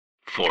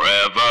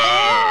Forever.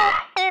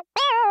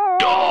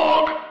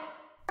 Dog.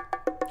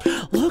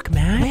 Look,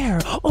 man. Where?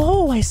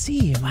 Oh, I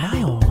see. My,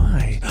 oh,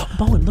 my.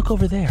 Bowen, look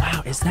over there.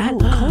 Wow, is that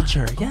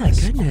culture?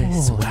 Yes. My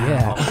goodness. Oh, wow.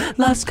 Yeah.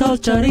 Las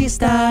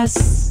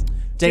Culturistas.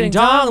 Ding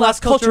dong, Las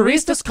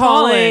Culturistas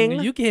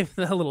calling. You gave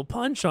a little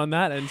punch on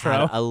that intro.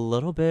 Had a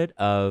little bit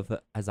of,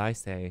 as I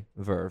say,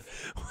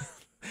 verve.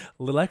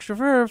 A little extra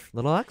verve.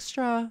 Little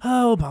extra.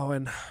 Oh,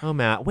 Bowen. Oh,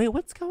 Matt. Wait,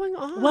 what's going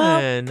on?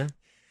 Well,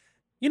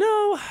 you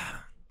know,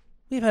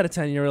 we've had a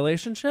 10-year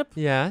relationship.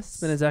 Yes. It's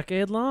been a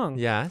decade long.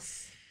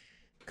 Yes.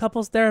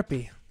 Couples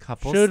therapy.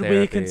 Should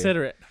we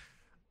consider it?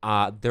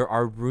 There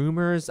are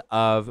rumors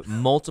of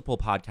multiple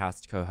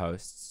podcast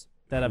co-hosts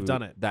that have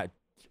done it. That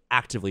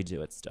actively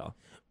do it still.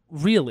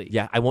 Really?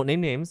 Yeah, I won't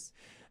name names,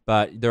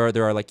 but there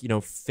are like,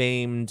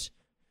 famed,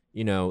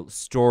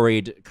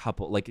 storied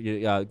couple, like,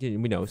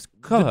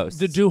 co-hosts.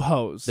 The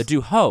duos. The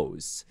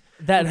duos.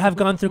 That have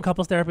gone through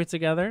couples therapy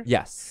together?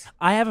 Yes.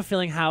 I have a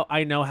feeling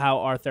I know how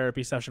our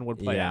therapy session would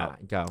play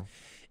out. Go.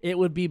 It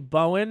would be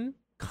Bowen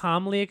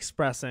calmly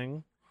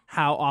expressing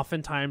how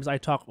oftentimes I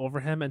talk over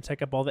him and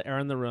take up all the air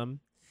in the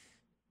room.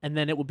 And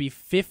then it would be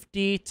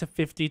 50 to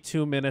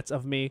 52 minutes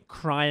of me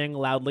crying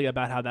loudly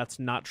about how that's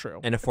not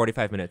true. In a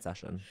 45-minute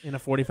session. In a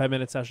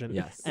 45-minute session.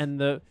 Yes. And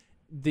the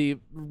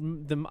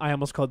I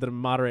almost called it a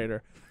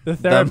moderator. The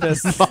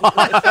therapist. The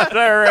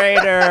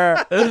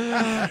moderator.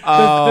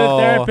 The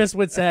therapist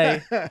would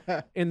say,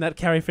 in that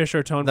Carrie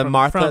Fisher tone, the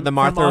Martha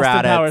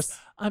Raditz,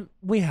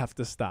 we have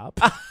to stop.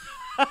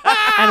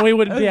 And we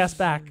wouldn't be asked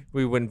back.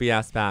 We wouldn't be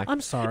asked back.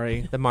 I'm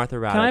sorry. The Martha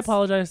Raditz. Can I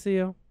apologize to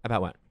you?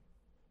 About what?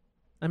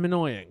 I'm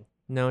annoying.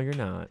 No, you're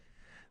not.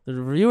 The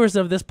reviewers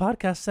of this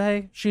podcast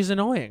say she's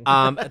annoying.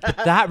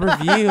 That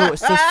review.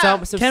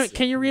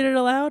 Can you read it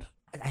aloud?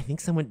 I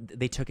think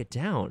they took it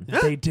down.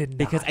 They did not.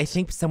 Because I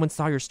think someone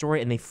saw your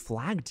story and they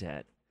flagged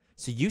it.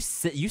 So you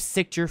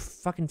sicked your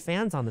fucking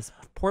fans on this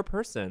poor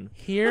person.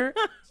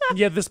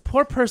 This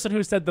poor person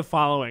who said the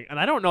following, and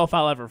I don't know if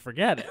I'll ever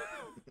forget it.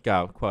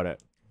 Go, quote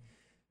it.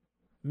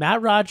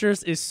 Matt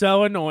Rogers is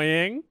so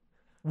annoying.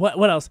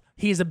 What else?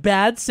 He's a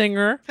bad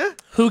singer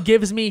who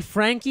gives me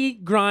Frankie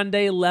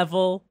Grande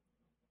level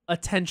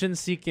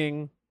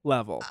attention-seeking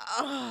level.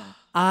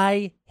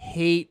 I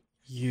hate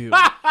you.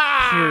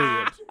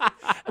 Period.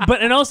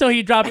 And also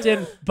he dropped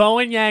in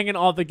Bowen Yang and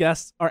all the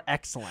guests are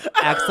excellent.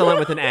 Excellent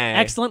with an A.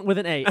 Excellent with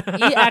an A.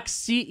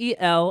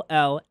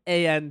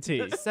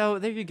 EXCELLANT. So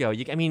there you go.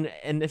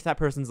 And if that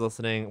person's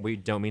listening, we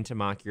don't mean to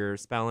mock your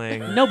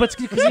spelling. No, but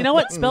because you know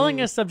what? Spelling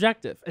is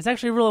subjective. It's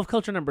actually rule of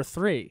culture number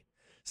 3.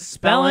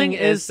 Spelling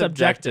is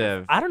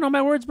subjective. I don't know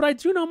my words, but I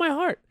do know my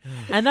heart.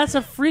 And that's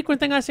a frequent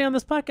thing I say on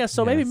this podcast.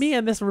 So maybe me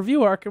and this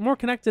reviewer are more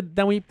connected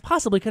than we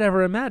possibly could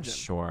ever imagine.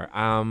 Sure.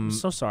 I'm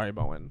so sorry,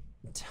 Bowen.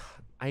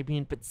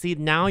 But see,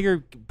 now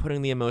you're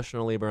putting the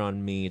emotional labor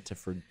on me to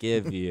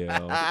forgive you.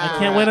 I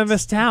can't win in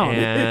this town.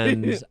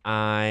 And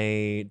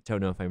I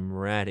don't know if I'm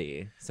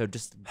ready. So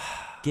just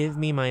give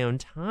me my own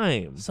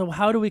time. So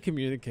how do we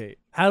communicate?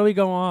 How do we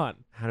go on?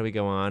 I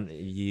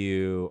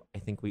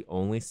think we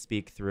only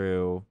speak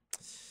through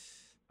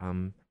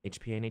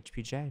HPA and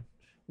HPJ.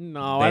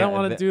 No, I don't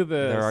want to do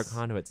this. There are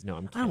conduits. No,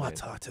 I'm kidding. I don't want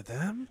to talk to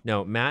them.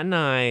 No, Matt and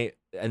I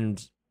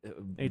and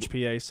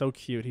HPA, so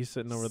cute. He's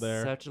sitting over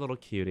there. Such a little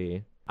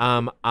cutie.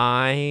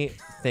 I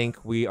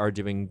think we are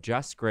doing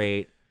just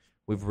great.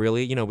 We've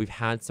really, we've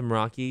had some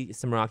rocky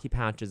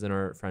patches in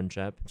our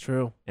friendship.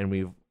 True. And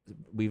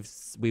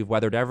we've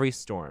weathered every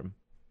storm.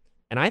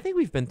 And I think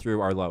we've been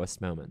through our lowest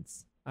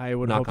moments. I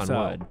would knock hope on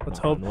so. wood. Let's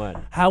knock hope. on wood.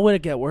 How would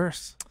it get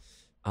worse?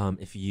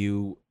 If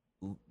you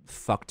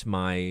fucked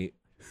my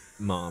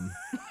mom.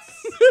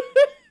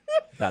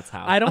 That's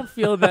how. I don't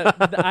feel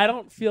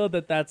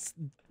that that's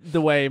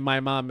the way my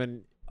mom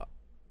and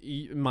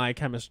my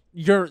chemistry,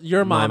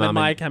 your mom and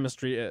my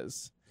chemistry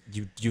is.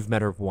 You've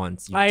met her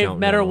once. I've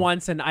met her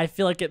once, and I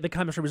feel like the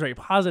chemistry was very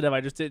positive.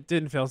 It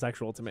didn't feel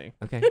sexual to me.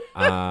 Okay.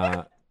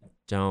 How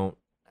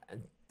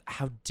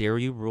dare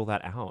you rule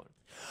that out?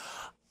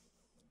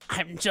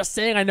 I'm just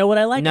saying I know what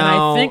I like, No. and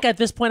I think at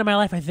this point in my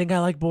life, I think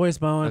I like boys,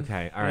 Bowen.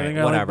 Okay, all right, I think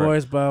whatever. I like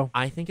boys, Bo.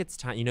 I think it's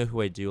time. You know who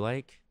I do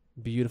like?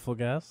 Beautiful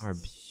guests. Our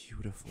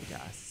beautiful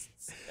guests.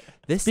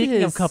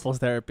 Speaking of couples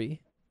therapy.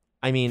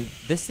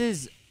 This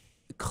is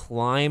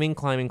climbing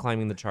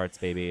the charts,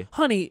 baby.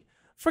 Honey,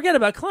 forget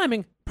about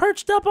climbing.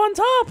 Perched up on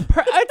top.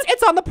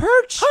 It's on the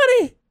perch.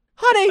 Honey.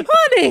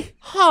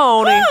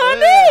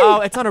 Oh,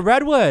 it's on a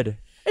redwood.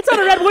 It's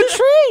on a redwood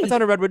tree. It's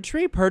on a redwood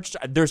tree perched.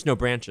 There's no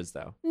branches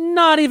though.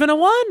 Not even a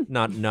one.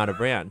 Not a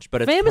branch,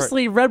 but it's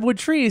famously redwood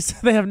trees.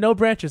 They have no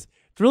branches.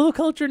 Rule of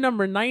culture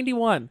number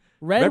 91.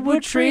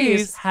 Redwood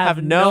trees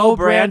have no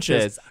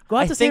branches. Go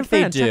out to San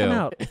Fran. Check them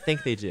out. I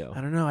think they do.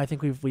 I don't know. I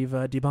think we've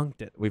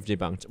debunked it. We've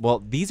debunked. Well,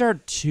 these are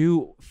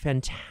two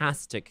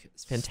fantastic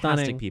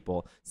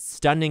people,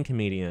 stunning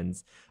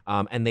comedians,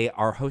 and they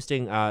are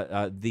hosting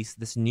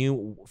this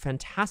new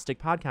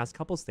fantastic podcast,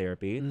 Couples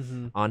Therapy,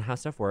 on How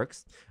Stuff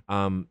Works.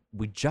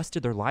 We just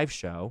did their live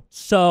show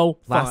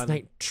last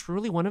night.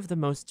 Truly one of the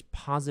most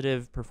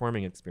positive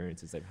performing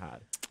experiences I've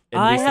had.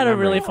 I recent had a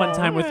memory. really fun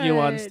time with you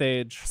on Alright.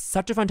 stage.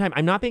 Such a fun time.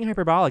 I'm not being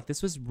hyperbolic.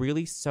 This was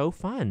really so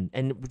fun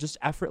and just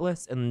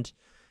effortless, and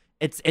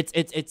it's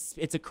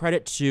a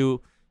credit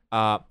to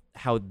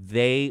how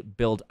they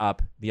build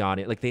up the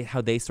audience, like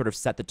how they sort of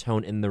set the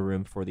tone in the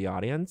room for the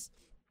audience,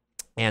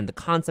 and the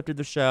concept of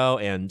the show,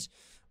 and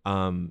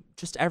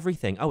just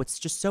everything. Oh, it's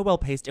just so well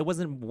paced. It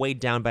wasn't weighed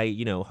down by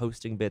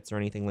hosting bits or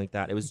anything like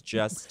that. It was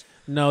just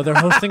No, their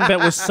hosting bit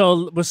was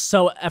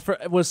so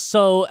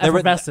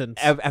effervescent.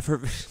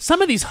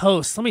 Some of these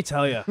hosts, let me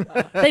tell you,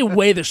 they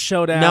weigh the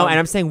show down. No, and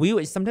I'm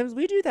saying sometimes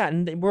we do that,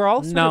 and we're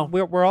all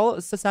we're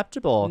all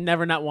susceptible.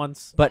 Never, not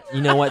once. But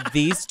you know what?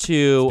 These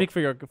two Speak for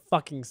your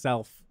fucking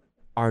self.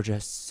 are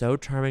just so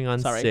charming on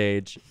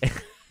stage.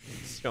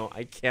 So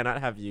I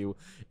cannot have you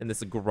in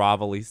this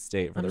grovelly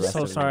state for I'm the rest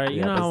so of sorry. the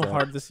You know how episode.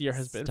 hard this year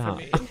has been Stop.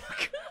 for me.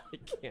 I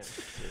can't do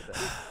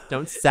this.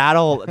 Don't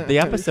saddle the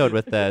episode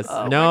with this.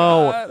 Oh my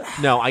no, God.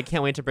 no, I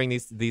can't wait to bring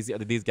these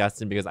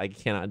guests in because I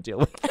cannot deal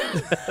with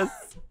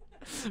this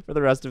for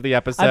the rest of the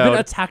episode. I've been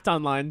attacked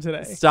online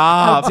today.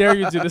 Stop. How dare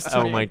you do this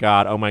to me? Oh my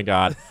god. Oh my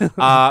god.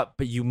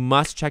 But you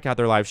must check out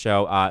their live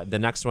show. The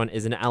next one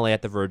is in LA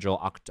at the Virgil,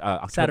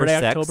 October Saturday,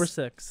 6th. October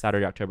 6th.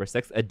 Saturday, October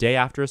 6th, a day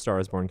after A Star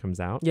Is Born comes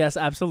out. Yes,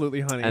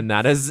 absolutely, honey. And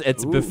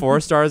it's before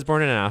A Star Is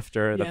Born and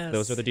after. Yes.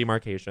 Those are the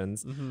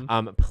demarcations.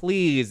 Mhm.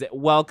 Please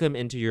welcome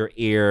into your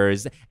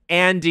ears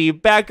Andy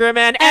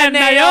Beckerman and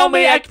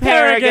Naomi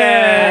Ekperigin.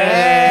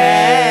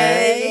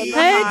 Hey.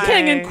 Hey, Hi.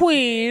 king and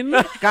queen.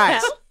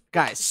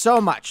 Guys, so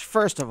much.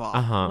 First of all,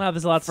 Wow,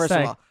 there's a lot to first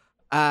say. of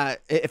all,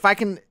 if I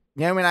can,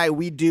 Naomi and I,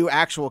 we do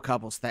actual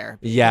couples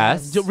therapy.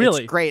 Yes.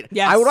 Really? It's great.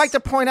 Yes. I would like to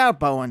point out,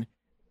 Bowen,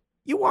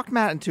 you walked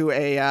Matt into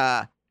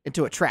a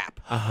trap.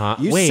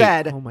 You Wait.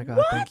 said, Oh my God,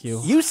 thank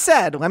you. you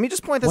said, let me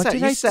just point this What out.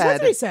 did You I What said,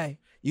 did he say?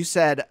 you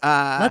said,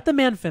 Let the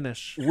man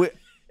finish. what,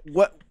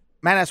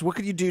 Matt asked, what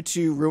could you do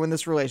to ruin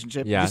this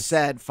relationship? You Yes.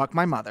 said, fuck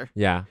my mother.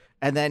 Yeah.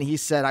 And then he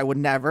said, I would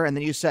never. And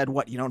then you said,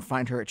 what, you don't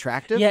find her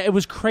attractive? Yeah, it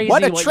was crazy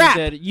What a trap.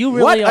 you did. You What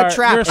really a are.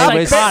 trap. You're It It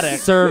was psychotic.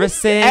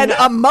 servicing An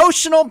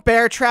emotional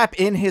bear trap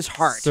in his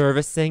heart.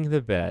 servicing the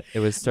bit.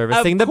 It was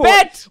servicing the Of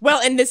course. bit. Well,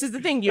 and this is the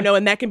thing,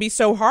 and that can be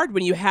so hard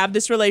when you have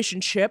this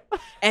relationship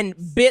and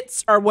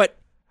bits are what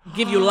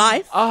give you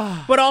life,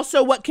 but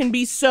also what can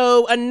be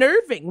so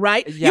unnerving,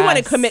 right? You want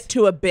to Yes. commit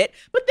to a bit,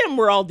 but then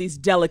we're all these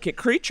delicate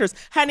creatures,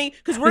 honey,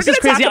 because we're This going is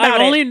to talk crazy.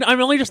 about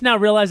I'm only just now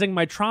realizing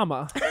my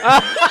trauma.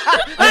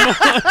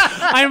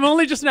 I'm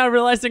only just now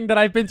realizing that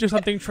I've been through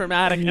something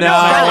traumatic. No.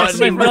 my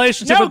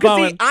relationship No, with because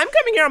Bowen. I'm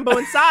coming here on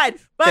Bowen's side,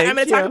 but Thank I'm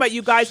going to talk you. about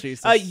you guys.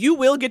 Jesus. You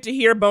will get to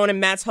hear Bowen and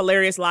Matt's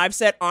hilarious live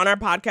set on our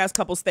podcast,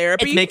 Couples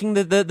Therapy. It's making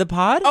the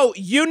pod? Oh,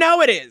 you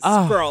know it is,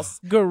 Oh, girls.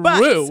 Guru.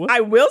 But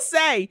I will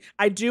say,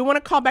 I do want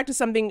to call back to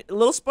something, a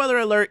little spoiler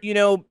alert,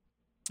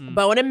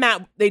 Bowen and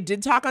Matt, they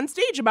did talk on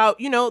stage about,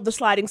 the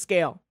sliding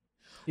scale.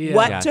 Yeah.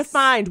 What Yes. to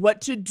find, what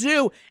to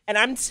do. And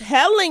I'm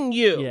telling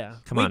you, Yeah.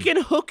 Come we on.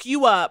 can hook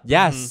you up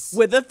Yes.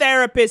 with a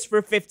therapist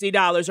for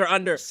 $50 or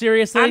under.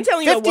 Seriously? I'm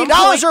telling you, at one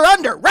 $50 point, or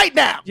under right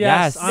now.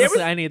 Yes, Yes.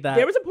 honestly, I need that.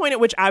 there was a point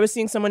at which I was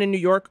seeing someone in New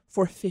York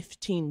for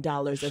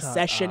 $15 a Shut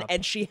session, up.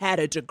 and she had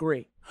a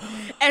degree.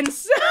 And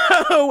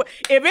so,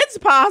 if it's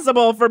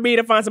possible for me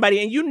to find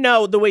somebody, and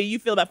the way you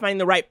feel about finding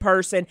the right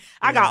person,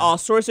 I got all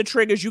sorts of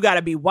triggers. You got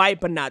to be white,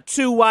 but not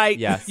too white.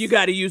 Yes. You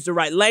got to use the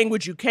right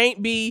language. You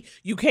can't be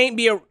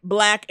a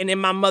black and in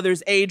my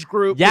mother's age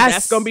group. 'Cause Yes.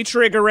 that's gonna be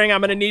triggering. I'm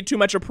gonna need too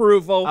much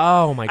approval.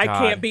 Oh my god. I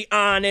can't be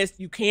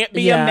honest. You can't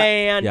be Yeah. a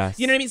man. Yes.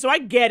 You know what I mean? So I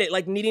get it,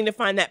 like needing to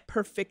find that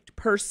perfect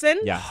person.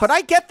 Yeah. But I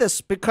get this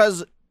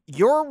because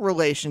your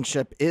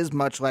relationship is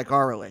much like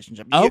our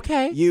relationship.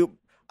 Okay.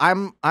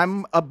 I'm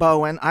a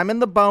Bowen. I'm in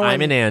the Bowen.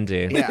 I'm an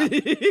Andy. Yeah.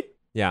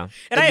 Yeah.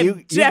 And I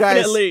am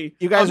definitely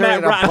you guys a are Matt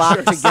in a block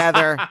Rogers.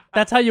 together.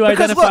 That's how you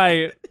Because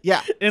identify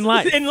Yeah. in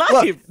life. in life.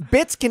 Look,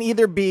 bits can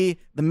either be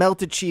the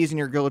melted cheese in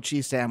your grilled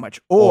cheese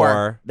sandwich,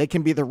 or they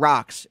can be the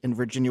rocks in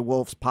Virginia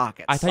Woolf's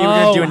pockets. I thought you were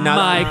gonna do Oh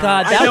another. my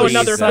God, I that know was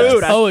another such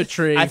food.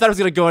 poetry. I thought it was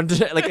gonna go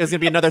into like it was gonna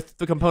be another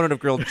component of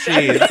grilled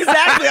cheese.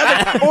 Exactly.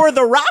 I was like, or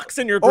the rocks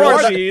in your or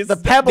grilled the, cheese. the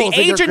pebbles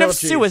The in your agent of grilled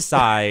cheese.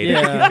 suicide.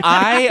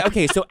 Yeah.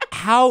 Okay. So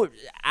how,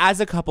 as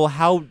a couple,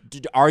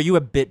 are you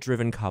a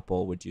bit-driven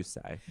couple? Would you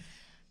say?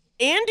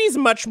 Andy's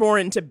much more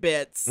into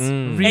bits.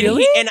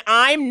 Really? And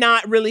I'm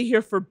not really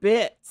here for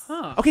bits.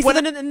 Huh. Okay. So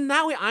then in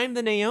that way, I'm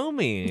the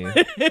Naomi.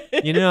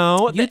 You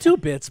know. You two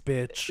bits,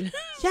 bitch.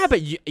 Yeah,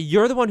 but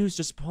you're the one who's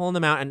just pulling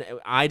them out, and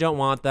I don't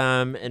want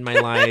them in my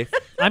life.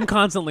 I'm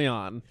constantly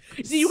on.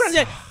 See, you gotta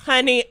say,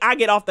 honey, I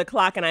get off the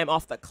clock and I'm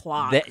off the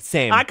clock.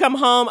 Same. I come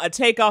home, I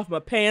take off my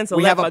pants, I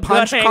We let have my a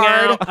punch gut hang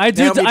card. out. I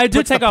do Naomi I do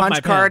puts take the off punch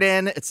my card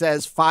pants. in. It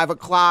says 5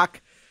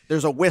 o'clock.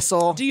 There's a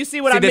whistle. Do you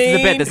see what See, I this mean?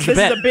 is a bit, this is a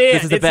bit,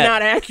 this is a It's bit.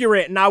 not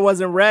accurate, and I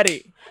wasn't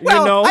ready.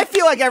 Well, you know? I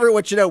feel like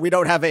everyone should know we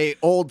don't have a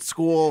old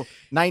school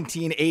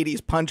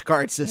 1980s punch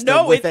card system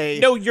no, with a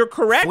you're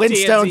correct,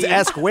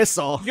 Flintstones-esque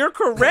whistle. You're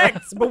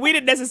correct, but we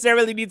didn't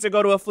necessarily need to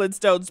go to a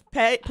Flintstones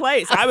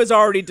place. I was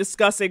already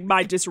discussing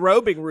my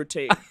disrobing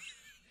routine.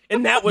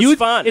 And that was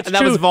fun. It's And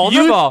that true. was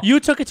vulnerable. You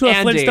took it to a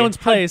Andy, Flintstones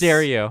how place.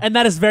 dare you. And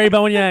that is very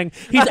Bowen Yang.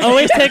 He's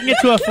always taking it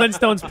to a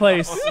Flintstones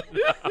place.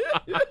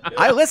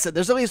 I listen.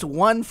 There's at least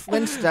one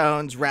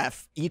Flintstones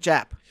ref each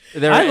app.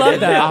 I love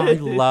that. I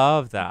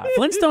love that.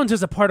 Flintstones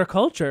is a part of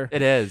culture.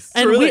 It is.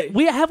 And Truly.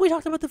 we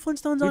talked about the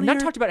Flintstones We've on not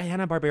here? talked about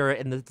Hanna-Barbera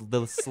in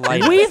the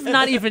slightest. We've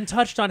not even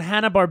touched on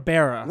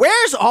Hanna-Barbera.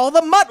 Where's all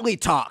the Muttley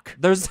talk?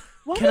 There's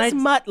What Can is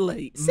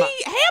Muttley? See,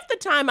 half the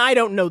time I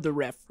don't know the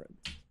reference.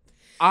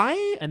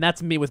 And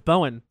that's me with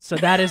Bowen. So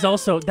that is no,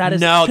 'cause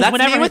that's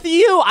whenever me with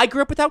you. I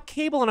grew up without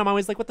cable, and I'm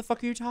always like, "What the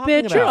fuck are you talking Bitch,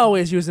 about?" you're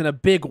always using a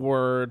big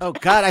word. Oh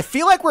God, I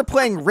feel like we're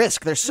playing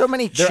Risk. There's so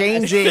many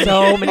changing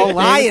so many things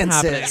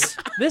alliances.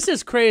 This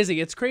is crazy.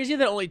 It's crazy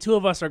that only two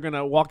of us are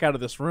gonna walk out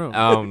of this room.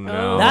 Oh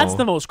no, That's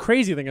the most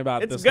crazy thing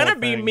about It's this. gonna whole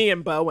be thing. me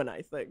and Bowen,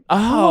 I think.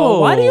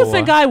 Oh, why do you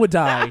think I would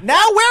die?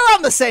 Now we're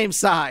on the same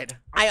side.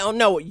 I don't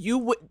know. You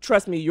would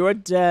trust me. Your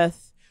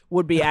death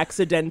would be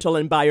accidental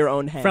and by your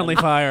own hand. Friendly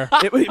fire.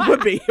 It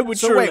would be. It would.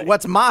 So truly. wait,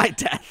 what's my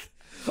death?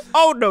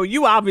 Oh no,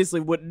 you obviously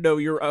wouldn't know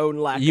your own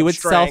lack. You of would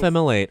strength.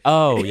 self-immolate.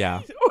 Oh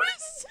yeah.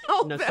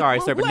 No, sorry,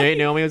 but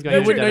Naomi was going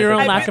You to wouldn't know your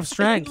own lack of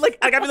strength. Like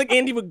I feel like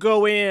Andy would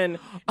go in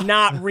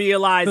not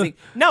realizing.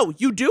 No,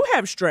 you do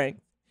have strength,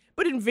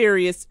 but in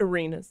various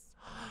arenas.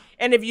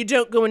 And if you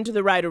don't go into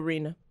the right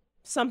arena,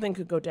 something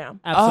could go down.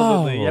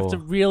 Absolutely. You have Oh. to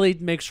really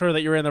make sure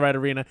that you're in the right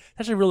arena.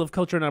 That's actually rule of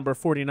culture number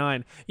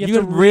 49. You have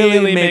You to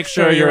really make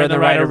sure you're in the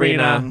right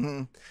arena.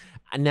 Mhm.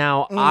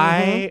 Now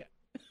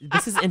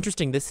this is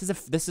interesting. This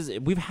is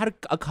we've had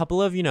a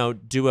couple of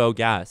duo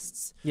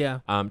guests, Yeah.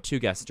 two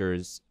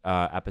guesters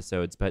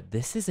episodes, but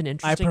this is an I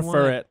interesting.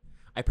 prefer one. it.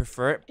 I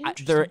prefer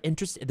it. They're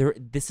interesting.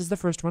 This is the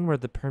first one where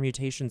the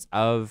permutations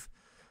of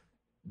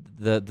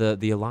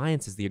the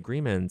alliances, the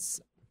agreements,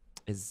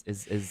 is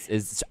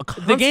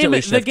The game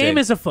shifting.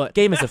 is afoot.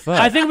 Game is afoot.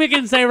 I think we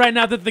can say right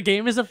now that the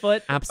game is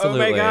afoot.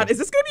 Absolutely. Oh my God, is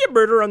this gonna be a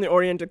Murder on the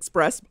Orient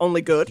Express?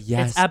 Only good.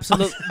 Yes. It's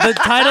absolute. The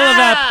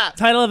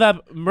title of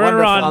that Murder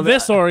Wonderful. on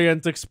this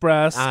Orient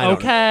Express. I don't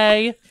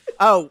Okay.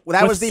 Oh,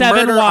 that With was the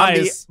 7 murder on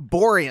the Ys.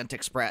 Borient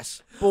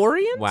Express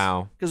Borient?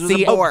 Wow. because it was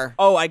See, a boar.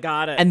 Oh, I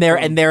got it. and there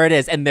it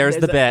is, and there's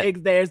the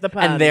bit, There's the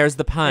pun. and there's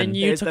the pun. And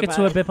you There's took the it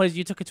to a pun. bit place.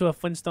 You took it to a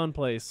Flintstone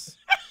place.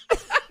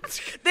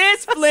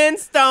 this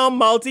Flintstone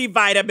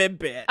multivitamin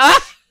bit.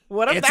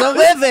 What if It's that a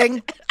was-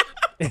 living.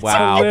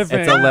 Wow, living.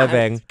 it's a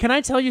living. Can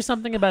I tell you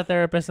something about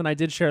therapists? And I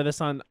did share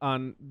this on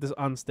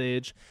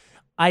stage.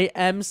 I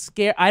am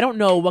scared. I don't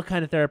know what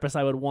kind of therapist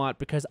I would want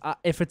because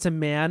if it's a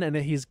man and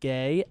he's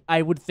gay,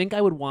 I would think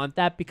I would want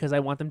that because I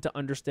want them to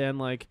understand,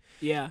 like,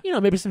 Yeah.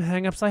 maybe some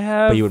hangups I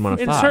have But you would wanna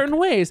in fuck. certain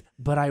ways.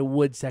 But I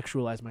would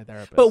sexualize my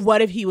therapist. But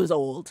what if he was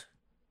old?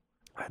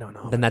 I don't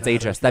know. Then that's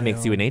ageist. That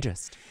makes you an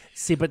ageist.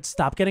 See, but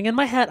stop getting in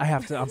my head. I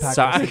have to unpack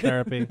Sorry. this in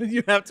therapy.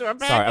 You have to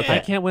unpack Sorry, it. okay. I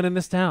can't win in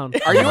this town.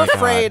 Are you Oh my God.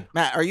 afraid,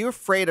 Matt? Are you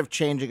afraid of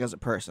changing as a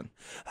person?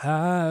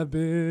 I've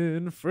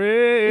been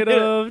afraid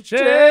of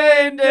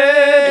changing.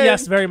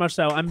 Yes, very much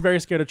so. I'm very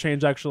scared of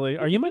change, actually.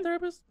 Are you my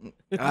therapist?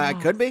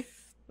 Could be.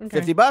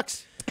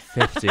 $50.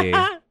 50.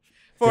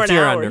 For an 50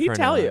 or hour, under he'd for an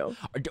tell hour. you.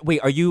 Wait,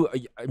 are you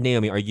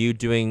Naomi? Are you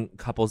doing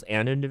couples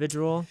and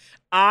individual?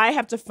 I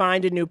have to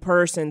find a new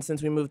person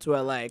since we moved to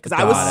LA because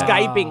I was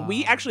Got it. Skyping.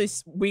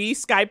 We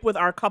Skype with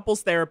our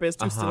couples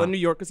therapist who's still in New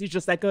York because he's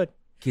just that good.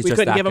 He's We just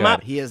couldn't that give him good.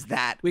 up. He is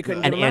that. We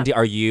couldn't And give him Andy, up.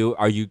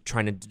 are you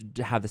trying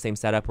to have the same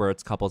setup where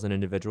it's couples and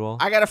individual?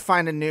 I gotta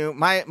find a new.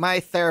 My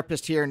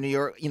therapist here in New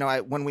York.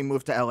 When we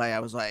moved to LA, I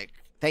was like,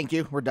 "Thank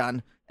you, we're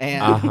done."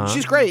 And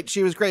she's great.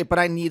 She was great, but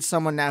I need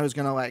someone now who's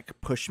gonna like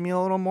push me a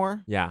little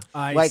more. Yeah.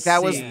 Like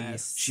that was.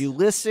 Yes. She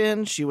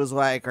listened. She was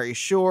like, "Are you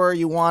sure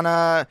you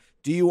wanna?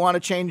 Do you want to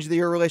change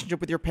your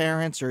relationship with your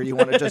parents, or you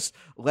want to just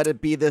let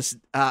it be this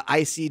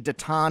icy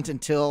detente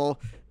until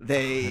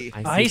they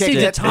Icy kick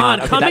it?" Detente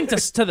Okay, coming that-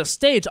 to the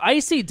stage.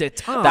 Icy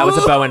Detente. That was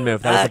a Bowen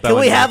move. That was a Bowen Can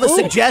we move. have a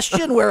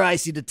suggestion where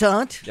icy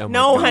detente? Oh my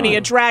No, God. honey,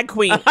 a drag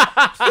queen.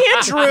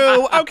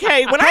 Andrew,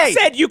 okay, when I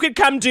said you could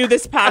come do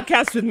this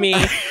podcast with me,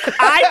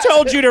 I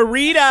told you to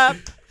read up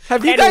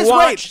Have you and guys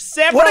watch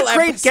several What a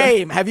great episodes.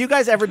 game! Have you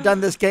guys ever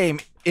done this game?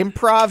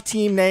 Improv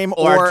team name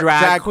Or or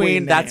drag queen?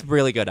 queen. That's name?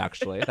 really good,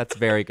 actually. That's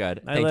very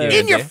good. Thank you. live.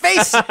 In your Andy.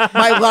 face,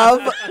 my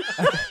love.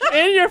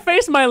 In your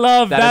face, my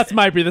love. That That is-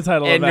 might be the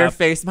title In of your that.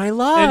 face, my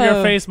love. In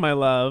your face, my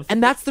love.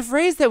 And that's the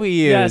phrase that we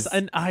use. Yes,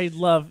 and I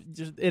love.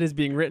 It is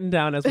being written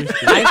down as we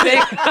speak. I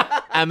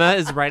think Emma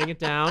is writing it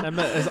down.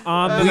 Emma is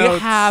on the we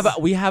notes.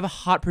 have a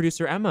hot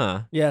producer,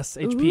 Emma. Yes,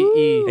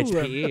 HPE.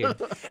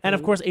 HPE. And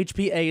of course,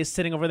 HPA is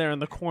sitting over there in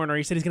the corner.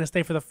 He said he's going to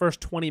stay for the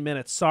first 20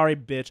 minutes. Sorry,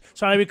 bitch.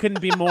 Sorry we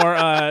couldn't be more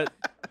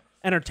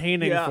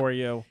entertaining Yeah. for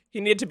you.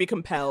 He needed to be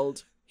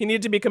compelled. He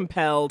needed to be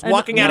compelled. And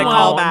Walking out of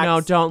meanwhile- callbacks.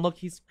 No, don't look.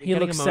 He He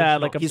looks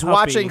sad like a He's puppy.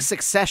 watching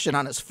Succession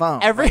on his phone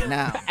right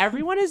now.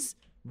 Everyone is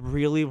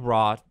really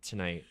raw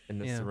tonight in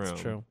this Yeah, room.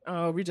 it's true.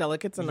 Oh, we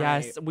delicate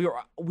tonight. Yes,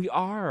 we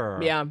are.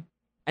 Yeah.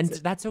 And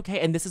that's okay.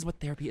 And this is what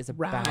therapy is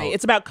about. Right.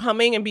 It's about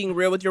coming and being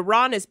real with your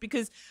rawness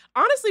because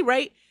honestly,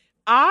 right?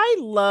 I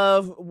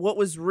love what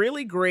was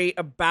really great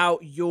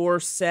about your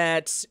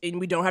set, and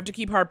we don't have to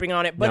keep harping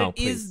on it, but No,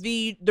 it is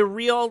the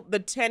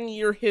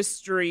 10-year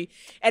history.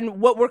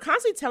 And what we're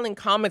constantly telling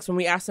comics when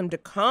we ask them to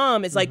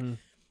come is like,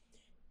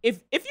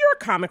 if you're a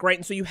comic, right,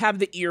 and so you have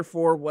the ear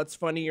for what's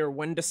funny or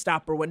when to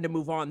stop or when to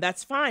move on,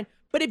 that's fine.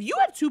 But if you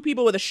have two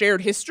people with a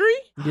shared history,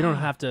 You don't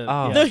have to.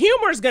 Oh. yeah. the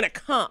humor is gonna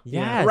come.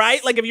 Yes.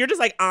 Right? Like if you're just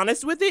like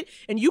honest with it,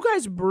 and you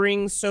guys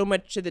bring so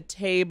much to the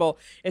table,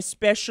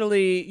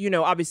 especially,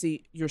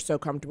 obviously you're so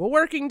comfortable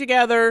working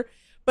together.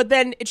 But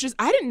then it's just,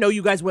 I didn't know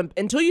you guys went,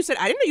 until you said,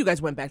 I didn't know you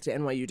guys went back to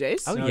NYU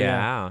days. Oh, Oh,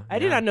 yeah. I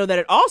did not know that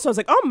at all. So I was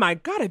like, oh my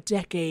God, a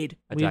decade.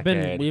 We've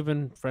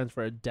been friends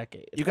for a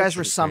decade. You guys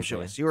were pretty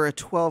sumptuous. crazy. You were a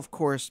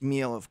 12-course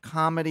meal of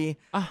comedy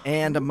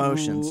and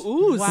emotions.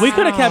 Ooh, Wow. We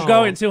could have kept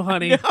going too,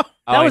 honey.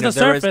 Oh, That I was know, the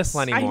there surface.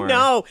 plenty I more.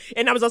 know.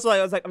 And I was also like,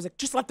 I was like,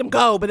 just let them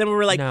go. But then we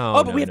were like,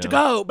 No, but we have to no.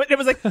 go. But it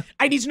was like,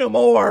 I need to know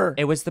more.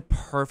 It was the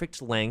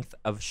perfect length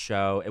of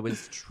show. It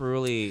was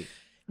truly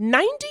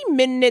 90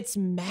 minutes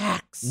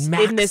max in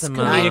this Maximum.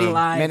 comedic 90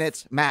 life.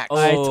 minutes max.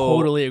 I Oh,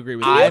 totally agree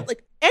with you.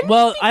 Like, anything-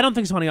 Well, I don't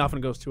think Tony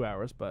often goes 2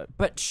 hours, but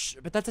but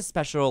that's a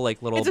special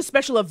little it's a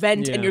special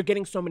event and Yeah. you're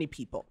getting so many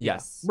people.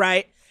 yes.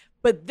 Right?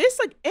 But this,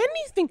 like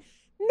anything,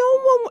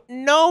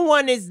 no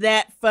one is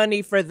that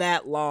funny for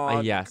that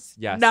long. Yes,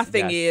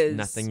 Nothing yes. is.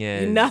 Nothing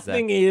is.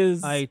 Nothing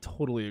is. I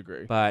totally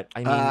agree. But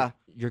I mean,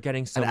 you're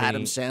getting so An many.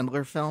 Adam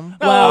Sandler film.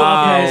 Well,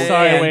 okay, Oh,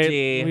 sorry,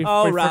 Andy. wait.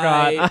 All We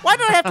right. forgot. Why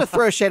do I have to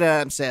throw shade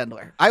at Adam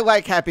Sandler? I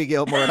like Happy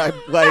Gilmore, and I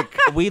like.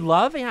 We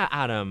love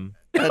Adam.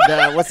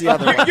 And, what's the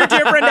other one? You're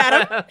different,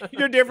 Adam.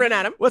 You're different,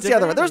 Adam. What's the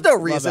other one? There's no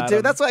Love reason Adam.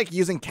 to. That's like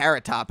using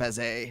Carrot Top as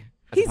a.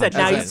 He's a punchline.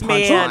 nice a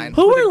man. punchline.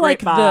 Who with a were like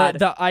great bod.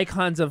 the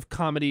icons of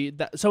comedy?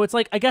 So it's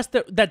like, I guess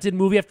that did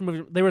movie after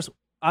movie. There was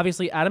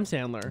obviously Adam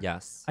Sandler.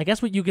 Yes. I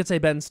guess what you could say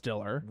Ben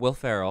Stiller. Will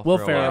Ferrell. Will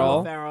for a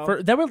Ferrell. while.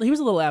 Will Ferrell. He was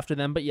a little after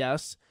them, but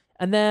yes.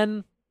 And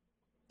then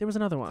there was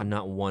another I'm one.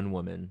 not one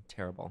woman.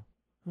 Terrible.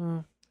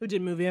 Uh, Who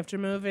did movie after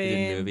movie? He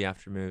did movie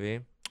after movie.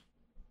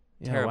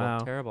 yeah, Terrible. wow.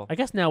 Terrible. I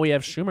guess now we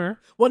have Schumer.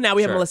 Well, now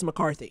we have Sure. Melissa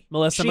McCarthy.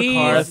 Melissa She's-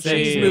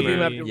 McCarthy. She's movie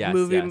Schumer. after Yes,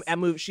 movie yes. and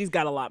movie. She's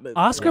got a lot moving.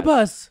 Oscar Yes.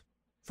 buzz.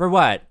 For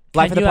what?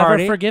 Life Can of the you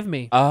Party? ever forgive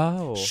me?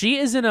 Oh. She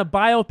is in a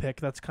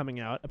biopic that's coming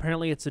out.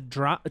 Apparently, it's a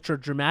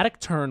dramatic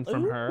turn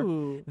from her.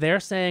 Ooh.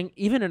 They're saying,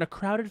 even in a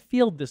crowded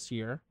field this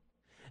year,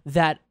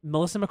 that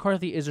Melissa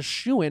McCarthy is a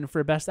shoo-in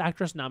for Best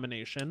Actress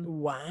nomination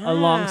Wow.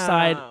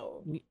 alongside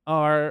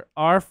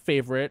our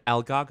favorite,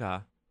 El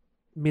Gaga.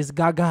 Ms.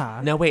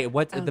 Gaga. No, wait.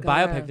 What? El The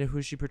Gaga. biopic,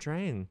 who's she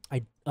portraying?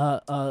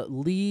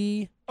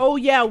 Lee. Oh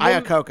yeah.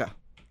 Ayakoka.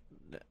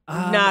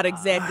 Not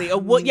exactly. A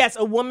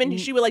woman.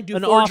 She would like do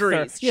an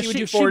forgeries. author. Yeah, she would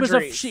do she was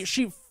forgeries.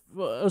 she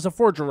was a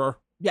forgerer.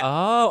 Yeah.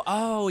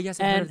 Oh, yes.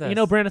 I've heard of And this. you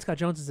know, Brandon Scott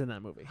Jones is in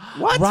that movie.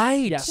 What?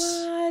 Right. Yes.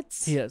 What?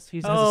 He is. He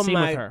has Oh a scene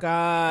my with her.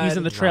 God. He's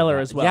in the Love trailer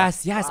that. as well.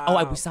 Yes, yes. Oh,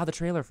 Wow. we saw the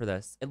trailer for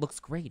this. It looks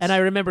great. And I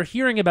remember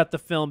hearing about the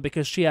film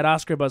because she had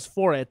Oscar buzz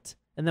for it.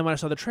 And then when I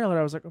saw the trailer,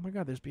 I was like, oh my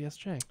God, there's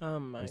BSJ. Oh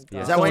my Is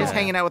God. Is that why Yeah. he's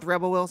hanging out with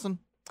Rebel Wilson?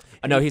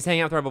 No, he's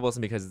hanging out with Rebel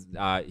Wilson because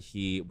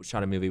he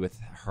shot a movie with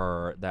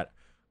her that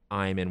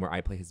I'm in where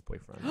I play his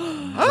boyfriend.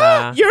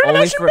 Yeah. You're in a only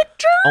motion for-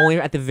 picture? Only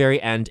at the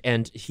very end.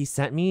 And he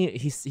sent me,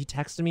 he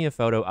texted me a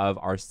photo of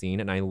our scene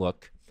and I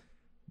look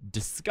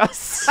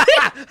disgusting.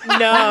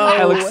 No.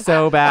 I look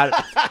so bad.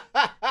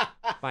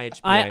 By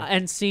HPA.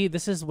 And see,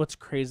 this is what's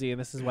crazy, and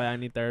this is why I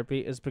need therapy,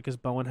 is because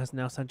Bowen has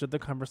now centered the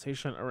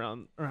conversation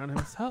around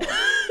himself.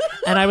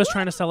 And I was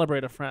trying to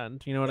celebrate a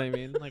friend. You know what I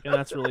mean? Like, and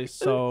that's really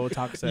so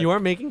toxic. You are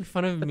making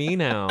fun of me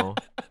now.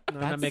 No, I'm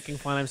not making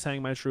fun. I'm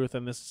saying my truth,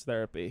 and this is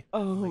therapy.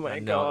 Oh my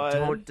No,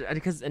 God. don't.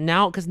 Because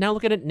now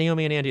look at it,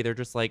 Naomi and Andy. They're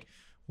just like,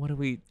 what do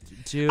we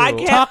do? I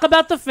can't- Talk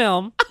about the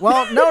film.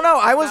 Well, no.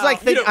 I was like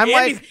thinking. I'm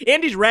like,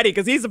 Andy's ready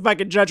because he's a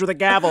fucking judge with a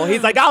gavel.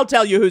 He's like, I'll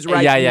tell you who's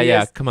right. Yeah, and yeah, he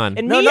yeah. is. Come on.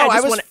 And no. me, I I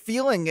just was want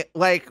feeling it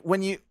like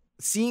when you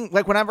seeing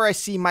like whenever I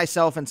see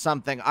myself in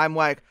something, I'm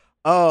like,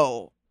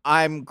 oh,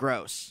 I'm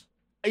gross.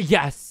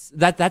 Yes,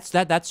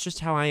 that's just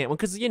how I am.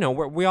 Because you know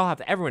we all have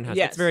to. Everyone has.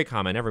 Yes. It's very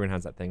common. Everyone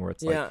has that thing where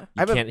it's like Yeah. you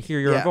I have a- can't hear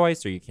your yeah.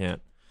 voice or you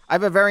can't. I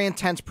have a very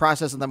intense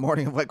process in the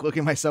morning of like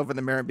looking myself in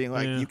the mirror and being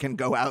like, Yeah. you can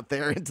go out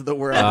there into the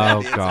world. Oh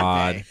Andy, it's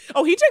God. okay.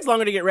 Oh, he takes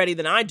longer to get ready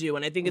than I do,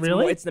 and I think it's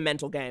Really? more, it's the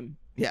mental game.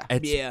 Yeah.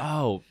 It's, Yeah.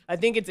 Oh, I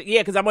think it's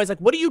because I'm always like,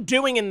 what are you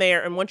doing in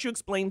there? And once you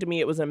explained to me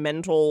it was a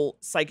mental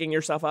psyching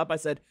yourself up, I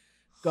said,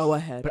 go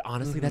ahead. but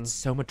honestly, Mm-hmm. that's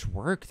so much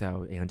work,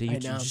 though, Andy. You I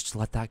know. just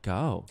let that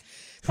go.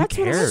 That's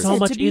Who what I cares? said. So to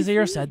much be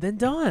easier free. said than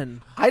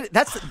done.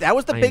 That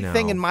was the I big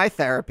thing know. in my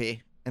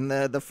therapy in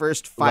the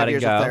first 5 letting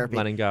years go, of therapy.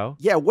 letting go.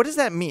 Yeah, what does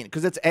that mean?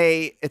 Because it's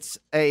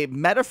a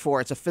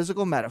metaphor. It's a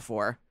physical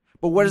metaphor.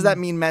 But what does that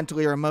mean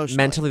mentally or emotionally?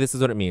 Mentally, this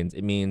is what it means.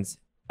 It means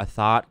a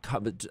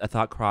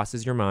thought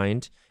crosses your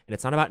mind, and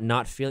it's not about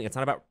not feeling. It's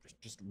not about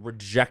just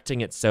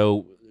rejecting it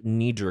so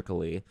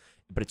knee-jerkily,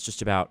 but it's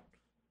just about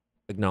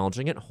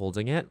acknowledging it,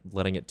 holding it,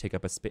 letting it take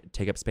up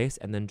space,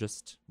 and then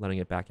just letting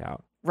it back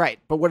out. Right.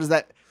 But what does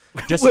that?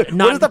 Just what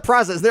not- is the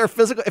process? Is there a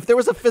physical? If there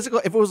was a physical,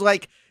 if it was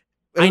like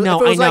I know,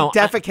 If it was I know.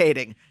 like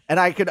defecating, and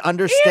I could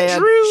understand.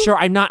 Andrew! Sure,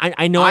 I'm not.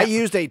 I know. I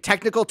used a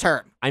technical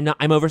term. I'm not.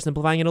 I'm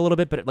oversimplifying it a little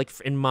bit, but like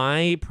in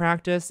my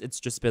practice, it's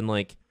just been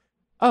like,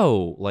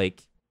 oh,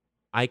 like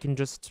I can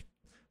just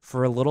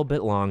for a little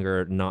bit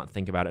longer not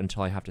think about it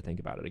until I have to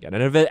think about it again,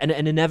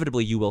 and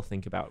inevitably you will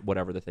think about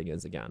whatever the thing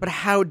is again. But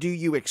how do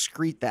you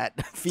excrete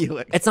that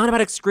feeling? It's not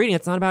about excreting.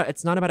 It's not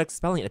about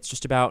expelling it. It's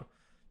just about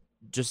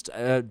just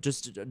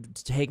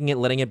taking it,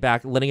 letting it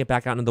back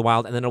out into the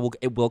wild, and then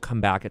it will come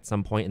back at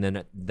some point,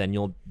 and then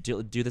you'll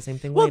do the same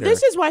thing Well, later.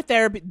 this is why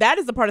that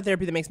is the part of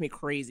therapy that makes me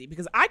crazy,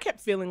 because I kept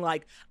feeling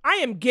like I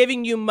am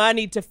giving you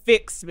money to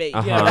fix me.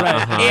 Yeah,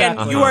 right.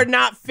 And you are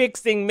not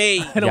fixing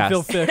me. I don't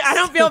feel fixed. I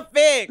don't feel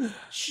fixed.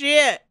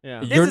 Shit.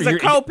 Yeah. This is a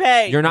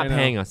copay. You're not I know.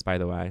 paying us, by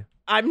the way.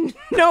 I'm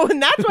no,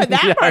 and that's why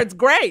that part's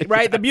great,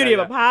 right? The beauty of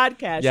a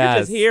podcast. You're Yes.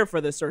 just here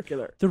for the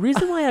circular. The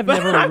reason why I've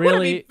But never I want to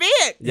really be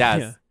fixed. Yes.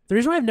 Yeah. The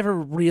reason why I've never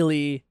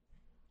really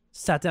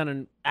sat down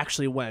and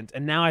actually went,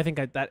 and now I think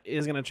that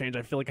is going to change.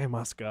 I feel like I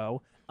must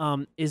go.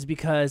 Is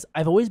because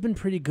I've always been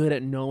pretty good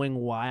at knowing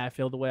why I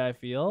feel the way I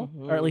feel,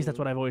 or at least that's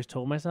what I've always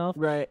told myself.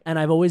 Right. And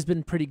I've always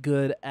been pretty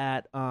good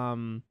at,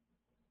 bouncing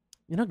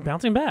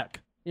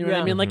back. You know what I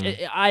Yeah. mean? Like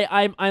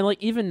Mhm. I'm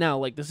like, even now,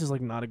 like this is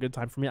like not a good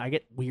time for me. I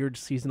get weird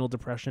seasonal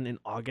depression in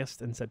August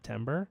and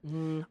September.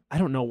 I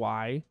don't know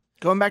why.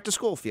 Going back to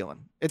school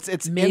feeling.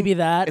 It's Maybe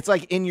that It's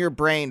like in your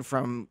brain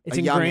from it's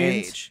a young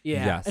ingrained. age.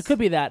 Yeah, Yes. it could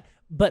be that.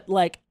 But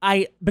like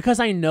because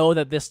I know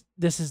that this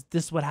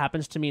is what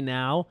happens to me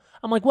now.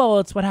 I'm like, well,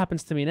 it's what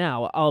happens to me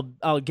now.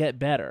 I'll get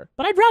better.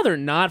 But I'd rather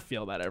not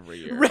feel that every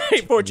year.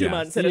 Right, for 2 Yes.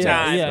 months at a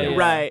Yeah, time. yeah,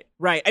 yeah.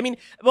 Right. I mean,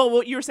 well,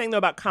 what you were saying though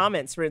about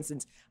comments, for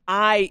instance,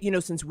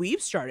 since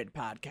we've started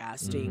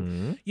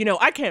podcasting, Mhm.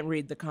 I can't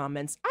read the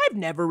comments. I've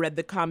never read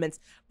the comments,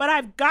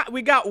 but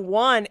we got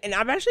one, and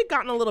I've actually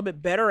gotten a little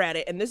bit better at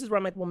it. And this is where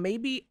I'm like, well,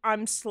 maybe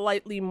I'm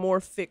slightly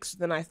more fixed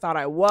than I thought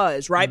I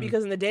was, right?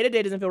 Because in the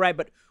day-to-day doesn't feel right.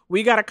 But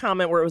we got a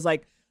comment where it was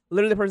like,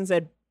 literally the person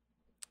said,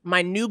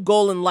 "My new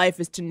goal in life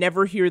is to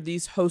never hear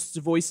these hosts'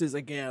 voices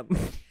again."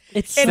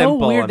 It's so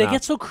Simple weird. They enough.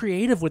 get so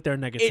creative with their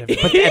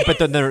negativity. But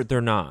then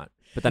they're not.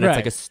 But then Right. it's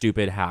like a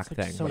stupid hack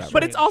like thing. so Whatever.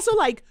 But it's also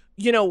like,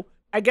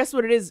 I guess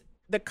what it is,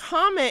 the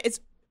comment is,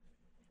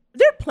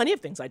 there are plenty of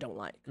things I don't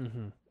like.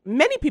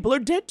 Many people are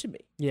dead to me.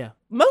 Yeah.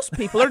 Most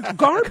people are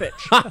garbage.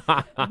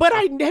 But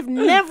I have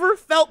never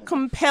felt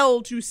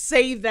compelled to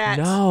say that,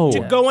 No. to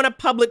go in a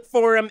public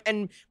forum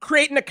and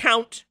create an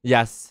account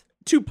Yes.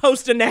 to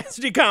post a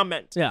nasty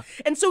comment. Yeah.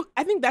 And so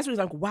I think that's what it's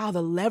like, wow,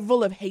 the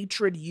level of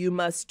hatred you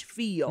must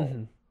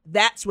feel.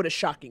 That's what is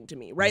shocking to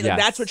me, right? Like, Yes.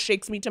 that's what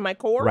shakes me to my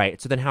core.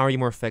 Right. So then how are you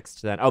more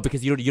fixed then? Oh,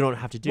 because you don't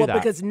have to do that.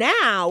 Because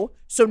now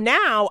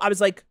I was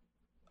like,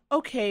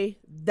 okay,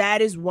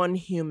 that is one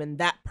human.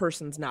 That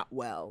person's not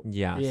well.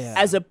 Yes. Yeah.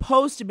 As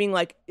opposed to being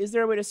like, is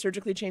there a way to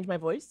surgically change my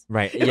voice?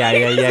 Right. Yeah.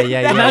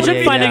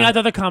 Imagine finding out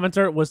that the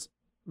commenter was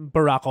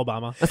Barack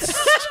Obama.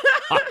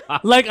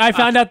 Like, I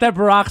found out that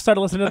Barack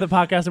started listening to the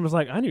podcast and was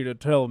like, I need to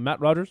tell Matt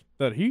Rogers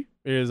that he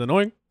is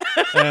annoying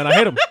and I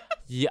hate him.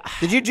 Yeah.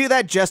 Did you do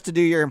that just to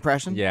do your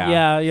impression?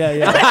 Yeah.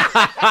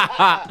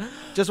 Yeah.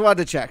 Just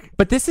wanted to check.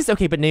 But this is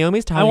okay. But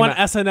Naomi's talking I want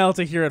about. SNL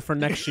to hear it for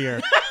next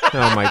year.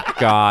 Oh my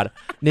God.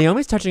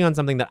 Naomi's touching on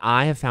something that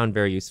I have found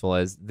very useful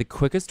is the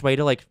quickest way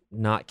to like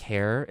not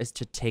care is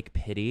to take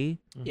pity.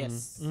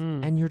 Yes.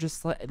 And you're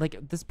just like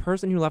this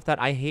person who left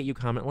that I hate you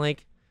comment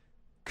like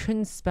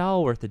couldn't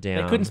spell worth a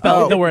damn. They couldn't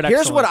spell the word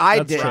Here's excellent. what I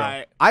That's did. true.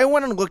 Right. I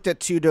went and looked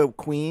at Two Dope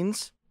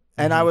Queens,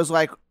 and I was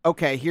like,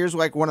 okay, here's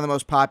like one of the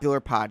most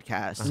popular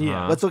podcasts.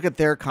 Yeah. Let's look at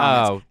their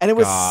comments. Oh, and it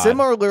was God.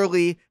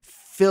 similarly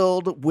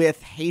filled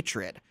with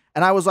hatred.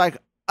 And I was like,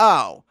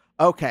 oh,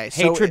 okay.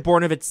 So Hatred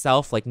born of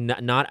itself, like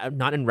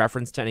not in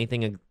reference to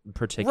anything in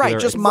particular. right,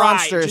 just It's-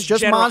 monsters. just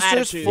Just general monsters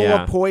attitude. full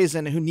Yeah. of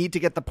poison who need to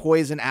get the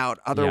poison out.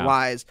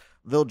 Otherwise,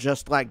 they'll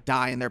just like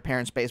die in their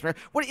parents' basement.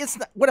 It's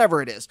not,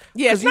 whatever it is.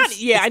 Yeah, it's 'Cause not.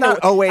 Yeah, it's I know.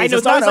 Not always, I know. it's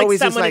It's always not like always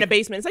just someone in like, a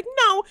basement. It's like,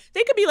 no,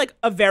 they could be like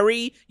a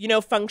very,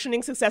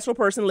 functioning, successful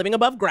person living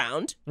above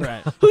ground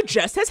Right. who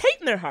just has hate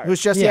in their heart.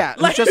 who's just Yeah.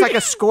 who's just like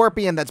a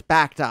scorpion that's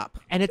backed up.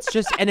 and it's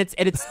just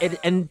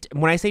and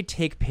when I say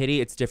take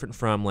pity, it's different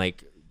from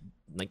like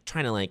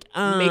trying to make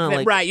them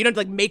like, right. You don't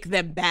have to like make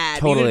them bad.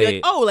 Totally. You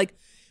like, oh, like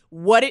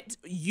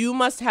you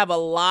must have a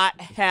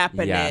lot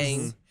happening.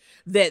 Yes.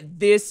 That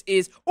this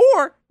is,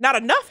 or not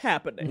enough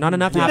happening. Not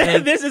enough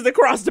happening. This is the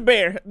cross to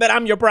bear. That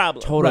I'm your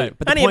problem. Totally. Right.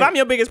 But the Honey, point, if I'm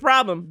your biggest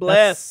problem,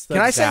 bless. Can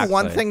I say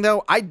one Exactly. thing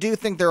though? I do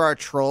think there are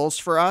trolls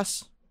for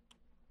us.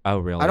 oh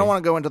really? I don't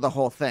want to go into the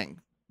whole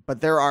thing,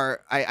 but there are.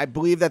 I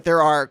believe that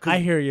there are. 'Cause I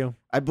hear you.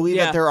 I believe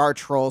Yeah. that there are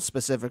trolls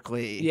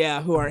specifically.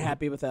 Yeah, who aren't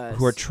happy with us.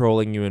 who are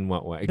trolling you in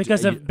what way?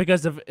 Because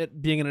of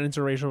it being an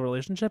interracial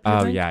relationship. you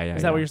Oh, think? yeah,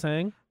 Is that what you're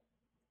saying?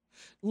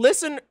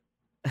 Listen,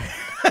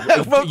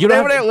 Well, You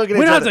don't they have- were looking at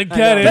We each don't have other. to get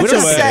know. into Let's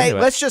just it. say, Into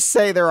it. let's just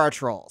say there are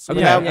trolls Okay,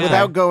 without yeah.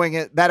 without going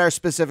it that are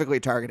specifically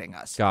targeting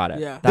us. got it.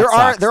 Yeah. That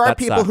sucks. There are That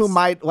people who sucks.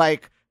 might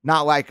like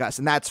not like us,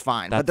 and that's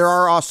fine. But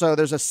That's-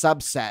 there's a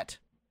subset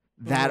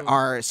that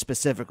are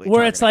specifically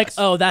Where it's like,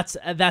 targeting us.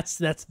 oh, that's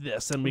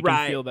this, and we can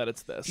Right. feel that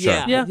it's this.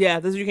 Yeah. Yeah. Yeah.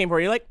 This is what you came for.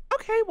 You're like,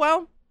 okay,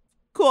 well,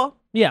 cool.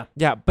 Yeah.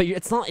 Yeah, but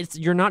it's not.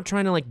 You're not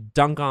trying to like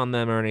dunk on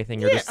them or anything.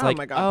 You're Yeah, just oh like,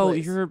 my God,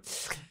 please. you're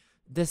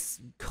this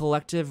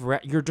collective.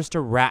 You're just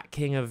a rat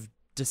king of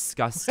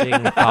disgusting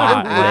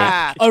thought.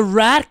 Like, A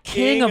rat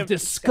king of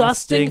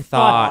disgusting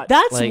thought.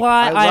 That's Like,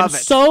 why I I'm love it.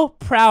 so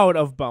proud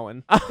of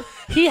Bowen.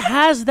 He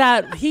has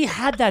that. He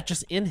had that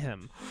just in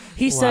him.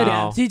 He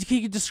Wow. said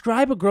he could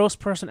describe a gross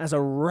person as a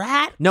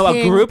rat. no,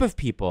 king. a group of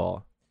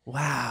people.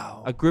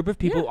 Wow. A group of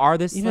people are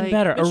this Even like,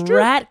 better. it's A true.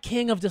 rat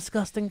king of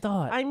disgusting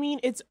thought. I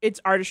mean, it's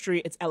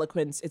artistry, it's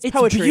eloquence, it's It's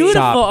poetry. beautiful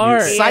Stop, you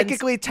art. And-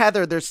 psychically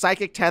tethered. Their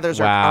psychic tethers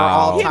are Wow.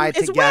 all Him tied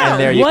as together. well.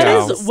 And there you What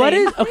go. is what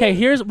Same is okay?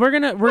 Here's we're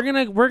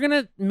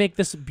gonna make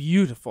this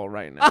beautiful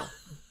right now.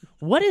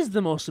 What is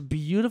the most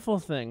beautiful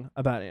thing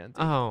about Andy?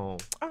 Oh,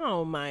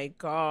 Oh my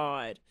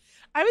God.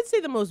 I would say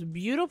the most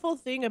beautiful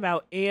thing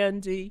about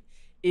Andy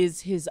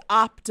is his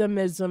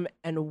optimism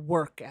and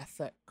work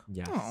ethic.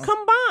 yes.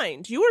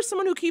 Combined. You are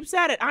someone who keeps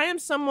at it. I am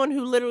someone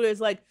who literally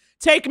is like,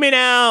 take me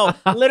now.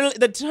 Literally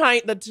the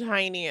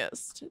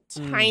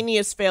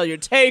tiniest failure.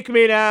 Take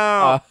me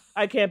now.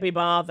 I can't be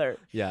bothered.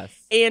 Yes.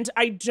 And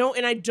I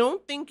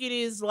don't think it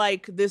is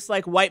like this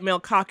like white male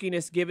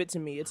cockiness, give it to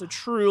me. It's a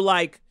true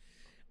like,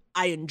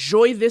 I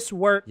enjoy this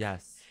work.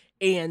 Yes.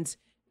 And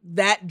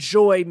that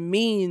joy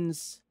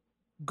means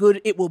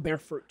good, it will bear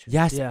fruit.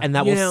 Yes, Yeah. and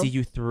that You will know? see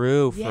you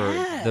through for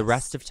Yes. the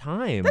rest of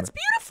time. That's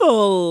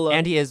beautiful.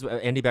 Andy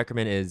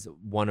Beckerman is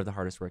one of the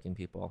hardest working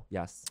people.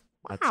 Yes.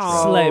 That's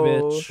Wow. true. Slay,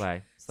 bitch.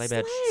 Slay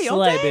bitch. Slay all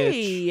Slay,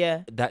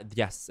 day. That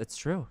yes, it's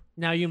true.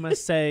 Now you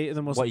must say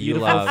the most What you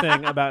beautiful love.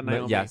 thing about No,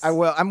 Naomi. yes. I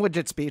will. I'm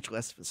legit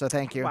speechless. So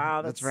thank you.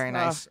 Wow, that's that's- very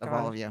nice oh, of all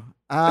God. of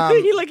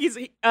you.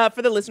 He's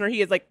for the listener,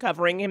 he is like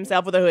covering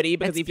himself with a hoodie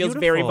because It's he feels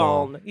very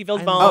beautiful. vuln. He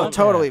feels I vuln. love Oh,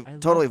 totally, it. I love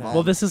totally it. vuln.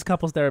 Well, this is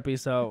couples therapy,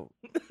 so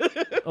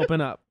open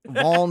up.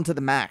 vuln to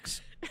the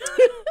max.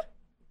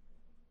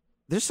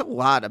 There's a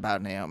lot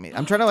about Naomi.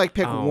 I'm trying to like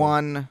pick Oh.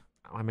 one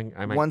I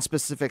might one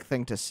specific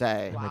thing to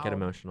say. I might get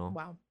emotional.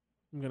 Wow.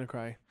 I'm gonna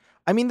cry.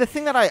 I mean, the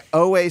thing that I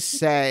always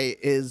say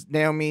is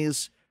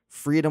Naomi's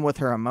freedom with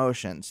her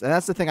emotions. And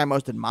that's the thing I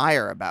most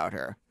admire about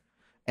her.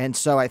 And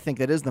so I think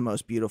it is the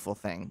most beautiful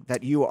thing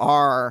that you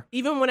are.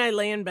 Even when I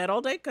lay in bed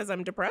all day because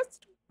I'm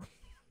depressed.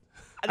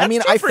 I mean,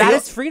 That's too I free. That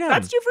is freedom.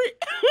 That's too free.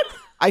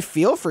 I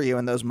feel for you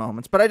in those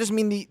moments, but I just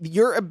mean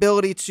your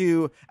ability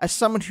to, as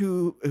someone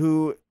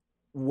who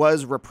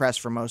was repressed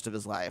for most of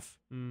his life,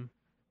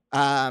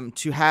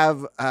 to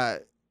have,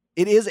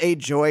 it is a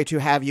joy to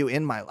have you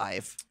in my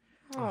life.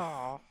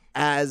 Aw.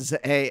 As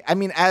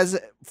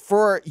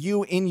for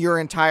you in your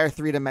entire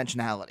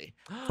three-dimensionality,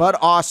 but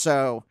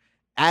also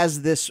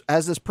as this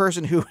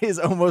person who is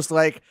almost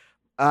like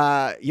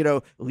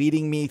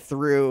leading me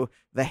through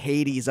the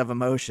Hades of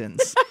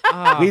emotions,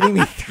 leading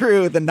me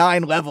through the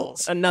 9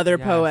 levels. Another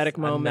Yes, poetic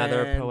moment.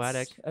 another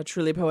poetic A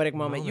truly poetic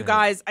moment. You moment.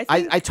 guys, I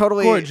think I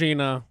totally Poor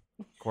Gina.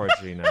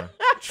 Gorgina.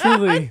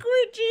 Truly. Regina.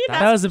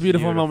 That was a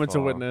beautiful moment to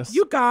beautiful. witness.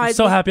 You I'm guys,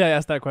 so happy I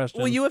asked that question.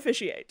 will you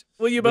officiate?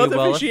 Will you both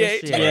will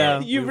officiate? officiate. Yeah,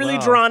 You've we really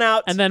will. drawn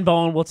out. And then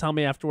Bowen will tell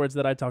me afterwards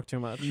that I talk too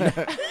much.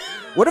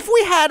 What if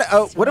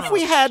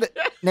we had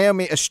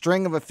Naomi a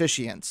string of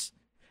officiants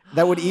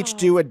that would each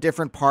do a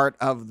different part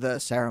of the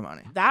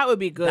ceremony? that would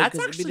be good That's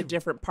because it'd be the actually-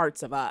 different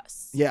parts of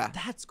us. Yeah.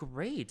 That's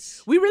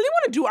great. We really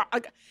want to do. I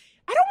don't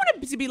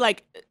want it to be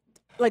like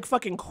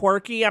fucking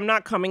quirky. I'm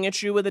not coming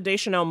at you with a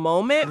Deschanel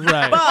moment,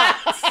 Right. but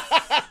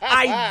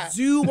I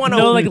do want to.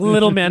 No, like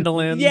little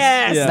mandolins.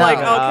 yes, Yeah. like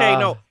No. okay,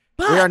 no.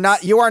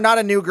 But You are not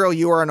a new girl,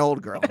 you are an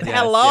old girl. Yes,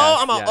 hello, yes,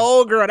 I'm an yes.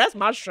 old girl. That's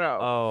my show.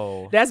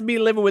 Oh. That's me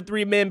living with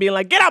 3 men being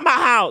like, get out my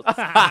house.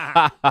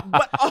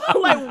 But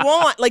all I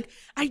want,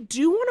 I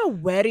do want a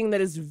wedding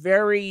that is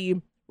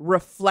very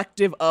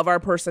reflective of our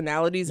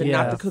personalities and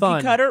Yeah, not the cookie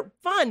fun. cutter.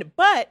 Fun.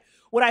 But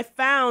what I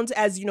found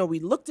as, we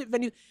looked at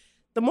venues,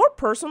 the more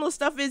personal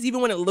stuff is,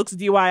 even when it looks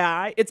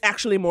DIY, it's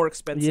actually more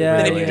expensive Yeah,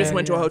 than if you yeah, just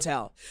went to a yeah.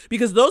 hotel.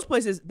 Because those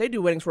places, they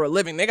do weddings for a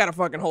living. They got a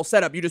fucking whole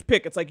setup. You just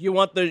pick. It's like you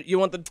want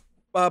the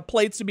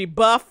plates to be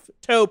buff,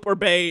 taupe, or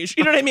beige.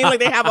 You know what I mean? Like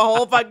they have a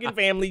whole fucking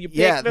family. You pick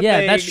Yeah, the Yeah,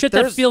 thing. that shit that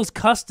There's- feels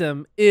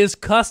custom is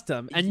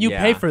custom, and you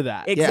Yeah. pay for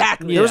that. Yeah.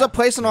 Exactly. There was Yeah. a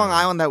place in Long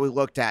Island that we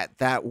looked at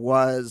that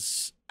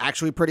was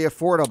actually pretty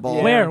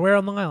affordable. Yeah. Where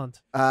on Long Island?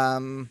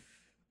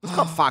 It's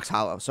called Fox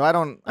Hollow. So I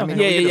don't. I mean,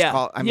 Yeah, we could yeah, just yeah.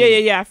 call it. I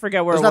mean, I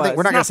forget where it there's was. nothing.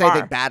 We're not It's gonna say far.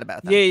 anything bad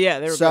about that. Yeah.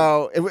 They were good.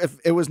 So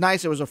it was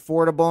nice. It was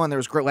affordable, and there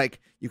was great. Like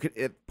you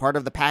could. Part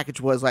of the package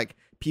was like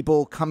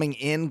people coming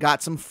in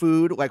got some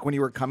food. Like when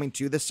you were coming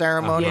to the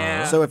ceremony.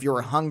 Yeah. So if you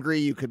were hungry,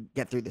 you could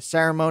get through the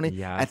ceremony.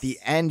 Yes. At the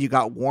end, you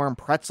got warm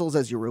pretzels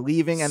as you were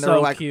leaving, and there So were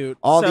like cute.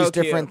 all So these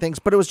different cute. things.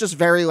 But it was just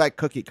very like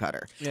cookie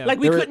cutter. Yeah. Like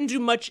we There were- couldn't do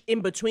much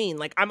in between.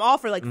 Like I'm all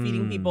for like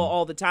feeding people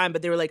all the time,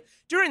 but they were like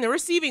during the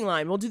receiving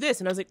line, we'll do this,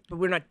 and I was like, but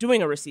we're not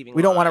doing a receiving.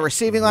 We don't line. want a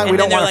receiving line. And We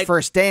then don't they're want a like-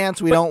 first dance.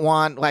 We don't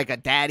want like a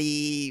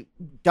daddy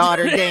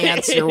daughter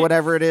dance or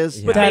whatever it is.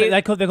 Yeah.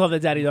 They call it the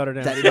daddy daughter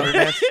dance. Daddy daughter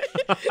dance.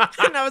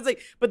 And I was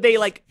like, but they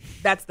like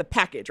that's the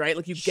package, right?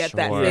 Like you get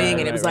that Sure. thing,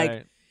 and it was like,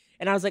 Right.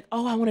 And I was like,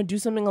 oh, I want to do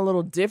something a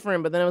little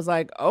different. But then it was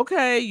like,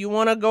 okay, you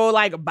want to go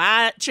like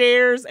buy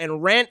chairs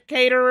and rent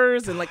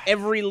caterers and like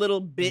every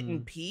little bit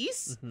and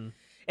piece. Mm-hmm.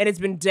 And it's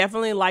been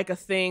definitely like a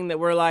thing that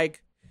we're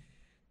like,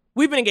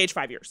 we've been engaged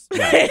 5 years.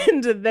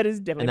 And that is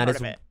definitely part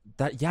of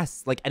it.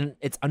 Yes, like, and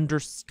it's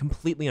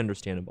completely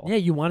understandable. Yeah,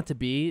 you want it to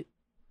be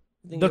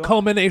the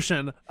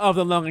culmination of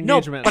the long No,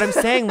 engagement. but I'm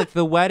saying like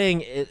the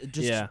wedding,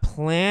 just Yeah.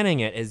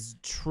 planning it is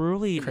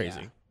truly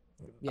Crazy.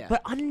 Yeah.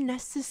 but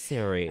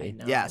unnecessary. I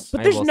know. Yes.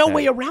 But I there's will no say.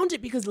 way around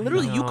it because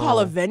literally you call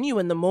a know. venue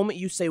and the moment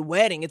you say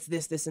wedding, it's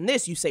this, this, and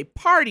this. You say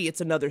party,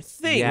 it's another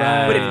thing.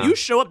 Yeah. But if you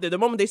show up there, the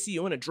moment they see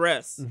you in a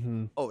dress,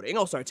 Mhm. oh, they ain't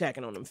gonna start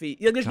tacking on them feet.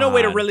 There's no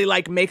way to God. really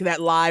like make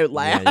that lie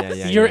last.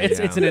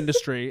 It's an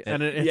industry,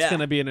 and it's Yeah.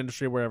 gonna be an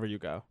industry wherever you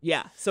go.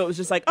 Yeah. So it was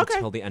just like, okay.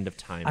 Until the end of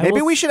time. I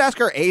Maybe will we should ask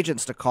our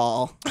agents to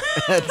call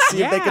and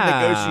see if they can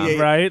Yeah. negotiate.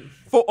 Right?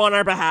 On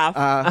our behalf,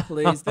 Uh,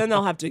 please. Then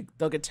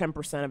they'll get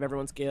 10% of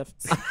everyone's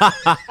gifts.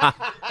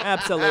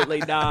 Absolutely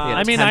not. Yeah.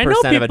 I mean, I know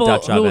 10% of a people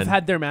Dutch who have oven.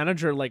 had their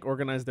manager like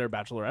organize their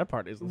bachelorette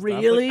parties. And stuff.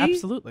 Like, Really?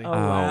 absolutely. Oh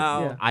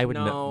wow. Yeah. I would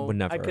no, would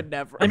never. I could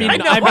never. I mean,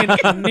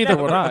 know. neither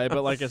would I,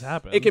 but like it's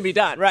happened. It can be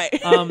done, right?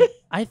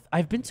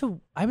 I've been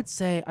to, I would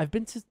say I've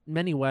been to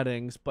many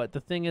weddings, but the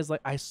thing is,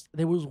 like,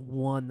 there was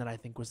one that I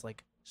think was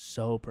like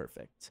so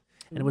perfect,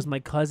 and it was my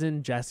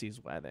cousin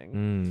Jesse's wedding.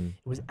 Mm.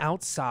 It was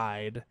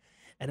outside,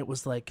 and it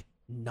was like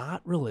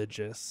not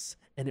religious,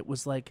 and it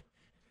was like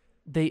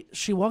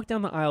she walked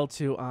down the aisle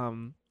to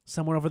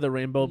Somewhere Over the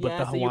Rainbow, but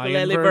the Yes, Hawaiian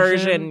ukulele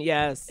version.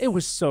 Yes, It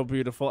was so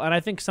beautiful, and I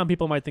think some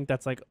people might think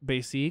that's like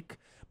basic,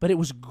 but it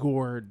was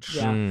gorge.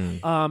 Yeah.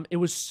 Mm. It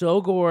was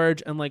so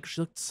gorge, and like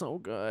she looked so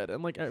good,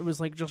 and like it was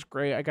like just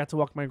great. I got to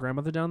walk my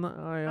grandmother down the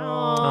aisle.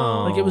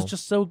 Aw. Like it was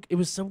just so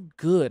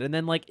good. And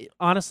then like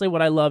honestly,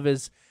 what I love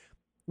is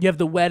you have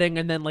the wedding,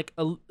 and then like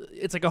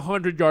it's like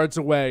 100 yards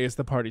away is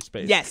the party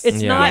space. Yes.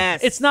 it's Yeah. not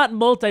Yes. it's not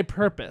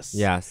multi-purpose.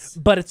 Yes.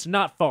 but it's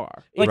not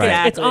far. Like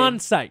Right. it's on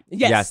site.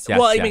 Yes. Yes,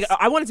 Well, I yes. mean,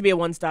 I want it to be a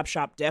one-stop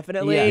shop,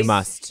 definitely. Yes. You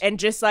must. And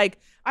just like,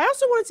 I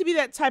also want it to be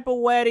that type of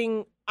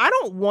wedding. I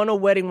don't want a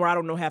wedding where I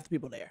don't know half the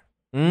people there.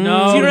 No, Do you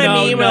know what I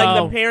no, mean? Where like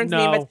no, the parents no.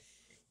 name it.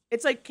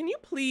 It's like, can you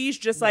please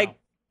just like,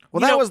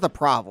 well, you that know- was the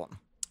problem.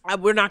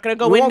 we're not going to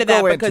go We into won't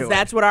that go because into it.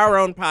 that's what our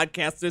own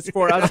podcast is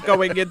for, us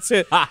going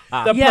into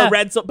the Yeah.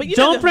 parental. But you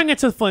Don't know, bring it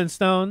to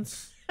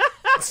Flintstones.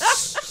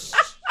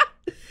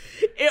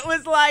 it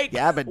was like,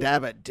 Yabba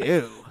dabba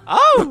do.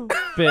 oh.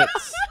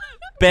 Bits.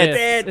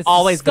 Bits. It's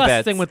Always the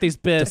disgusting bits. with these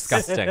bits.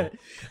 Disgusting.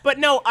 But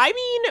no, I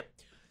mean,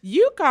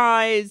 you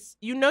guys,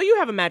 you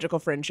have a magical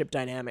friendship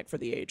dynamic for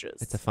the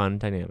ages. It's a fun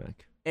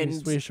dynamic.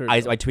 and We sure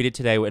I do. tweeted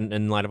today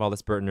in light of all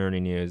this Bert and Ernie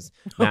news.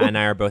 Matt and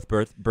I are both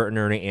Bert and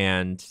Ernie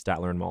and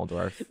Statler and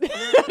Waldorf.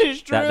 that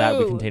is true. That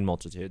would contain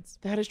multitudes.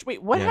 That is true.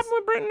 Wait, what Yes. happened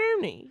with Bert and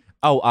Ernie?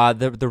 Oh,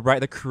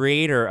 the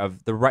creator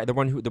of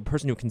the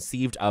person who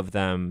conceived of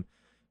them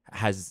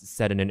has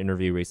said in an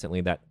interview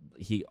recently that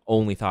he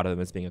only thought of them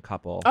as being a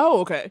couple. Oh,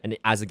 okay. And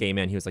as a gay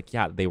man, he was like,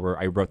 yeah,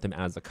 I wrote them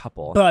as a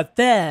couple. But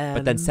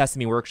then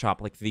Sesame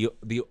Workshop, like the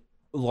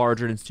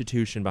larger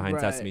institution behind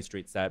Right. Sesame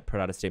Street, put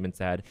out a statement,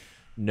 said,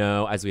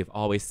 no, as we've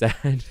always said,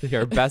 they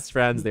are best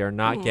friends. They are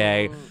not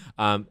gay.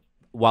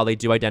 While they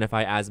do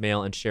identify as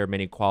male and share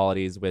many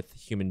qualities with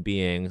human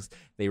beings,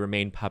 they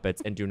remain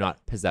puppets and do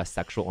not possess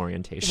sexual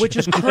orientation. which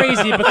is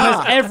crazy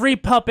because every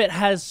puppet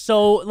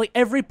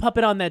every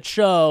puppet on that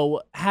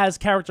show has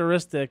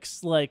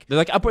characteristics like they're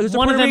like, there's a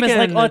one of Puerto them is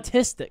like Rican.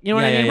 autistic. You know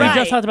what I Yeah, mean? yeah, We yeah.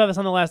 just talked about this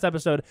on the last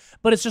episode,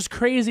 but it's just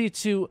crazy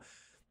to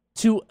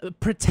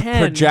pretend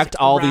project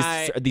all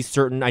Right. these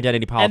certain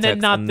identity politics, then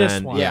not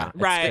this one. Yeah. it's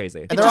Right.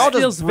 crazy. And It they're all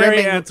just just feels very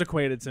brimming-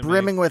 antiquated to me.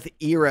 brimming with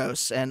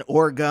eros and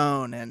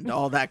orgone and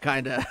all that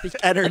kind of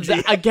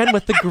energy. Again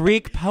with the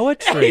Greek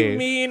poetry. I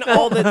mean,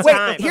 all the time.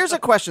 Wait, here's a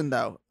question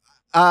though.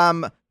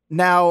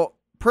 Now,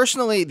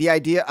 personally, the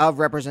idea of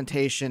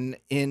representation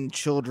in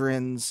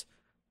children's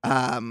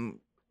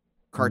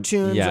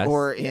cartoons Yes.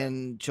 or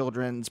in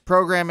children's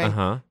programming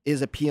Uh-huh.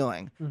 is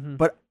appealing. Mhm.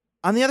 But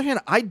on the other hand,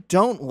 I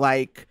don't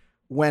like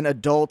when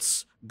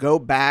adults go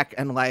back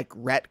and like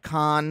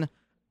retcon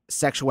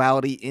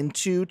sexuality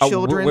into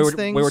children's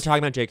things. We were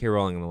talking about J.K.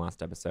 Rowling in the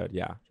last episode.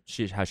 Yeah,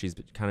 how she's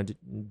kind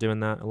of doing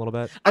that a little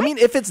bit. I mean,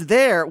 if it's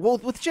there, well,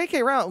 with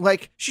J.K. Rowling,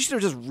 like she should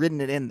have just written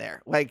it in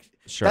there. Like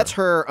Sure. that's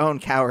her own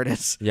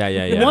cowardice. Yeah,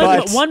 yeah,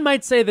 yeah. One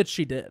might say that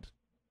she did.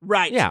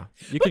 right. Yeah,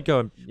 you could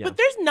go. Yeah. But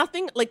there's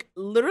nothing like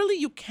literally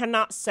you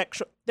cannot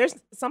there's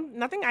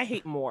nothing I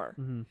hate more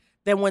Mhm.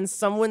 than when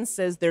someone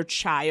says their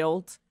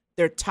child,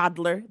 their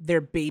toddler, their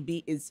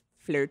baby is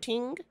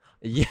flirting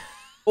yeah.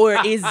 or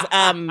is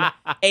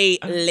a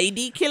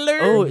lady killer.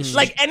 Oh,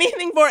 like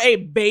anything for a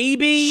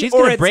baby She's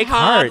or gonna a break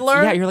hearts.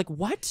 toddler. Yeah, you're like,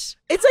 what?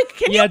 It's like,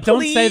 can Yeah, you don't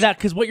please? say that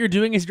because what you're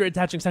doing is you're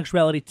attaching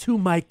sexuality to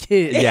my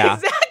kid. Yeah.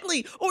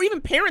 Exactly. Or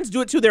even parents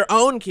do it to their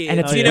own kids. And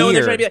it's you know, and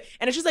they're trying to weird. be like,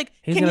 and it's just like,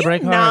 He's can gonna you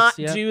break not hearts,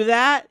 yeah. do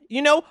that?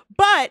 You know,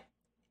 but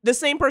the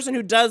same person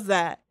who does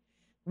that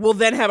will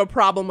then have a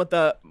problem with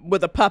a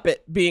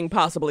puppet being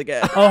possibly gay.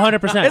 Oh,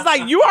 100%. It's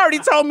like, you already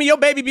told me your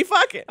baby be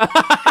fucking. And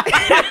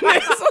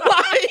it's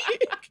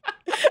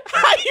like,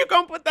 how you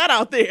gonna put that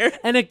out there.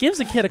 And it gives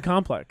a kid a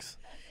complex.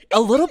 A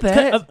little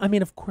bit. I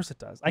mean, of course it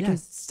does. I can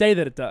Yes. say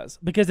that it does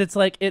because it's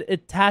like it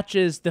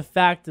attaches the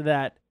fact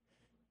that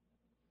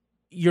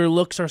your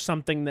looks are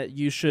something that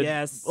you should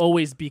Yes.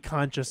 always be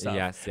conscious of.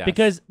 Yes.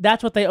 Because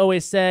that's what they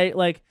always say.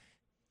 Like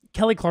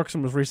Kelly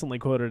Clarkson was recently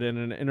quoted in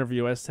an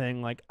interview as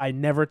saying, like, I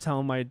never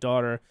tell my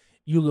daughter,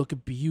 you look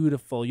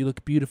beautiful, you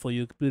look beautiful,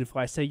 you look beautiful.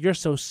 I say, you're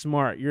so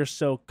smart, you're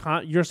so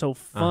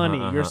funny,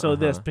 you're so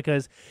this,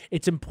 because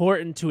it's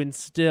important to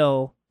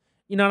instill.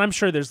 You know, and I'm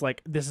sure there's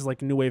like, this is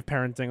like new wave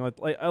parenting.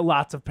 Like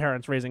lots of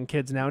parents raising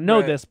kids now know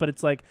Right. this, but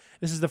it's like,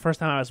 this is the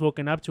first time I was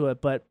woken up to it.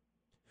 But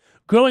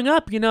growing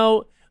up, you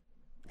know,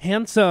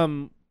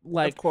 handsome,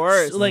 like, Of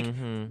course. like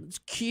it's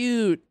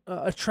cute,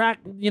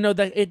 attract, you know,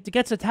 that it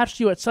gets attached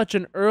to you at such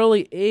an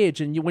early age.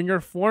 And when you're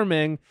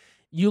forming,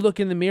 you look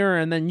in the mirror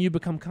and then you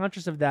become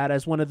conscious of that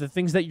as one of the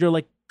things that you're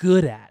like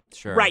good at.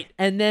 Sure. Right.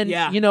 And then,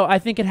 Yeah. you know, I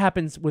think it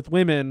happens with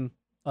women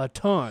a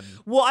ton.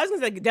 Well, I was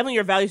gonna say definitely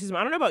your value system.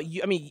 I don't know about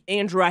you. I mean,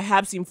 Andrew, I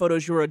have seen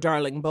photos. You're a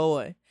darling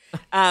boy.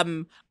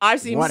 I've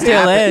seen What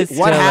Still happened? is.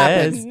 What still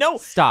happened? is. No,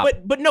 Stop.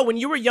 But no, when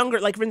you were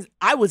younger, like for instance,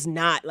 I was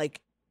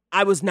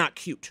not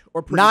cute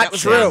or pretty. Not that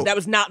was true. That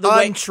was not the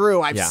way.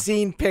 Untrue. I've Yeah.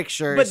 seen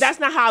pictures. But that's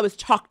not how I was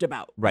talked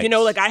about. Right. You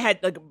know, like I had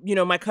like, you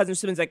know, my cousin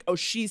siblings like, oh,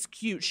 she's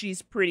cute,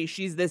 she's pretty,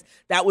 she's this.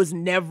 That was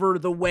never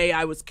the way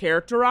I was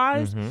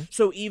characterized.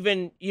 So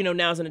even, you know,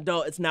 now as an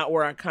adult, it's not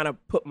where I kind of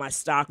put my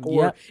stock,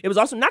 or Yep. it was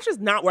also not just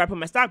not where I put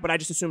my stock, but I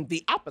just assumed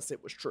the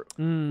opposite was true.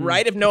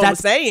 Right? If no one was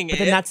saying But it.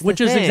 then that's Which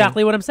the is thing.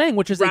 exactly what I'm saying,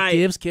 which is Right. it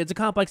gives kids a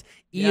complex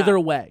Yeah. either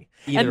way.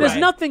 Either and there's way.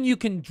 nothing you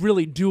can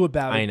really do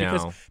about it I know.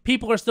 because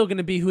people are still going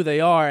to be who they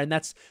are, and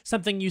that's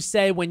something you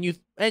say when you're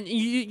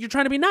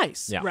trying to be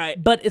nice. Yeah.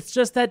 Right. But it's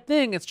just that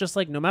thing. It's just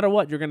like no matter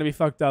what, you're going to be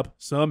fucked up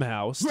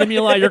somehow.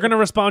 Stimuli, you're going to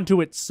respond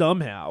to it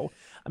somehow.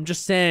 I'm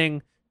just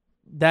saying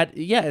that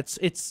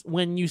it's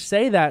when you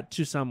say that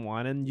to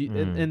someone and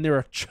and they're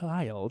a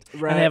child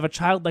Right. and they have a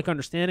childlike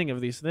understanding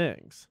of these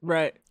things.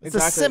 Right. it's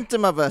a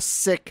symptom of a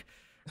sick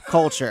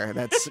culture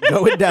that's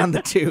going down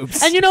the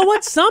tubes. And you know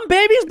what? Some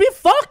babies be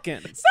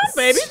fucking. Some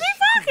babies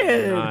be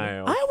fucking.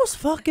 I was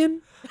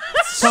fucking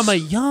from a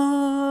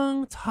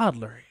young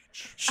toddler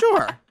age.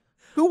 Sure.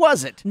 Who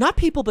was it? Not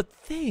people, but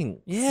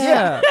things.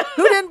 Yeah.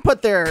 Who didn't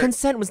put their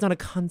Consent was not a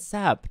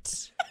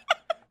concept.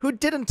 Who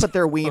didn't put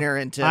their wiener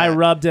into I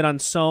rubbed it on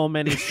so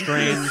many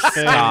strange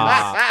things.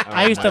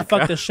 I used to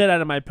fuck the shit out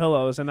of my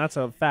pillows, and that's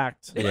a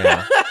fact.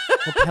 Yeah.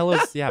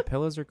 Well,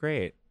 pillows are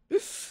great.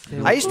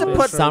 I used to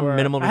put Some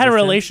minimal I had a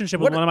resistance. relationship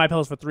with What- one of my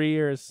pillows for 3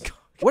 years.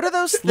 What are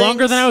those things?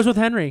 Longer than I was with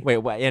Henry. Wait,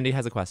 what? Andy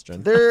has a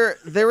question. There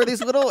were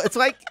these little. It's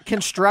like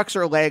constructs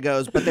or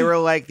Legos, but they were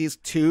like these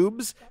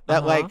tubes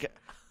that like.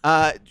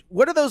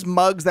 What are those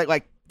mugs that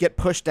like get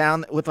pushed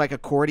down with like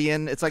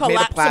accordion? It's like made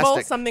of Collapsible?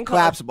 plastic. Something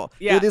collapsible.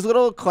 Yeah. They're these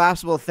little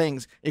collapsible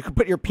things. You could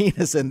put your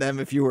penis in them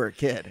if you were a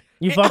kid.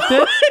 You fucked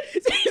it?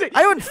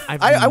 I would.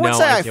 have I would no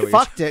say I idea what you're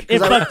fucked it It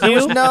because fucked there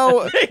was you?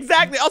 no.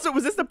 Exactly. Also,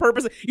 was this the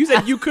purpose? You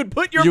said you could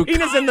put your You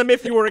penis in them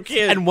if you were a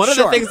kid. And one of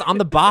Sure. the things on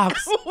the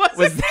box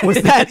was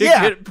that you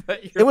yeah? could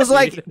put your It was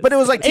like, penis- but it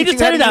was like Hey, teaching just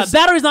you how turn to it out. use.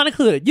 Battery's not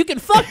included. You can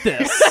fuck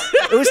this.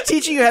 It was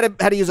teaching you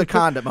how to use a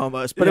condom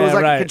almost, but it Yeah, was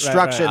like right, a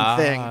construction right.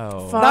 thing.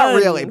 Oh. Fun, Not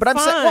really, but I'm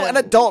saying, well, an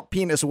fun. adult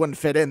penis wouldn't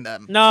fit in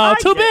them. No,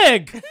 too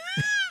big.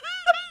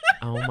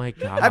 Oh my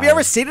god. Have you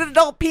ever seen an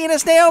adult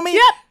penis, Naomi?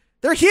 Yep.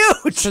 They're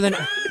huge. So then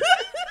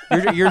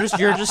you're just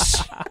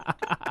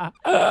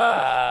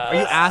Are you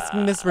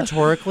asking this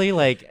rhetorically?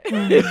 Like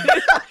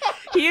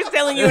He is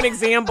telling you an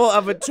example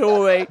of a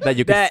toy That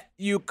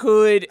you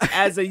could-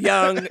 as a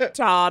young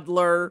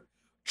toddler,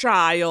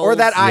 child, Or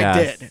that I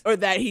Yes. did. or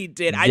that he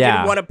did. I Yeah.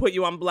 didn't want to put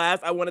you on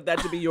blast. I wanted that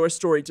to be your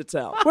story to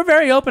tell. We're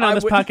very open on I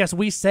this would- podcast.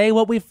 We say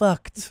what we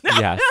fucked.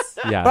 yes,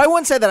 yes. But I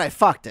wouldn't say that I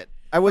fucked it.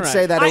 I would Right.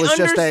 say that it I was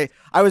just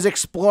I was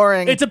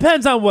exploring. It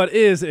depends on what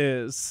is,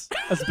 as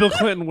Bill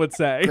Clinton would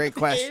say. Great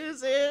question.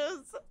 Is.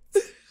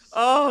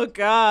 Oh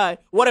God!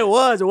 What it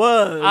was.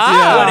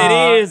 Ah, What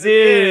it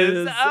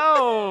is.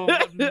 Oh,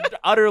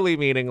 utterly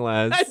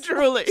meaningless.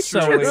 Truly. So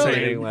Truly insane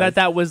meaningless.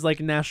 that was like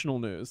national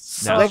news.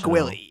 Slick National.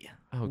 Willie.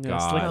 Oh Yeah,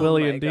 god. Slick Oh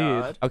Willie my indeed.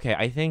 God. Okay,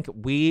 I think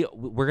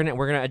we're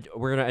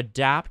gonna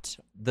adapt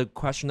the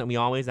question that we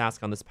always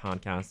ask on this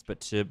podcast, but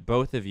to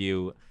both of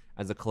you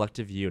as a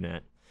collective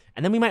unit,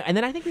 and then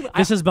I think we.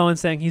 This is Bowen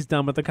saying he's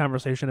done with the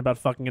conversation about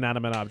fucking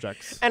inanimate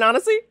objects. And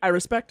honestly, I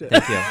respect it.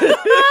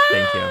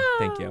 Thank you,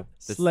 thank you.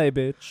 This- Slay,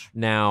 bitch.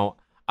 Now,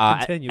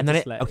 Continue and then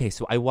to slay. okay,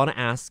 so I want to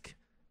ask,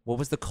 what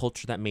was the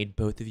culture that made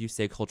both of you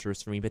say culture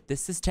is for me? But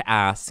this is to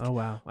ask. Oh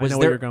wow, I Was know there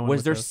where you're going. was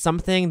with there this.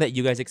 something that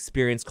you guys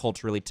experienced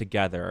culturally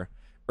together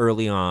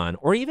early on,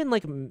 or even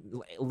like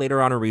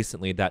later on or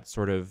recently, that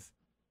sort of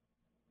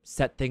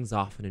set things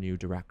off in a new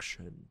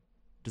direction?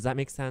 Does that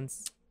make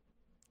sense?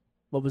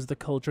 What was the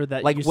culture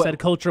that Like you what- said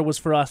culture was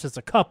for us as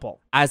a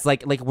couple? As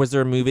like was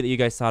there a movie that you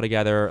guys saw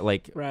together,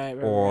 like, Right.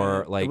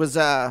 or like It was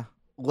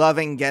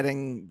loving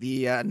getting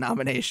the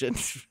nomination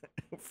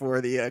for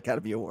the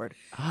Academy Award.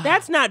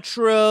 That's not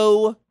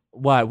true.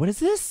 what? What is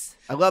this?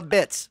 I love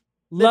bits.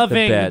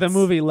 Loving the bits.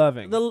 movie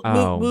Loving. The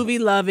Oh. movie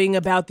Loving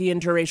about the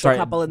interracial Sorry,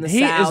 couple in the he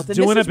South. is And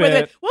doing this is a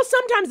where bit. well,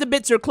 sometimes the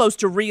bits are close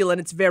to real and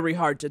it's very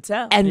hard to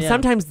tell. And Yeah.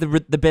 sometimes the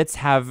bits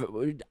have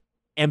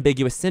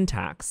ambiguous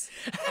syntax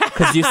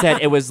because you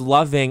said it was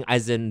loving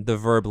as in the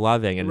verb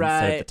loving and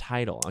instead of Right. the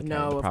title. Okay,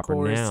 no, the of proper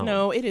course. noun.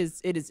 No, it is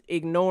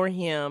ignore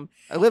him.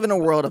 I live in a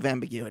world of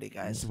ambiguity,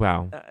 guys.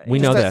 Wow, It's we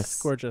know just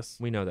this. Gorgeous.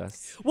 We know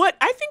this. What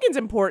I think is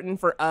important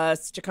for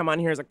us to come on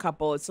here as a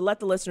couple is to let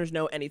the listeners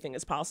know anything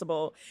is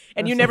possible.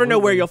 And you never know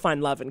where Absolutely. you'll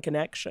find love and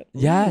connection.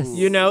 Yes.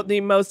 You know,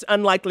 the most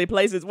unlikely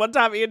places. One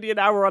time, Andy and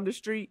I were on the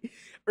street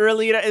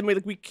earlier, and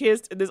we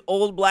kissed, and this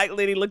old black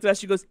lady looked at us.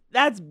 She goes,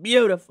 "That's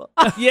beautiful.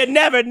 You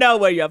never know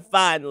where you'll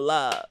find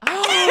love."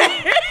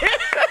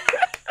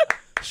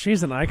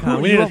 She's an icon.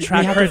 Who We you- need to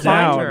track have her to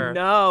find down. her.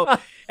 No.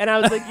 And I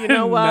was like, you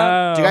know what?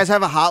 No. Do you guys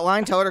have a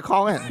hotline? Tell her to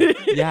call in.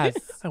 Yes.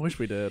 I wish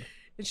we did.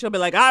 And she'll be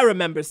like, I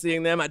remember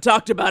seeing them. I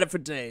talked about it for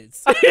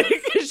days.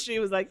 She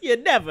was like, you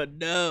never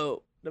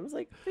know. And I was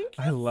like, thank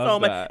you I love so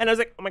much. that. And I was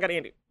like, oh my God,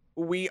 Andy,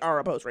 we are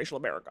a post-racial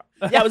America.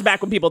 That was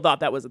back when people thought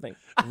that was a thing.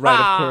 Right,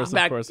 of course,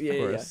 Back- of course, yeah, of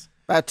yeah, course.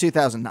 About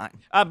 2009.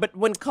 But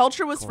when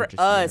culture was Gorgeous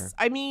for us, year.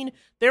 I mean,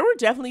 there were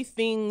definitely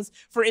things,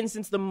 for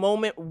instance, the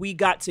moment we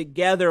got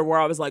together where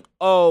I was like,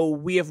 oh,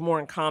 we have more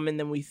in common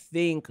than we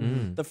think.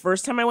 Mm. The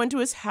first time I went to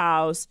his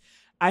house,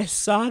 I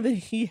saw that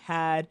he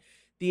had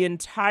the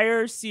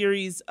entire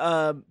series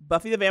of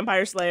Buffy the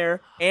Vampire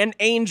Slayer and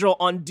Angel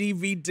on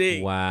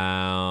DVD.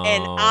 Wow.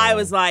 And I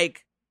was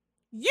like,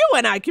 you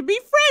and I could be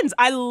friends.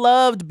 I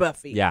loved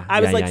Buffy. Yeah, I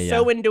was yeah, like yeah,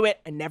 so yeah. into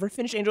it. I never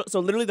finished Angel. So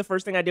literally the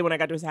first thing I did when I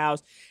got to his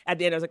house, at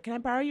the end I was like, can I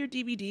borrow your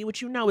DVD?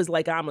 Which you know is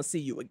like, I'm going to see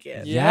you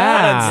again.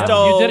 Yeah. And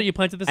stole- You did it. You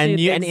planted the And seed.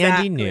 you- and Andy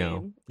Exactly.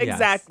 knew. Yes.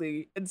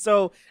 Exactly. And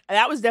so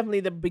that was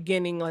definitely the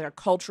beginning, like a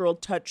cultural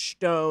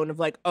touchstone of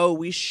like, oh,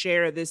 we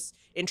share this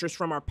interest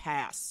from our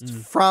past.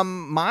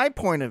 From my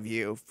point of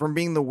view, from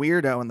being the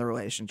weirdo in the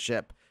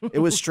relationship, it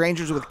was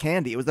Strangers with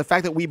Candy. It was the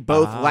fact that we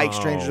both liked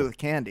Strangers Oh. with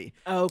Candy.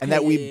 Okay. And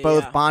that we yeah,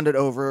 both yeah. bonded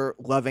over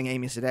loving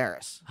Amy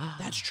Sedaris.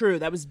 That's true.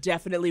 That was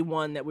definitely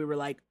one that we were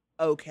like,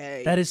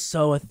 okay. That is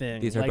so a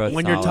thing. These are like, both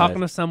when you're solid.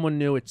 talking to someone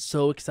new, it's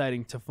so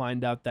exciting to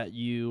find out that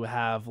you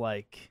have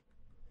like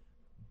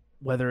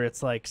whether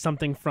it's like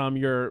something from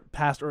your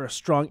past or a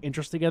strong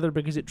interest together,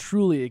 because it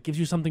gives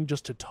you something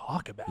just to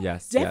talk about.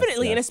 Yes.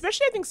 Definitely, yes, and yes.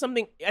 especially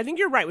I think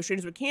you're right with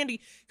Strangers with Candy,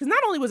 because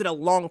not only was it a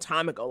long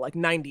time ago, like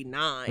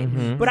 99,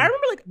 Mhm. but I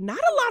remember like not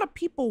a lot of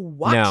people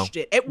watched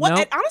it. It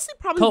Nope. honestly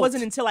probably Cult.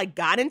 wasn't until I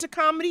got into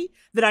comedy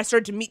that I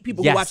started to meet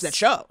people who Yes. watched that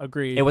show.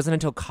 Agreed. It wasn't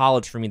until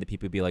college for me that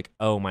people would be like,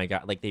 "Oh my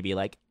god!" Like they'd be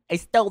like, "I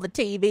stole the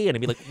TV," and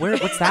I'd be like,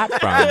 "What's that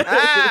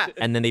from?"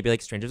 And then they'd be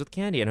like, "Strangers with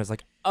Candy," and I was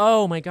like,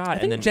 "Oh my god!" I And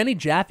think then Jenny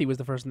Jaffe was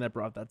the person that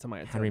brought that to my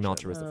attention. Henry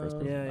Melcher was the first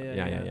person.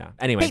 yeah, yeah.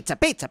 Anyway, Pizza,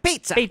 pizza,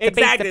 pizza.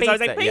 Exactly. So I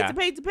was like, yeah.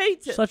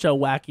 pizza. Such a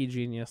wacky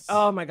genius.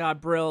 Oh my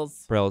God,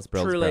 Brills. Brills.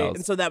 Truly.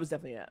 And so that was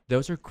definitely it.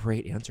 Those are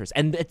great answers,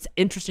 and it's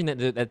interesting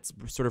that that's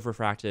sort of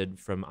refracted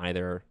from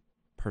either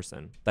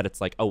person. That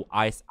it's like, oh,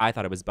 I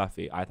thought it was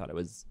Buffy. I thought it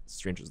was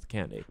Strangers with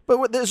Candy.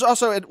 But there's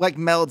also it like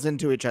melds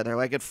into each other,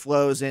 like it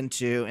flows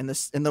into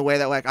in the way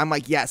that like I'm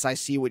like, yes, I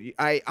see what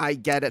I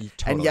get it,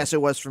 Totally. and yes,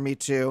 it was for me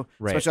too.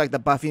 Right. Especially like the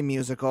Buffy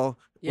musical,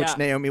 Yeah. which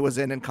Naomi was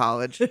in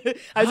college.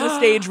 I was in a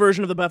stage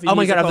version of the Buffy Oh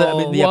my God, of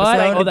musical. the what?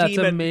 episode? Oh, that's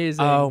Demon.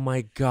 amazing. Oh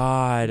my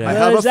god. I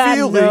have a Does I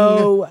feeling.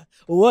 know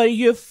what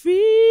you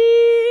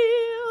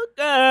feel,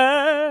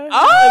 girl. It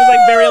was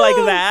like very like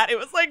that. It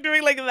was like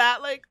doing like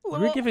that, like You're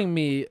little... giving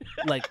me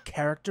like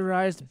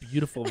characterized,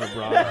 beautiful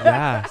vibrato.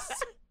 Yes.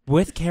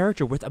 With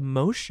character, with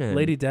emotion.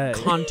 Lady Day.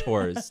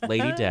 Contours.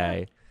 Lady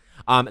Day.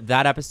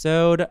 That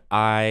episode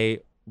I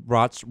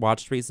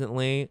watched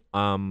recently.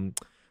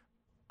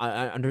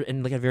 Under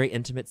in like a very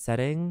intimate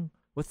setting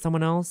with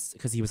someone else,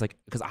 because he was like,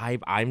 because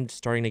I'm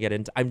trying to get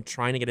into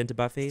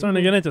Buffy. Starting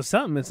to get into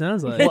something, it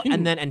sounds like. Well,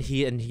 and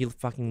he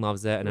fucking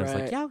loves it, and I was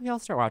like, Right. yeah, I'll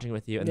start watching it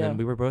with you. And Yeah. then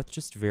we were both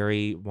just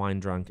very wine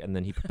drunk, and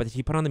then he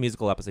put on the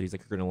musical episode. He's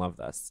like, you're gonna love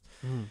this,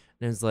 and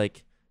I was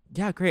like,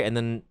 yeah, great. And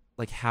then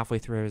like halfway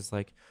through, I was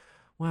like,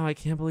 wow, I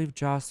can't believe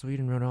Joss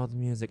Whedon wrote all the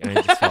music, and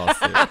I just fell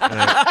asleep, and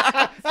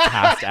I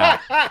passed out.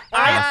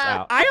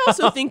 I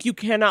also think you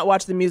cannot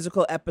watch the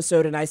musical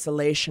episode in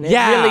isolation. It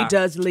Yeah. really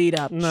does lead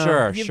up. No.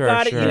 Sure, You've sure,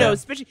 got it, sure. you know,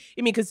 especially,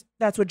 I mean, because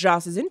that's what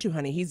Joss is into,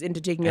 honey. He's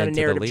into taking you on a And to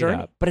the narrative lead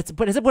journey. up. But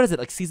what is it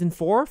like season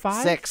 4 or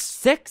 5? 6.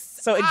 6.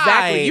 So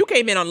exactly, I- you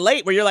came in on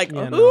late where you're like,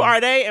 Yeah, who no.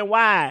 are they and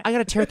why? I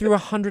gotta tear through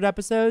 100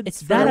 episodes.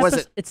 It's that Or was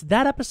episode, it's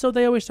that episode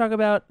they always talk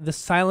about, the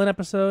silent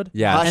episode.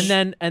 Yeah. Hush.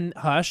 And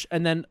Hush,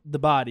 and then The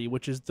Body,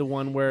 which is the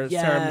one where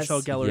Sarah Yes.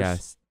 Michelle Gellar's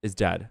Yes, is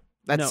dead.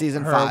 That's no,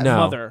 season her 5. No.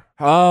 mother.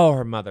 Oh,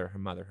 her mother.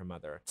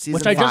 Season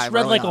Which I just 5, read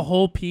early like a on.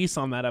 whole piece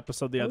on that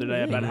episode the other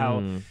day about how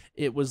Mm.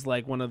 it was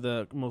like one of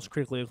the most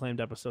critically acclaimed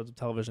episodes of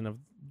television of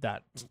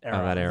that era,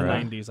 that the era.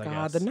 90s, I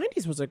God, guess. the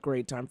 90s was a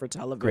great time for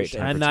television. Great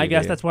time. And for I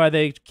guess TV. that's why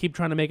they keep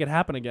trying to make it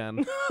happen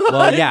again.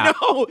 Well, yeah.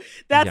 No,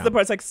 that's Yeah. the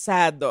part. It's like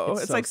sad though.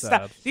 It's It's so like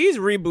sad. These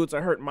reboots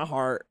are hurting my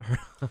heart.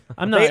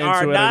 I'm not They into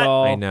are it not- at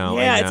all. I know.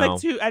 yeah, I it's know.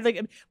 like too. I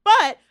think,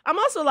 but I'm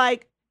also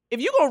like, if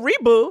you go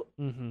reboot,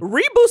 Mm-hmm.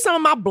 reboot some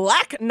of my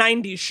black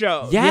 90s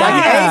shows. Yeah.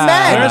 Like,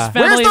 Amen. Where's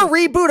Where's the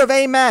reboot of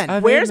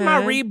Amen? Where's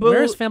my reboot?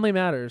 Where's Family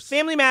Matters?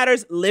 Family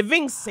Matters,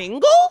 Living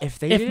Single? If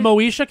they If did-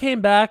 Moesha came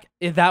back,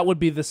 that would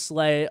be the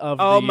slay of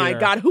Oh the my year.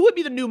 God. Who would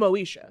be the new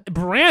Moesha?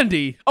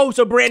 Brandy. Oh,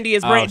 so Brandy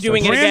is Oh, so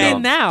doing it Brandy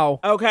again.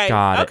 now. Okay.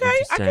 Got it. Okay. I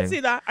can Interesting.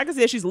 see that. I can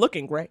see that she's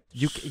looking great.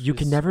 you She's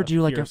can never a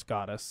do like a fierce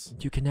goddess.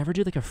 you can never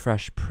do like a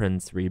Fresh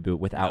Prince reboot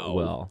without No.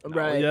 Will.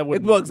 Right. that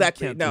wouldn't- Well,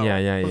 exactly. can't No. do Yeah,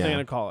 yeah, What was I yeah.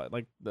 gonna call it?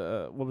 Like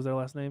what was their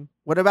last name?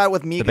 What about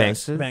with Migos? The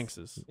Bankses?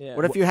 Bankses. Yeah.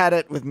 What if you had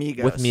it with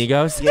Migos? With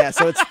Migos? Yeah,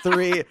 so it's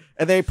 3,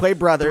 and they play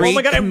brothers. Three Oh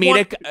my God, and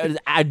comedic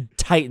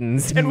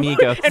titans,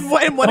 Migos. And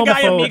one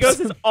guy in Homophobes. Migos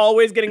is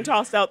always getting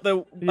tossed out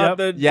the Yep.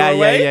 the Yeah,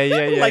 doorway,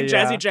 yeah, like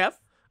yeah. Jazzy Jeff.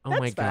 Oh my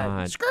That's fine.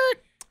 god. Skirt.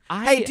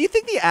 I, Hey, do you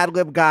think the ad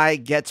lib guy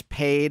gets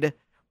paid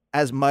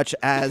as much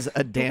as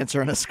a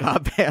dancer in a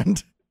ska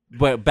band?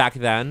 but back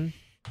then?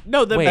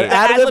 No, the Wait. the An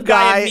Ad lib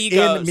guy in in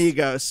Migos.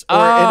 Migos or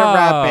in a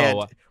rap Oh.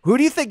 band. Who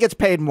do you think gets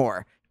paid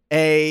more?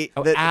 Oh,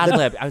 ad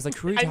lib. I was like,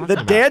 who are you talking the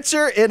about?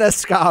 dancer in a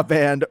ska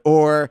band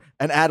or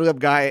an ad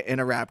lib guy in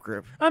a rap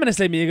group? I'm gonna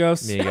say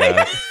Migos.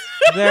 Migos.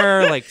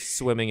 They're like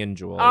swimming in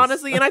jewels.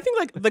 Honestly, and I think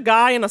like the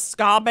guy in a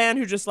ska band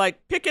who just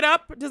like pick it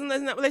up, isn't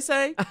that what they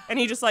say? And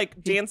he just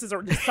like dances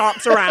or just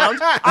stomps around.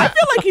 I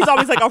feel like he's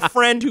always like a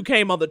friend who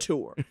came on the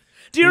tour.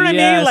 Do you know what I mean?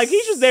 Yes. Like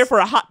he's just there for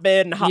a hot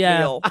bed and a hot Yeah.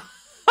 meal.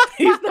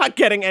 He's not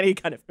getting any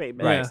kind of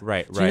payment. Right, Yeah.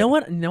 right. Do you know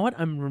what? You know what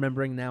I'm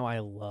remembering now? I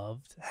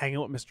loved hanging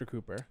out with Mr.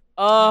 Cooper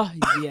Oh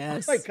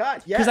yes. Oh my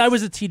God, yes. because I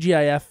was a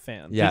TGIF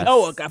fan. Yes.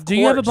 Oh, of course. Do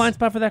you have a blind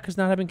spot for that? Because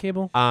not having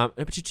cable. But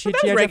That's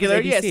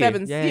regular. Yeah,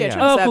 seven. Yeah, Yeah, yeah,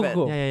 channel Oh, cool, seven.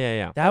 cool.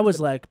 yeah. That was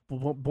like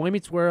Boy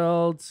Meets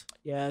World,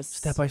 Yes.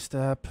 Step by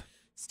Step,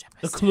 Step by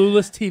the Step.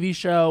 Clueless TV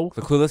show.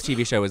 The Clueless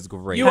TV show is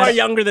great. You are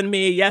younger than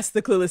me. Yes,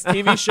 the Clueless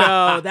TV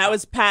show. That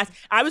was past.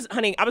 I was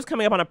coming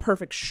up on a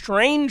Perfect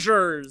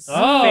Strangers.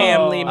 Oh.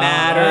 Family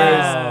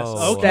Matters.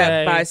 Oh. Okay.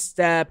 Step by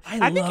Step.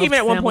 I think loved even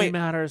at one Family point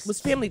Matters.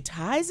 was Family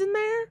Ties in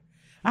there.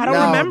 I don't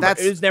No, remember.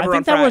 that's- It was never I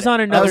on think that was Friday.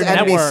 on another was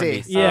network.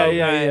 NBC. Yeah, Oh,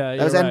 yeah, right. yeah.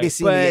 That was you're right.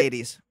 NBC But- in the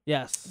 80s.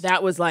 Yes.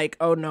 That was like,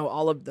 oh no,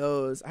 all of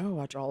those. I would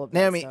watch all of that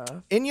Naomi,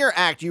 stuff. in your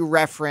act, you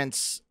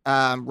reference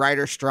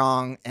Ryder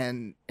Strong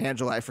and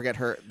Angela. I forget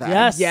her. That,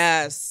 Yes.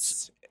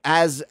 Yes.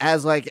 As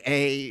like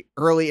a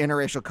early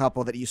interracial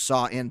couple that you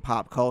saw in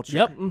pop culture.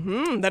 Yep.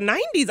 The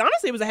 90s.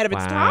 Honestly, it was ahead of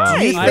its Wow.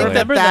 Do you time. I think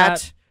remember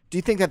that? Do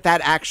you think that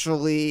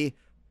actually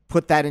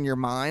put that in your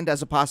mind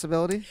as a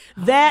possibility?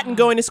 That and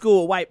going to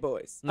school with white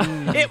boys.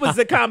 Mm. It was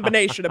a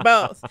combination of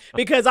both.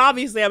 Because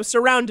obviously I was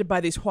surrounded by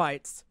these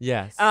whites.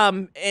 Yes.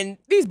 And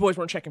these boys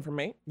weren't checking for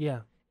me. Yeah.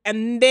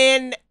 And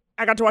then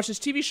I got to watch this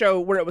TV show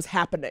where it was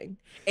happening.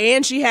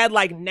 And she had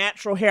like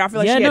natural hair. I feel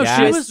like Yeah, she had no,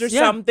 she twists was- or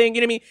yeah. something. You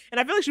know what I mean? And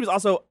I feel like she was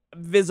also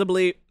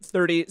visibly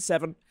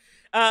 37.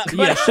 But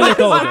Yeah, she looked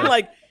I'm older.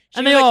 like, she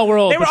And was they like- all were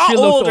old, They were but she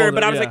all looked older, older,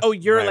 but I was yeah. like, oh,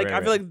 you're Right, like, right,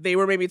 I feel like they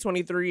were maybe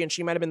 23 and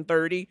she might have been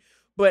 30.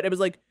 But it was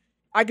like,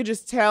 I could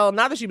just tell,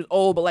 not that she was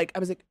old, but like, I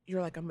was like,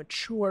 you're like a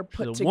mature,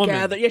 put She's a woman.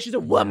 together. Yeah, she's a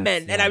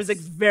woman. And I was like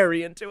yes.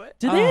 very into it.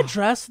 Did they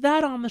address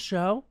that on the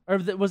show, or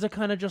was it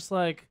kind of just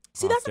like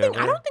See, that's the thing. I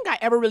Crossover. don't think I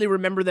ever really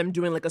remember them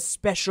doing like a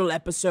special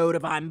episode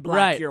of I'm Black,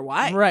 right, You're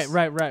White.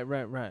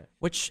 right?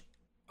 Which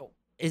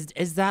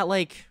is that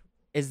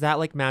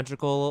like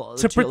magical?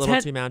 To a little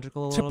pretend- too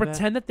magical. A To little bit?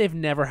 pretend that they've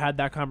never had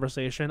that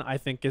conversation, I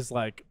think is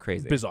like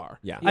Crazy. bizarre.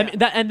 Yeah. I mean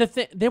that, and the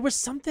thing, there was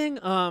something.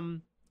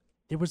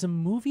 There was a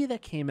movie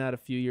that came out a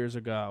few years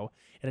ago.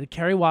 It had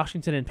Kerry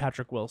Washington and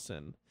Patrick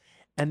Wilson,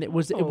 and it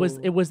was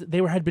they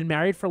had been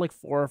married for like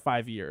 4 or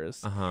 5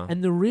 years. Uh-huh.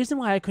 And the reason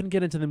why I couldn't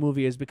get into the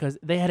movie is because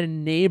they had a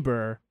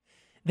neighbor.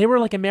 They were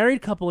like a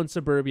married couple in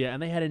suburbia, and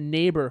they had a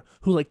neighbor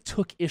who like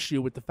took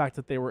issue with the fact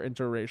that they were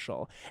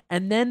interracial.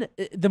 And then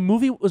the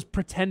movie was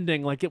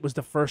pretending like it was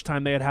the first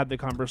time they had had the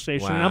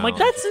conversation. And I'm like, Wow,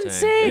 that's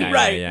interesting. insane. Yeah,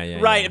 Right. yeah,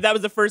 right. yeah. If that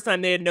was the first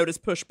time they had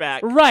noticed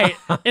pushback. Right,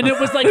 and it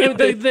was like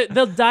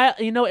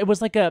it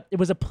was like it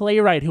was a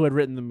playwright who had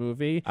written the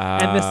movie,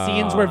 and the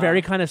scenes were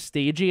very kind of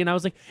stagey. And I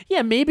was like,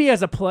 yeah, maybe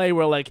as a play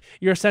where like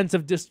your sense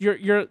of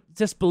your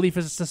disbelief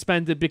is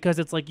suspended because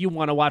it's like you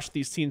want to watch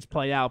these scenes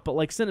play out, but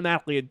like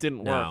cinematically it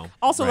didn't No. work.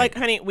 Also, Right. like,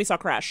 honey, we saw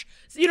Crash.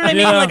 So, you know what I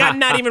mean? Yeah. Like, I'm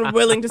not even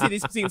willing to see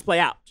these scenes play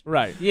out.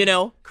 Right. You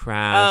know?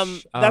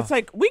 Crash. That's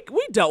like we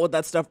dealt with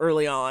that stuff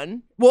early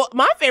on. Well,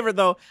 my favorite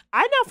though,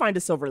 I now find a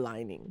silver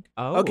lining.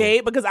 Oh.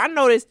 Okay, because I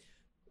noticed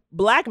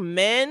black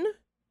men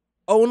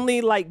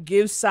only like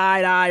give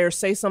side eye or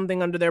say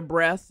something under their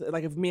breath,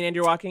 like if me and Andy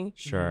are walking,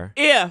 Sure.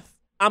 if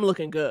I'm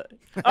looking good.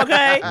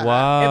 Okay? Whoa.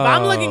 If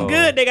I'm looking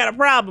good, they got a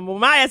problem. When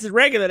my ass is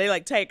regular, they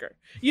like take her.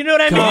 You know what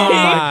I mean?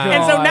 God.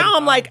 And so now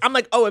I'm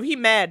like, oh, if he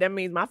mad, that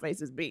means my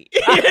face is beat. You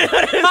know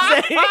what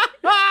I'm saying?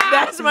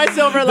 That's my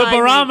silver The lining.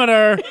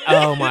 barometer.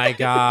 Oh my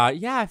god.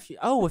 Yeah.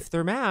 If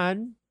they're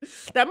mad.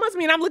 That must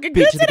mean I'm looking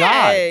Beat good to the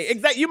today. gods.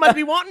 Exactly. You must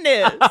be wanting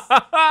this.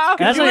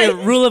 That's you like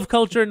ain't- rule of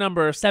culture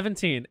number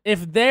 17.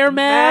 If they're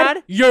mad,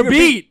 Mad, you're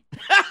beat.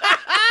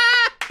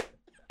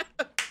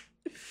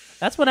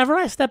 That's whenever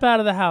I step out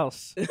of the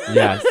house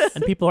Yes.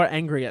 and people are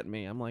angry at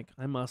me. I'm like,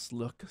 I must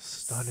look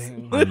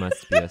stunning. I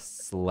must be a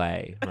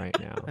sleigh right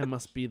now. I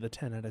must be the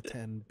 10 out of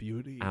 10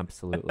 beauty.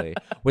 Absolutely.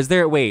 Was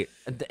there? Wait,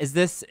 is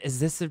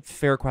this a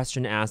fair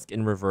question to ask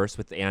in reverse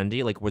with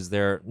Andy? Like, was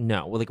there?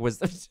 No. Like, was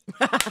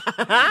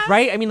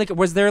right? I mean, like,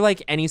 was there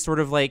like any sort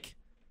of like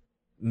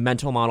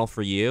mental model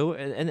for you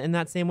in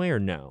that same way, or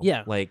no?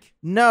 Yeah. Like,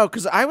 No,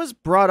 because I was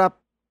brought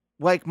up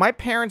like my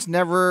parents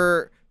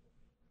never.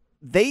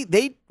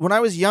 They when I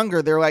was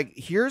younger, they're like,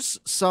 here's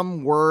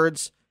some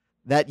words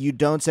that you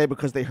don't say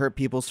because they hurt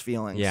people's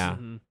feelings. yeah.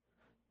 Mhm.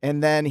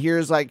 And then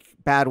here's like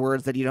bad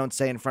words that you don't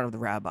say in front of the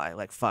rabbi,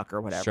 like fuck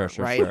or whatever.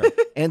 Sure. right. Sure.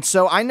 And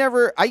so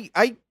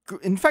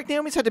in fact,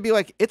 Naomi's had to be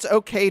like, it's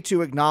okay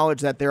to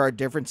acknowledge that there are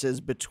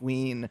differences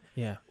between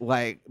Yeah.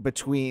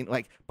 between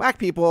black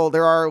people.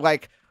 There are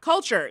like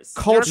Cultures.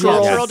 There are Cultural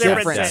cultural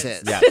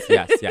differences. differences.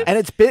 Yes. and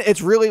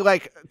it's really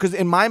like, because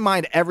in my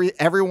mind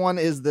everyone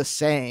is the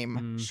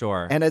same.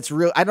 Sure. And it's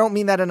real. I don't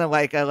mean that in a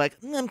I'm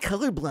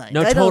colorblind.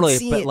 No, I totally, Don't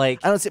see but, it. like-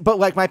 I don't see. But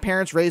like my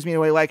parents raised me in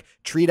a way like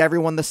treat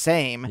everyone the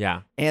same.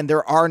 yeah. And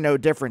there are no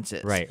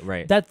differences.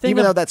 Right. That thing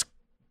Even of, though that's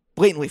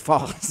blatantly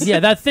false. yeah,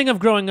 that thing of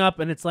growing up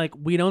and it's like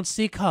we don't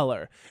see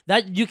color.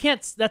 That you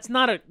can't. That's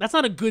not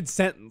a good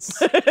sentence.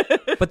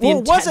 But Well,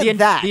 it wasn't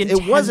that.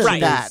 It wasn't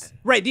intent that. is-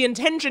 Right. The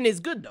intention is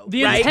good though.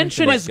 The right?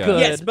 intention But- is good.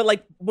 Yes, but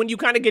like when you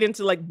kind of get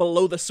into like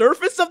below the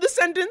surface of the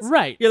sentence,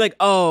 Right. you're like,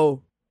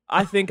 oh,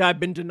 I think I've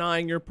been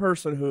denying your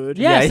personhood.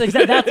 Yes,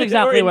 Yeah. That's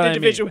exactly or what I mean.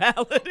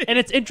 individuality. And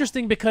it's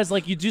interesting because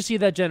like you do see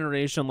that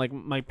generation, like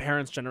my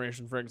parents'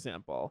 generation, for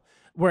example,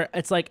 where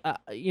it's like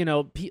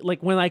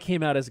like when I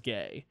came out as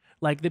gay,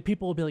 like the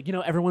people will be like,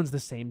 everyone's the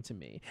same to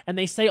me, and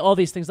they say all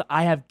these things that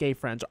I have gay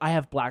friends, or I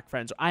have black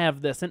friends, or I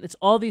have this, and it's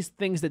all these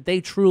things that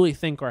they truly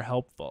think are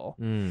helpful,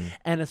 and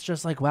it's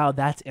just like, wow,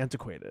 that's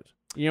antiquated.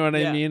 You know what I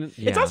Yeah. mean? It's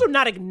Yeah. also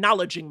not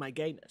acknowledging my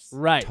gayness.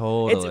 Right.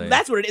 Totally.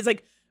 That's what it is.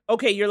 Like,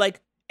 okay, you're like,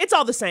 it's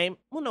all the same.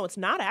 Well, no, it's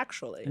not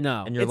actually.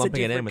 No. And you're It's a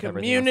lumping it in different with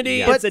everything else. community.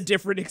 Yeah. It's a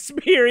different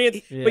experience.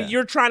 Yeah. But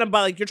you're trying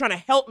to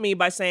help me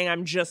by saying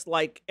I'm just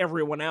like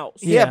everyone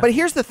else. Yeah, Yeah. but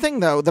here's the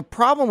thing though. The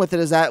problem with it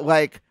is that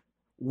like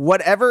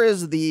whatever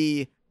is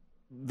the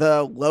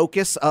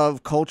locus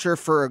of culture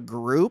for a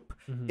group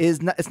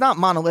it's not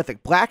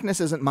monolithic.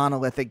 Blackness isn't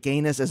monolithic.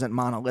 Gayness isn't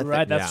monolithic.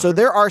 Right, that's So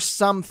there are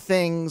some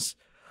things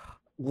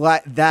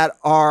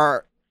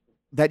that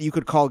you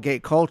could call gay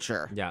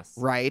culture. Yes.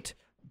 Right?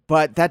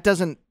 But that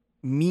doesn't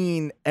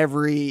mean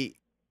every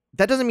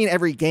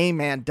gay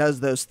man does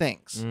those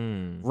things.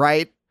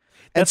 Right?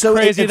 And That's so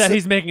crazy it's- that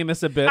he's making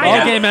this a bit. I All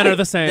know. gay men are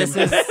the same. This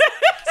is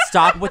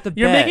stop with the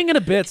You're bit. making it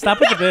a bit. Stop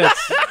with the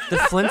bits. the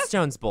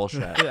Flintstones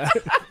bullshit.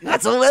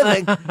 that's a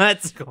living.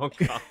 That's oh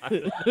god.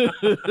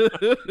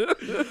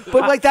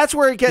 But like that's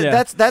where it gets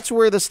Yeah. that's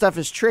where the stuff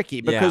is tricky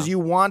because Yeah. you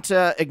want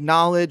to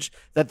acknowledge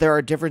that there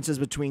are differences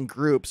between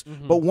groups,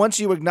 but once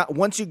you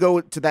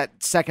go to that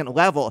second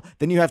level,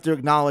 then you have to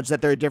acknowledge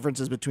that there are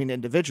differences between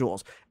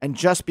individuals, and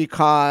just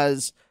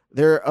because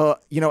they're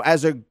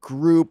as a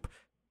group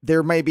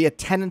there may be a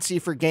tendency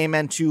for gay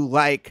men to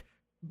like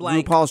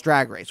Blank. RuPaul's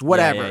Drag Race,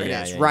 whatever it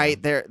yeah, is, yeah,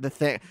 right? They're the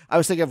thing. I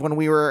was thinking of when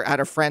we were at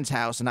a friend's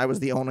house and I was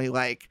the only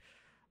like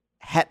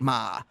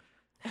hetma.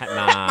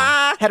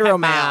 Nah. Hetero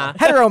male,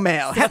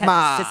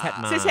 hetma,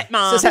 Cis-hetma.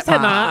 Cis-hetma.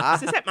 Cis-hetma.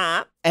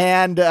 Cis-hetma.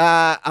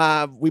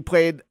 And we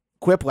played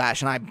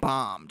Quiplash, and I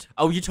bombed.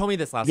 Oh, you told me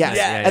this last Yes, night.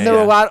 Yeah. and there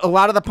were a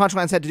lot of the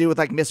punchlines had to do with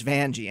like Miss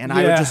Vanjie, and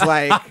I Yeah. would just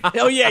like,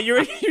 Oh yeah,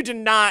 you did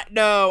not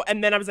know.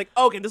 And then I was like,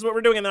 okay, this is what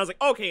we're doing. And then I was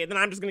like, okay, and then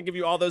I'm just gonna give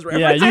you all those Yeah,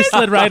 references. you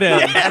slid right in.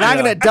 and I'm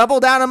gonna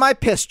double down on my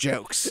piss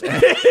jokes.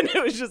 and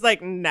it was just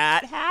like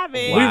not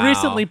having. Wow. We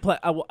recently played.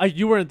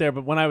 You weren't there,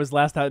 but when I was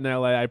last out in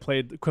LA, I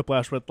played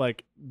Quiplash with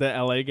like the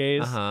LA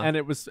gays, Uh-huh. and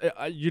it was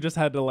you just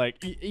had to like.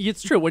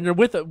 It's true when you're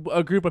with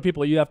a group of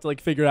people, you have to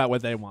like figure out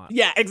what they want.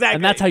 Yeah, exactly.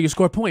 And that's how you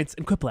score points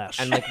in Quiplash.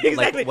 And like,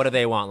 Exactly. what do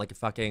they want? Like a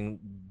fucking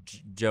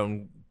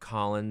Joan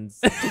Collins?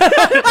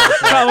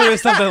 Probably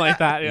something like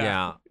that. Yeah.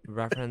 Yeah.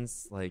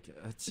 Reference like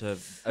to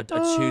a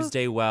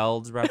Tuesday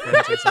Weld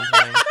reference or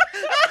something.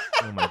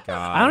 Oh my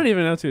god. I don't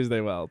even know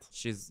Tuesday Weld.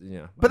 She's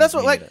But that's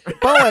what me like neither.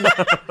 Bowen.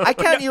 I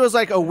count you as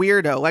like a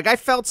weirdo. Like I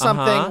felt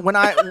something Uh-huh.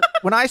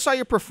 when I saw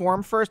you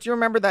perform first. Do you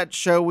remember that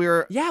show we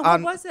were Yeah, what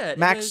on was it?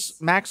 It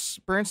Max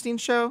Bernstein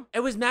show?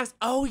 It was Max.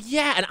 Oh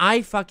yeah, and I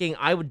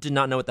did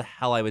not know what the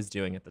hell I was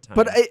doing at the time.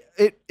 But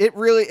it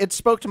really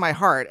spoke to my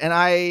heart, and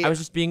I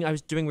was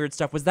doing weird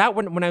stuff. Was that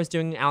when I was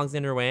doing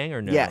Alexander Wang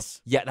or no?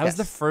 Yes. Yeah, that was Yes.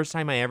 the first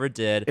time I ever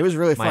did. It was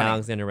really my funny.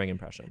 Alexander Wang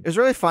impression. It was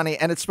really funny,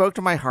 and it spoke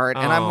to my heart.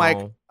 And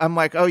Oh. I'm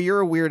like, oh,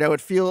 you're a weirdo.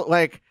 It feel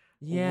like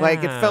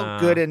it felt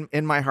good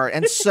in my heart.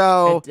 And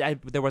so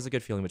There was a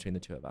good feeling between the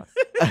two of us.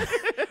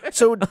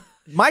 so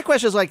my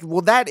question is like,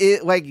 well, that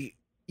is like,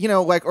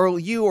 like, or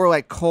you or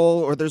like Cole,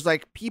 or there's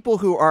like people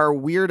who are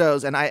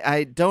weirdos, and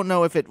I don't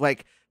know if it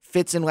like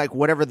fits in like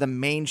whatever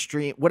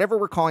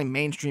we're calling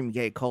mainstream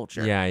gay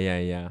culture.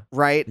 Yeah.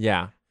 Right.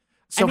 Yeah.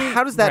 So mean,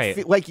 how does that right.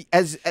 feel? Like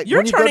as You're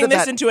when you go turning to this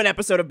that, into an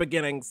episode of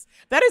Beginnings.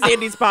 That is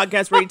Andy's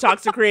podcast where he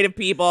talks to creative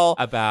people.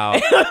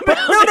 about no,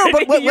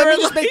 but let You're me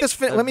just like- make this.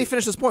 Let me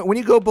finish this point. When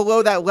you go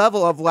below that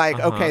level of like,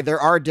 Uh-huh. okay, there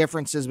are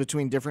differences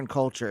between different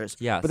cultures,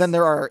 Yes. but then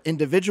there are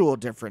individual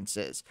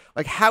differences.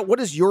 Like, what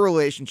is your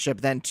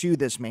relationship then to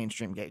this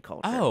mainstream gay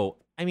culture? Oh,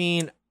 I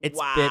mean, it's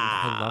been.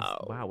 I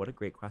love. Wow. Wow, what a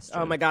great question.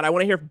 Oh my God, I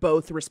want to hear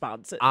both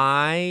responses.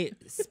 I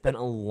spent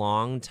a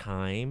long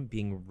time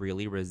being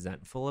really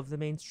resentful of the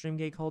mainstream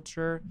gay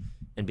culture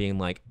and being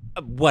like,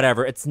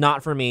 whatever, it's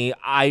not for me.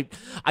 I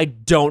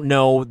don't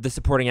know the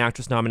supporting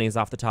actress nominees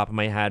off the top of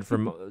my head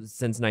from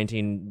since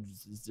 19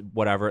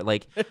 whatever.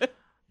 Like,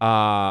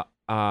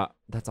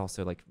 that's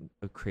also like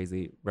a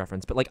crazy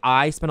reference. But like,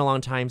 I spent a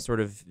long time sort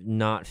of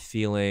not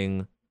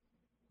feeling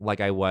like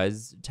I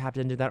was tapped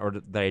into that or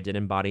that I did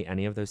embody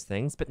any of those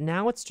things. But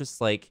now it's just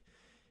like,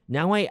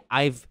 now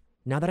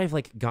that I've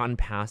like gotten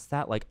past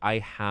that, like I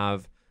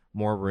have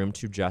more room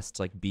to just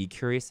like be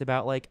curious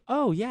about like,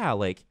 oh yeah,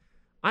 like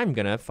I'm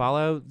gonna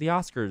follow the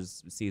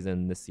Oscars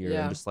season this year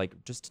Yeah. and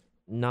just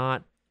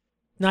not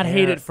hate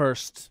care- it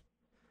first.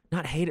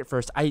 not hate it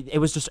first. It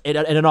was just and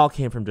it all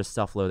came from just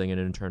self-loathing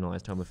and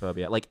internalized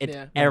homophobia. Like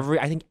Yeah.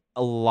 I think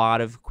a lot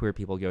of queer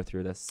people go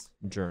through this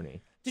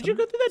journey. Did you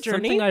go through that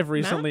journey? Something I've Matt?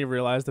 recently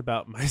realized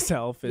about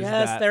myself is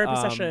Yes, that therapy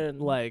session.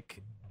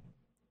 like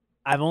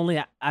I've only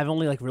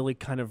like really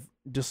kind of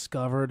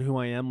discovered who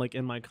I am like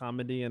in my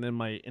comedy and in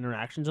my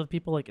interactions with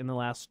people like in the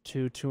last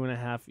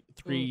 2.5,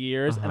 3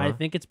 years, and I Uh-huh.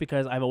 think it's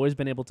because I've always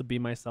been able to be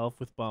myself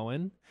with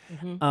Bowen,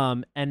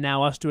 Mhm. and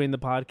now us doing the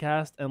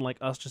podcast and like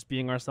us just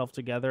being ourselves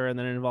together and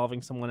then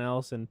involving someone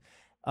else and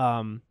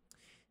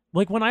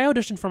like when I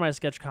auditioned for my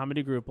sketch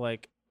comedy group,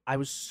 like I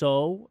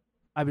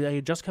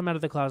had just come out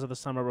of the closet the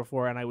summer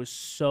before, and I was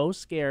so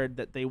scared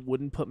that they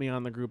wouldn't put me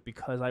on the group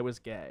because I was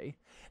gay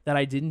that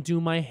I didn't do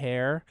my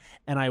hair,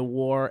 and I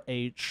wore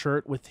a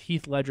shirt with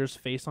Heath Ledger's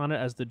face on it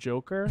as the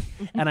Joker,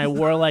 and I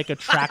wore like a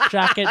track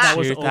jacket that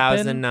was open.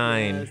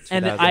 2009.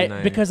 And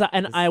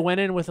 2009. I went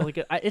in with like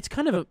it's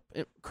kind of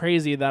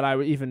crazy that I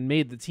even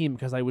made the team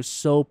because I was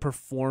so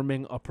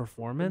performing a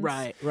performance,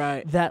 Right.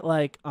 that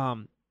like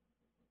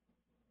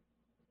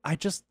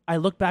I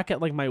look back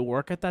at like my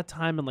work at that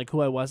time and like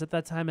who I was at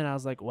that time, and I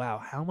was like, wow,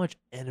 how much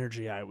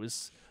energy I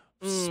was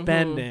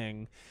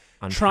spending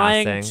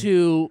trying Unpassing.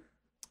 to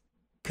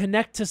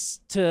connect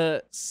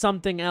to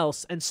something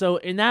else. And so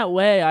in that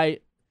way,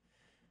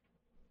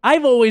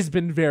 I've always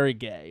been very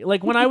gay.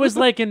 Like when I was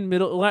like in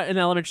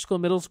elementary school,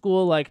 middle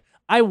school, like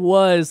I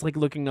was like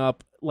looking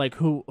up like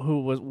who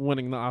was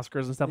winning the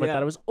Oscars and stuff like Yeah.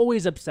 that. I was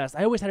always obsessed.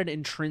 I always had an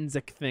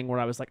intrinsic thing where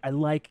I was like, I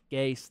like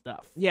gay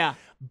stuff. Yeah.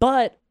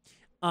 But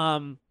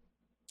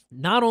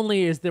not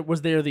only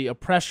was there the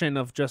oppression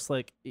of just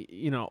like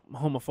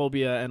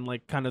homophobia and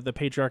like kind of the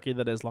patriarchy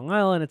that is Long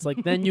Island, it's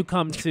like then you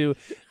come to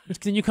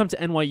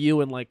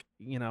NYU and like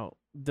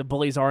the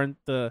bullies aren't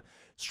the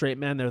straight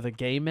men, they're the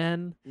gay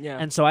men. Yeah.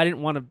 And so I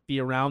didn't want to be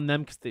around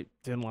them because they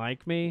didn't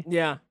like me.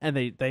 Yeah. And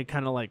they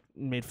kind of like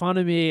made fun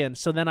of me. And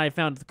so then I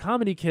found the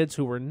comedy kids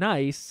who were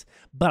nice,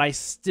 but I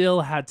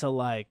still had to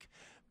like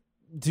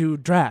do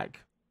drag.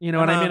 You know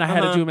what I mean? I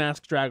had to do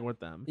mask drag with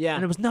them. Yeah.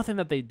 And it was nothing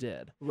that they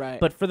did. Right.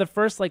 But for the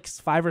first like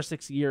 5 or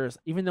 6 years,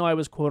 even though I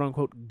was quote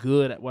unquote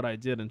good at what I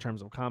did in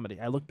terms of comedy,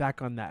 I look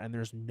back on that and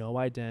there's no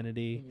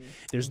identity.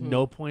 There's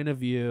no point of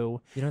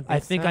view. You don't I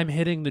think so? I'm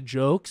hitting the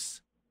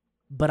jokes,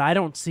 but I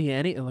don't see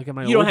any. Look at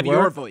my you don't old have work.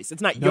 your voice.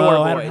 It's not No, your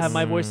voice. I don't have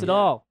my voice at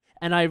all.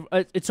 And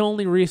it's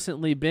only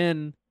recently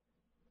been,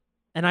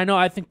 and I know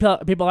I think a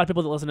lot of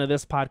people that listen to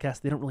this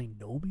podcast, they don't really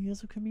know me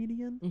as a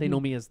comedian. They know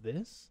me as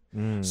this.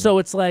 So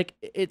it's like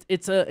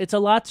it's a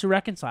lot to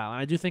reconcile.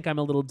 And I do think I'm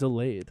a little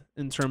delayed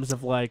in terms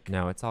of like.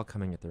 No, it's all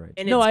coming at the right.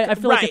 And No, it's- I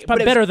feel like right, it's but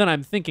better than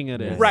I'm thinking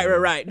it is. Right.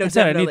 No, I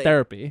said I definitely. need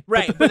therapy.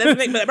 Right, but that's the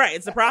thing. But, right,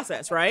 it's the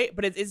process, right?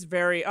 But it's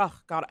very. Oh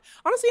God,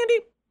 honestly, Andy,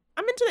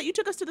 I'm into that. You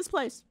took us to this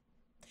place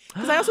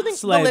because I also think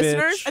Slay, the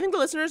listeners. bitch. I think the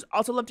listeners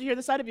also love to hear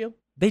the side of you.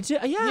 They do.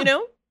 Yeah. You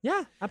know, Yeah.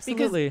 because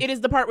Absolutely. it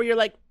is the part where you're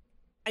like,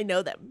 I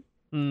know them,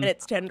 and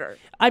it's tender.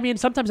 I mean,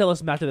 sometimes I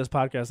listen back to this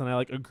podcast and I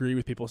like agree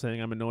with people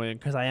saying I'm annoying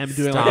because I am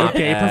doing Stop like a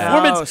gay it.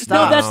 performance. No,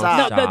 stop, that's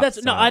stop. no, that's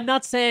no. Stop. I'm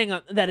not saying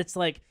that it's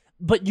like,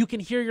 but you can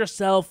hear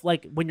yourself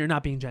like when you're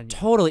not being genuine.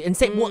 Totally, and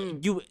say well,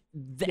 you,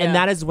 Yeah. and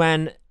that is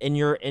when in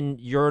your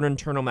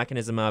internal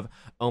mechanism of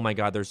oh my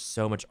god, there's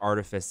so much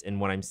artifice in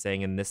what I'm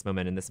saying in this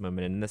moment, in this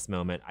moment, in this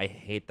moment. I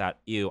hate that.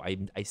 Ew,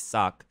 I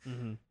suck.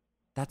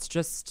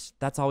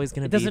 That's always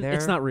gonna It be doesn't. there.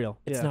 It's not real.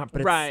 It's Yeah. not.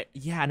 But Right.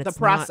 It's, yeah, and The it's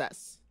not-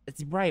 process.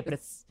 it's right, but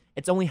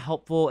it's only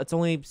helpful. It's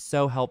only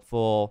so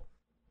helpful.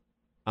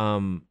 What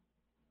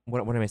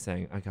am I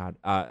saying? Oh God.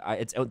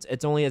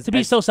 It's only as To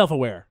be so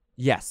self-aware.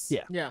 yes.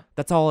 Yeah. Yeah.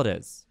 That's all it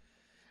is.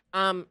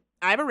 I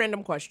have a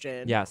random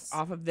question. Yes.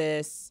 Off of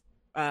this,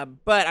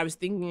 but I was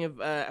thinking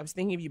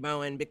of you,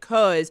 Bowen,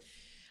 because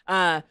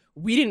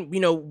we didn't,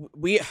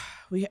 we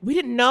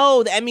didn't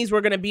know the Emmys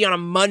were gonna be on a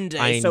Monday,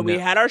 I so we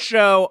know. had our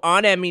show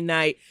on Emmy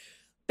night.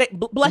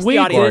 Bless We the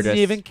audience. didn't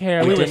even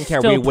care. We were didn't care.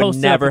 still We would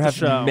posted never up have at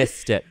the show.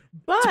 missed it.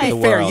 But To be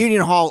the fair, world.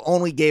 Union Hall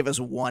only gave us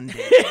one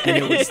date, and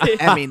it was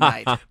Emmy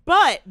night.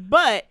 But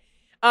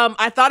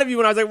I thought of you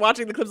when I was like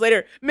watching the clips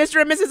later.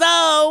 Mr. and Mrs.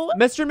 O.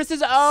 Mr. and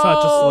Mrs. O. Such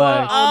a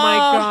slay. Oh my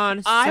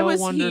God. I so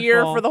was wonderful.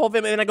 here for the whole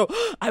family, and I go,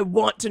 I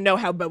want to know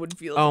how Bowen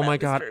feels. Oh about my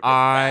God, Mr. and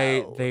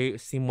Mrs. O. they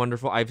seem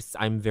wonderful.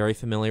 I'm very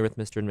familiar with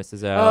Mr. and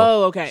Mrs. O.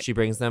 Oh, okay. She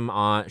brings them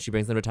on. She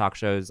brings them to talk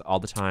shows all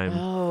the time.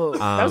 Oh,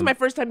 that was my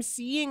first time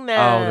seeing them.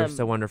 Oh, they're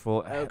so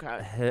wonderful.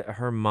 Okay.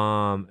 Her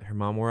mom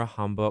wore a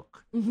humbook.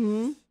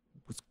 Mm-hmm.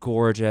 Was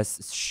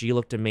gorgeous. She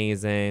looked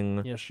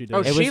amazing. Yes, she did. Oh,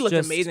 It she was looked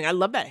just- amazing. I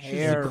love that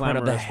hair. a One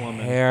of the glamorous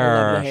woman. hair.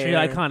 I love the She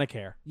hair. iconic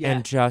hair. Yeah.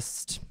 And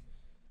just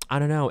I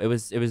don't know. It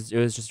was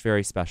just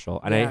very special.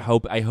 And Yeah.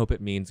 I hope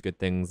it means good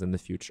things in the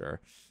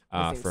future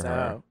I think for so.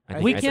 her. I I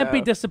We think- think can't be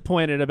so.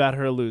 disappointed about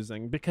her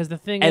losing because the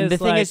thing And is, the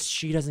thing like, is,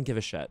 she doesn't give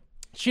a shit.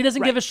 she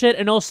doesn't give a shit,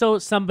 and also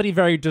somebody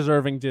very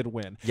deserving did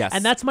win. Yes.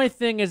 And that's my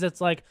thing is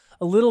it's like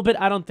a little bit,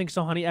 I don't think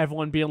so, honey,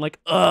 everyone being like,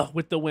 ugh,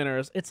 with the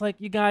winners. It's like,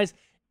 you guys,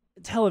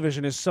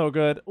 television is so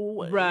good.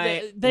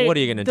 Right. What are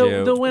you gonna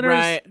do? The winners,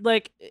 Right.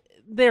 like,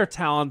 they're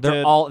talented.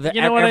 They're all you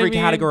know what I every mean?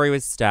 category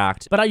was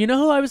stacked. But you know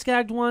who I was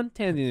gagged one?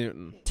 Tandy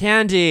Newton.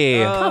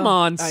 Tandy. Come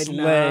on, I slay.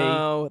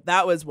 know.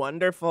 That was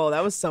wonderful.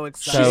 That was so So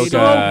exciting. She's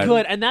good. so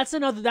good. And that's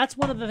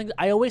one of the things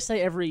I always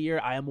say every year.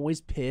 I am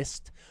always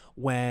pissed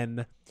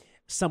when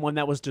someone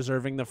that was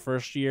deserving the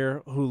first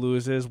year who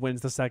loses wins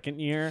the second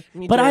year.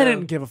 Me But I too.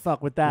 didn't give a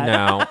fuck with that.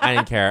 No, I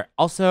didn't care.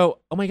 Also,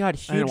 oh my God, I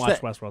didn't huge watch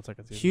that, Westworld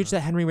second season. huge that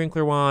Henry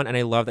Winkler won, and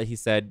I love that he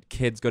said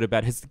kids go to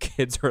bed. His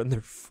kids are in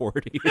their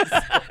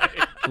 40s.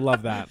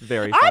 Love that.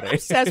 Very I'm funny.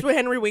 obsessed with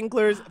Henry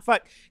Winkler's.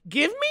 Fuck.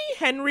 Give me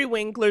Henry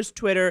Winkler's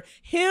Twitter.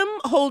 Him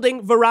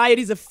holding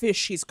varieties of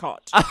fish he's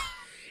caught.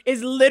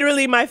 Is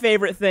literally my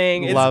favorite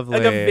thing. It's like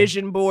Lovely. a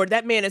vision board.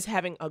 That man is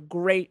having a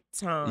great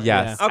time.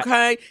 Yes.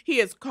 Okay? He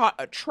has caught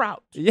a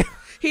trout. Yeah.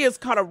 He has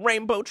caught a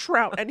rainbow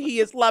trout and he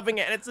is loving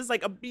it. And it's just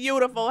like a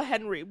beautiful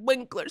Henry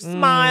Winkler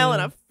smile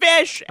and a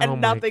fish. And Oh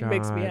my nothing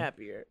makes me God.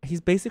 happier. He's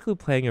basically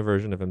playing a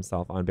version of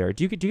himself on Barry.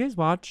 Do you guys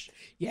watch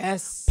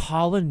Yes.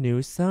 Paula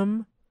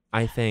Newsome?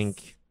 I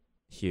think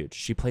huge.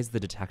 She plays the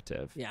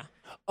detective. Yeah.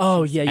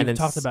 Oh yeah, you And then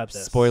talked about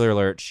this. Spoiler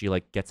alert: she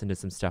like gets into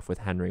some stuff with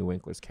Henry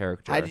Winkler's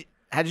character.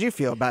 How did you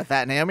feel about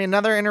that, Naomi?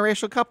 Another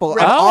interracial couple.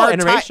 Rep- of Oh, our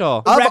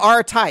interracial. Of Rep-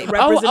 our type.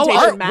 Representation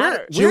our-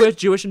 matters.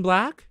 Jewish and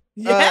black,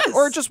 Yes.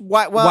 Or just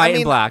white. Well, white I mean,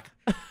 and black.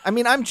 I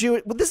mean, I'm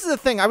Jewish. Well, this is the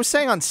thing. I was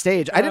saying on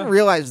stage. I didn't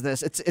realize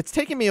this. It's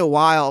taken me a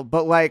while,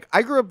 but like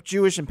I grew up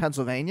Jewish in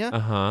Pennsylvania, Uh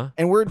huh.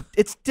 and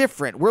it's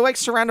different. We're like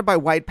surrounded by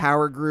white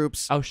power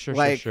groups. Oh, sure,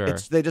 like, sure.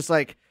 They just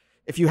like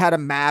if you had a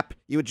map,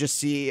 you would just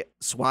see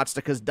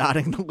swastikas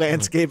dotting the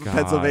landscape of God,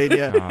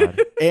 Pennsylvania.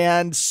 God.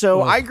 And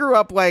so I grew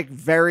up like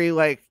very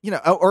like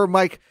or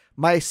like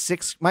my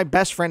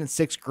best friend in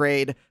 6th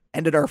grade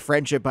ended our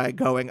friendship by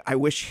going, "I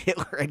wish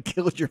Hitler had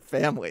killed your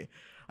family."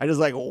 I just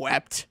like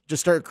wept, just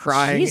started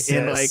crying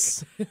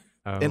Jesus.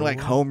 in like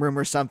homeroom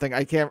or something.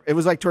 I can't. It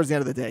was like towards the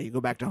end of the day. You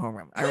go back to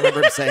homeroom. I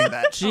remember him saying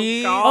that.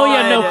 Gee. Oh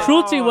yeah, no, God.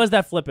 cruelty was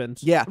that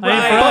flippant. Yeah, I mean,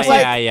 Right. for us,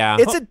 But, like, yeah.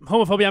 it's a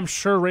homophobia, I'm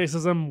sure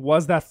racism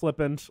was that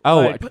flippant. Oh,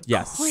 Like,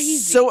 yes.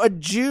 So a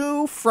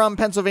Jew from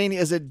Pennsylvania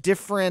is a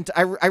different.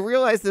 I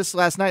realized this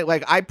last night.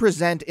 Like I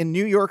present in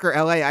New York or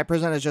LA, I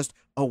present as just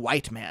a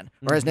white man,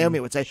 or as Naomi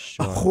would say,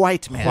 a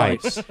white man.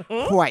 White.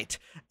 White.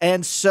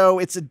 And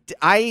so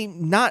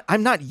I'm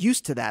not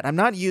used to that.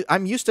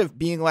 I'm used to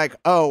being like,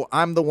 oh,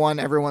 I'm the one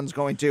everyone's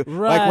going to. Like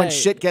when Right.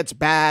 shit gets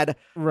bad,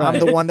 Right. I'm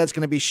the one that's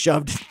going to be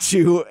shoved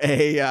into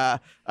a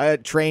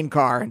train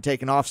car and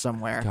taken off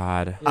somewhere.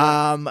 God.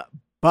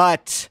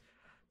 But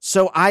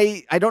so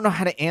I don't know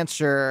how to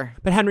answer.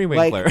 But Henry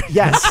Like, Winkler.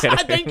 yes.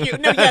 Thank you.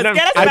 No, yes, get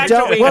us I back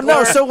don't. to Well, no.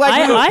 Winkler. So like,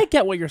 I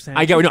get what you're saying.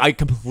 I get. No, I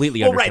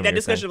completely Well, understand. right, what that you're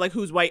discussion saying. of like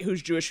who's white,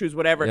 who's Jewish, who's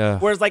whatever. Yeah.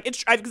 Whereas like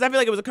because I feel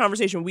like it was a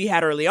conversation we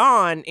had early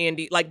on,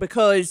 Andy. Like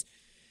because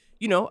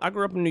I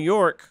grew up in New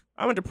York.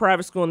 I went to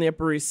private school on the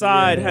Upper East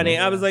Side, honey.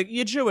 I was like,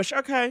 you're Jewish,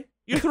 okay,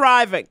 you're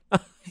thriving. I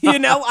Things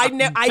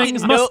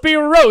didn't know. must be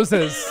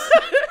roses.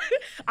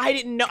 I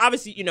didn't know.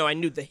 Obviously, I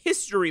knew the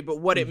history, but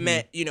what it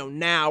meant,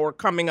 now or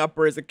coming up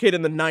or as a kid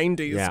in the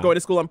 90s, Yeah. going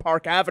to school on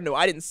Park Avenue,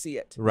 I didn't see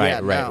it. Right, Yeah,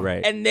 right, no.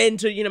 right. And then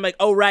to, I'm like,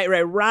 oh,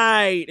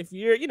 right. If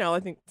you're, I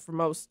think for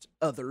most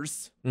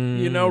others,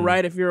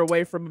 right, if you're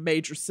away from a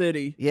major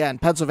city. yeah, in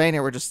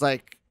Pennsylvania, we're just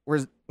like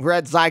we're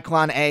at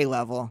Zyklon A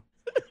level.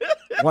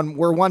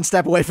 We're one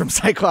step away from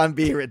Zyklon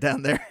B right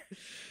down there.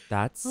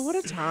 That's Oh, what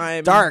a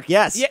time. Dark,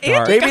 yes. Yeah,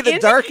 Andy, Maybe the Andy-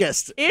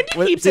 darkest. Andy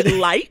What- keeps it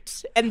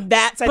light, and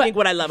that's, I think,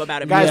 what I love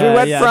about him. Guys, we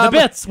went the from-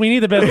 bits. We need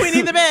the bits. We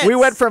need the bits. We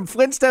went from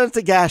Flintstones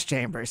to gas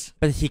chambers.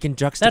 But he can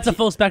juxtapose. That's a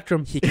full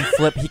spectrum. He can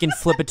flip. He can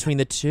flip between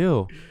the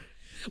two.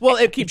 Well,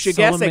 it keeps you so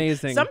guessing.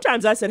 amazing.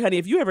 Sometimes I said, honey,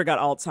 if you ever got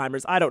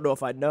Alzheimer's, I don't know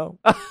if I'd know.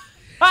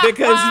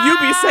 Because you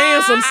be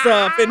saying some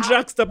stuff and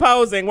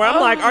juxtaposing where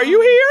I'm like, are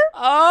you here?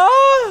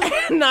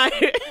 Oh. And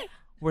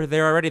We're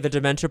there already. The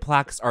dementia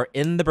plaques are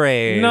in the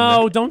brain.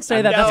 No, don't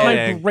say that. That's my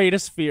kidding.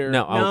 greatest fear.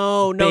 No,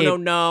 oh, No.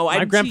 babe. My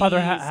I'm grandfather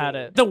teasing. had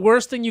it. The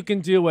worst thing you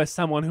can do as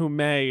someone who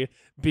may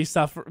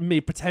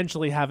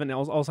potentially have an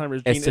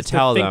Alzheimer's gene Is to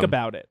tell think them.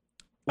 about it.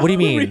 What do you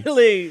mean?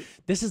 Really?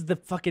 This is the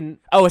fucking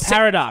It's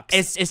paradox.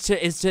 It's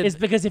to It's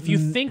because if you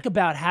think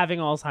about having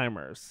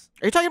Alzheimer's,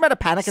 Are you talking about a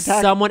panic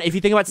attack? if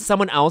you think about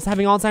someone else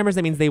having Alzheimer's,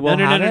 that means they will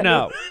have it.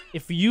 no.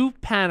 If you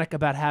panic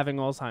about having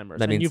Alzheimer's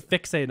That and you means-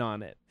 fixate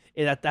on it,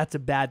 that's a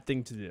bad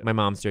thing to do. My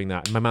mom's doing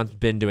that. My mom's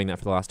been doing that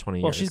for the last 20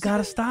 years. Well, she's got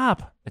to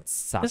stop. It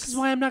sucks. This is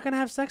why I'm not going to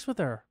have sex with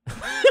her.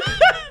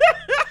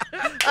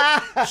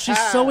 She's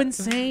so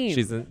insane.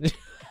 she's in.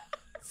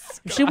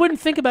 If she wouldn't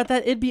think about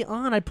that, it'd be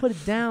on. I'd put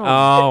it down.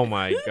 Oh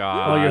my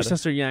god. Oh, your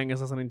sister Yang is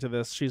listening to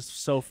this. She's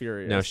so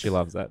furious. No, she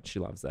loves that. She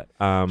loves that.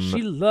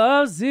 She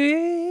loves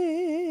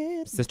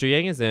it. Sister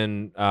Yang is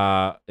in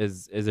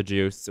is a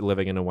Jew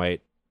living in a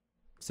white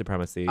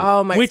supremacy.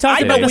 Oh my! We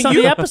talked I- about this when on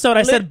you- the episode.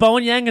 I said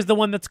Bowen Yang is the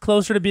one that's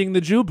closer to being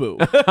the Jew boo.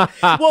 Well,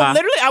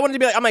 literally, I wanted to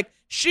be like, I'm like,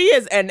 she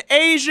is an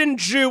Asian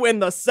Jew in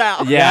the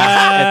South.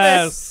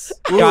 Yeah. Yes.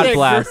 God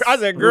bless. I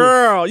said,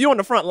 girl, you on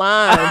the front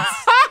lines.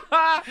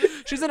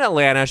 She's in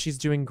Atlanta. She's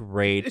doing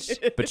great.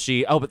 But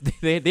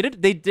they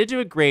did do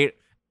a great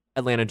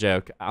Atlanta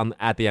joke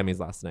at the Emmys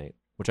last night,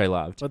 which I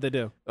loved. What'd they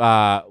do?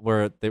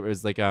 Where there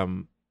was like I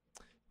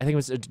think it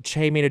was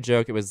Che made a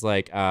joke. It was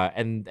like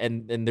and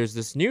there's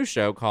this new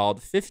show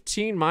called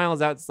 15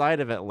 Miles Outside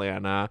of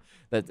Atlanta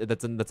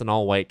that's an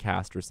all white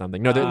cast or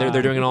something. No,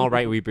 they're doing an all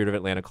right reboot of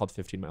Atlanta called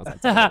 15 Miles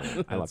Outside. Of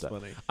Atlanta. I love That's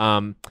that.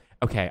 funny.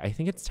 Okay, I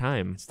think it's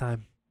time It's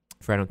time.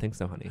 for I Don't Think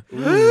So, Honey.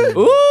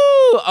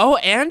 Ooh, oh,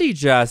 Andy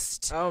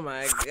just Oh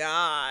my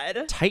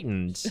god.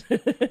 tightened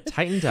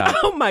up.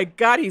 Oh my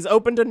god, he's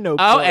opened a notebook.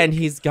 Oh, and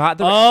he's got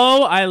the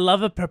Oh, I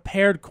love a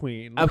prepared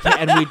queen. okay,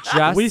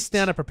 and We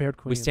stand a prepared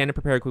queen. We stand a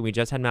prepared queen. We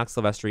just had Max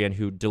Silvestrian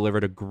who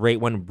delivered a great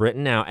one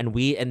written out, and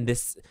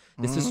this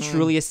is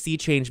truly a sea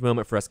change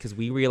moment for us because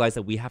we realize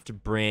that we have to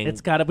bring We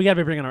gotta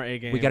be bringing our A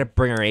game. we got to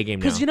bring our A game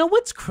now. Because you know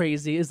what's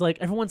crazy is like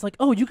everyone's like,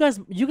 oh, you guys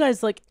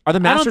like Are the I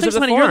don't masters think of the so,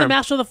 honey. You're the form.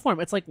 master of the form.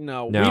 It's like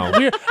no. No.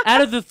 We're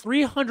out of the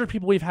 300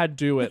 people we've had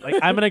do it. Like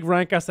I'm gonna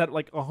rank us at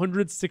like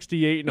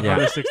 168 and Yeah.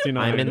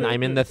 169.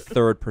 I'm in the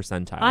third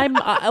percentile. I'm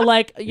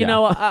like you Yeah.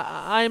 know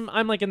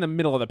I'm like in the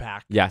middle of the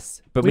pack.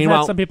 yes, but We've meanwhile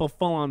had some people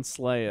full on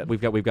slay it. we've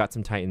got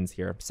some titans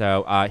here.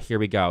 So here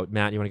we go.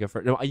 Matt, you want to go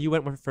first? No, you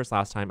went first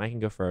last time. I can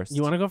go first.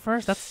 You want to go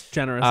first? That's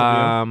generous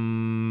of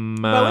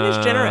Bowen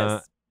is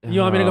generous. you.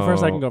 You want me to go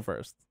first? I can oh, go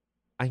first.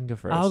 I can go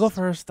first. I'll go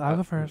first. I'll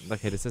go first.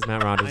 Okay, this is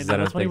Matt Rogers. I I, know don't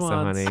that's what he think so,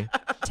 wants. honey.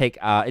 Take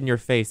in your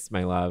face,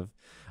 my love.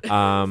 This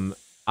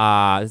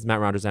is Matt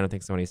Rogers. I don't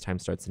think so, honey. His time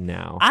starts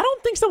now. I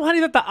don't think so, honey,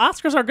 that the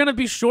Oscars are gonna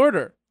be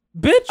shorter.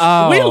 Bitch,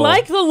 Oh. we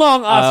like the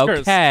long Oscars.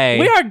 Okay.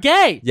 We are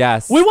gay.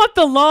 Yes. We want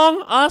the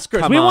long Oscars.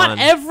 Come we on. want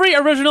every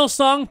original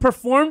song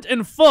performed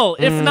in full.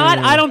 If not,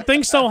 I don't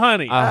think so,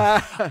 honey.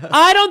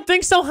 I don't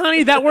think so,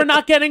 honey, that we're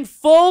not getting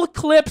full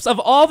clips of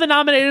all the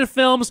nominated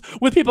films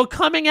with people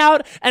coming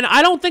out. And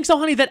I don't think so,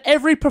 honey, that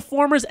every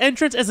performer's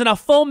entrance is in a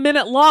full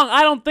minute long.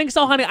 I don't think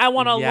so, honey. I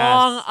want a Yes.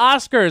 long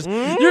Oscars.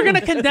 You're going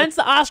to condense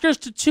the Oscars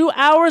to 2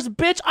 hours?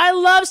 Bitch, I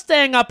love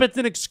staying up. It's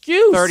an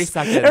excuse. 30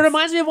 seconds. It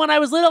reminds me of when I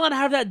was little and I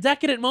have that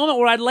decadent moment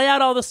where I'd lay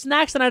out all the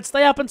snacks and I'd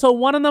stay up until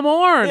 1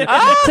 a.m.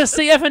 to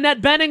see if Annette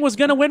Bening was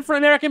going to win for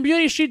American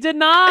Beauty. She did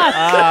not.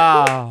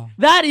 Oh.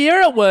 That year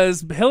it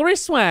was Hilary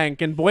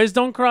Swank and Boys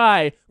Don't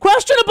Cry.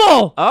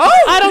 Questionable. Oh,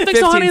 I don't think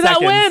so, 15 honey, that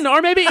seconds. win.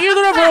 Or maybe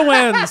either of her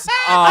wins.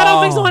 I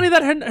don't think so, honey,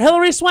 that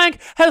Hilary Swank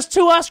has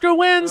 2 Oscar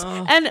wins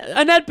and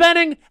Annette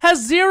Bening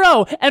has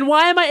 0. And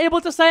why am I able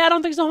to say I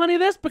don't think so, honey,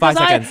 this? Because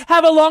 5 I seconds.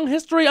 have a long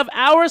history of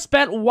hours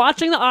spent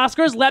watching the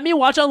Oscars. Let me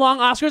watch a long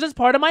Oscars as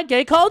part of my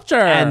gay culture.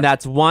 And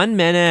that's 1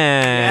 minute.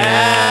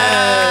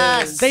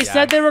 Yes. They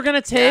said they were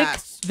going to take.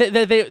 Yes.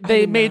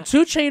 They made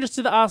 2 changes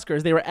to the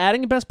Oscars. They were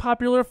adding Best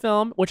Popular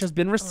Film, which has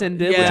been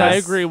rescinded, which I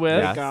Yes. agree with.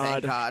 Yes.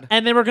 Thank God.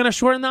 And they were going to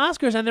shorten the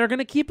Oscars, and they were going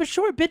to keep it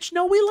short. Bitch,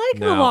 no, we like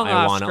the No, long I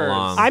Oscars. want it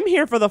long. I'm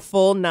here for the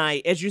full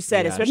night, as you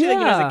said, Yeah. especially like, you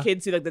know, Yeah. as a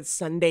kid too, like that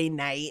Sunday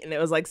night, and it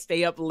was like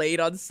stay up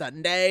late on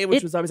Sunday, which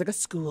It- was always like a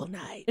school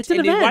night. It's an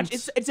And you event.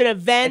 it's an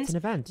event. It's an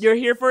event. You're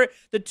here for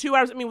the 2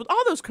 hours. I mean, with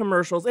all those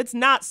commercials, it's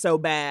not so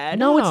bad.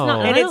 No, it's not. No.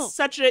 and I don't- it's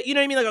such a, you know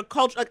what I mean, like a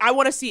culture. Like I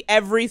want to see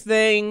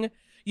everything.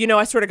 You know,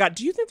 I sort of got.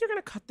 Do you think they're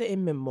gonna cut the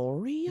in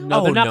memoriam?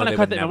 No, they're not no, going they to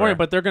cut would the never. memory,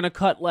 but they're going to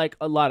cut like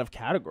a lot of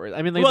categories.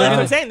 I mean, like, Well, they're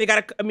that's what gonna- I'm saying. They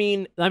gotta. I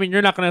mean,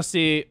 you're not going to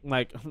see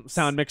like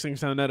sound mixing,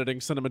 sound editing,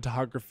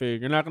 cinematography.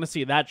 You're not going to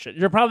see that shit.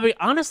 You're probably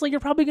going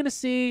to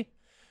see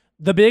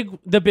the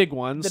big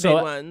ones. The So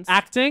big ones.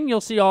 acting, you'll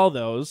see all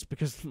those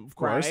because of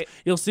course Right.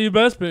 you'll see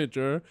Best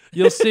Picture.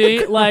 You'll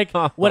see like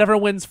whatever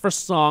wins for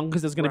song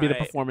because there's going to be the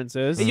Right.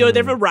 performances. you're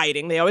there for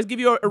writing. They always give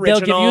you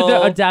original. They'll give you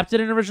the adapted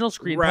and original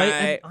screenplay.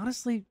 And Right.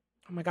 honestly,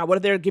 Oh my god, what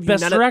if they give you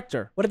best none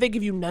director. What if they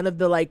give you none of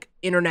the like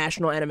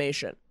international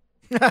animation?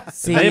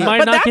 See, They might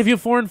But not that's- give you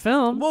foreign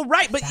film. Well,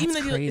 right, but That's even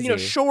the crazy.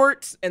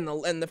 shorts and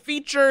the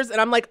features, and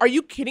I'm like, are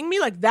you kidding me?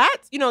 Like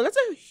that's that's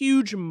a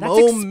huge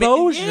moment.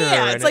 exposure,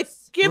 Yeah, and it's like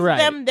give Right.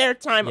 them their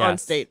time on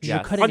Yes, stage. yes.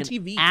 You're cutting on an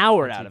TV.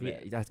 hour On out of TV.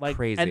 it. That's Like,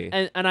 crazy.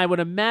 And I would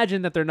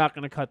imagine that they're not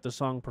going to cut the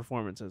song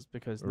performances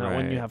because not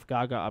when you Right. have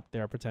Gaga up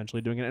there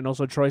potentially doing it, and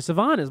also Troye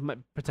Sivan is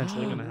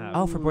potentially going to have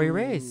Oh, for Boy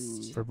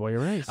Erased. for Boy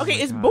Erased. Okay,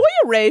 my is God. Boy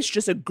Erased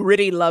just a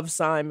gritty Love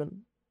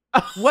Simon?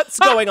 What's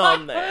going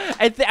on there?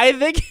 I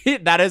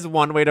think that is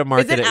one way to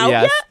market it out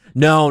yes. yet?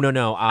 No.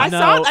 I No.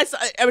 saw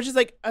it. I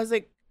was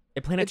like,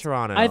 It played at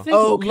Toronto. I think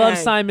Okay. Love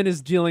Simon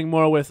is dealing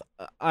more with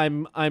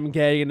I'm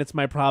gay and it's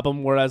my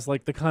problem, whereas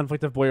like the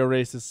conflict of Boy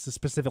Erased is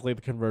specifically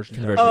the conversion.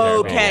 Conversion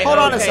therapy. therapy. Okay. Hold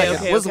on a okay, second.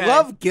 okay, Was okay.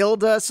 Love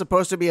Gilda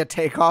supposed to be a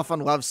takeoff on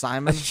Love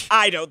Simon?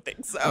 I don't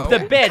think so. the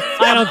bit.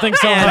 I don't think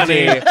so,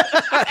 honey. Andy,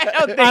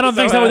 I don't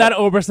think so with that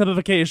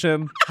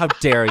oversimplification. how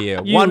dare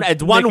you? You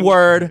It's one making-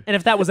 word. And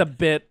if that was a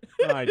bit,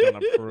 I don't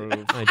approve.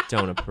 I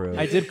don't approve.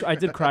 I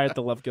did cry at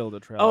the Love Gilda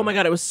trailer. Oh my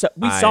god, it was so.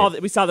 We I- saw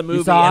the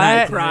movie saw and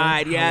I it?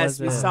 cried. How Yes,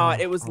 was we it? saw it.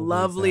 It was How was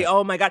lovely. it?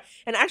 Oh my god.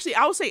 And actually,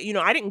 I will say,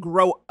 I didn't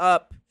grow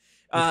up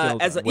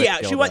Gilda. as a, With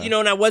she was, Gilda.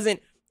 and I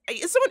wasn't.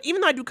 Someone,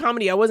 even though I do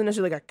comedy, I wasn't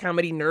necessarily like a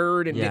comedy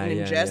nerd and Yeah,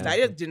 didn't yeah, ingest. yeah. I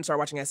just didn't start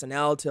watching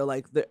SNL till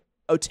like the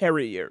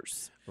Oteri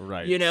years.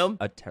 Right.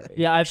 A Terry.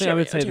 Yeah, I think I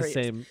would say Sherry, the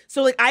Terry, same.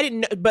 So like I didn't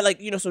know, but like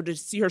so to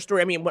see her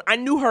story, I mean, when I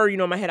knew her,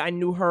 in my head, I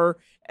knew her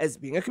as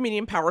being a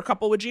comedian, power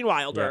couple with Gene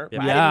Wilder. Yep,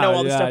 yep. But I didn't know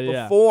all this Yeah, stuff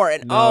yeah. before,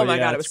 and No, oh my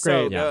yeah, god, it was it's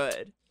so great. Yeah.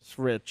 good, It's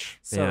rich.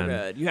 so Man.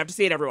 good. You have to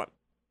see it, everyone.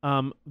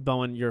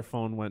 Bowen, your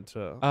phone went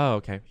to. Oh,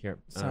 okay. Here.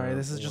 Sorry,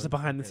 this is just a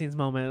behind the scenes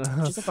moment.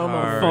 Just a phone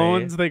Sorry. moment.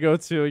 Phones they go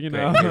to, you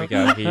know. Great, here we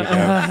go. Here you go.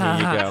 Here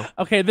you go.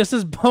 Okay, this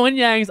is Bowen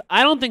Yang's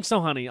I Don't Think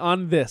So, Honey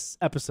on this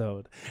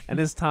episode, and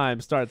his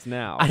time starts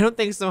now. I don't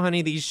think so,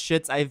 honey. These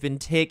shits I've been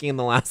taking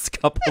the last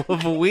couple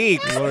of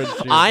weeks. Lord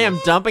Jesus. I am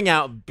dumping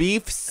out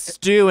beef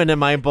stew into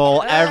my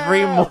bowl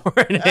every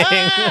morning.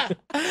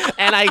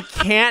 And I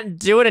can't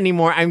do it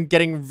anymore. I'm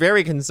getting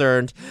very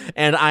concerned.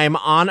 And I'm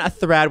on a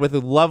thread with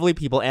lovely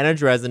people, Anna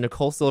Dresden,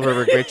 Nicole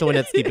Silverberg, Rachel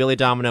Winitsky, Billy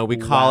Domino. We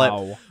call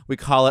Wow. it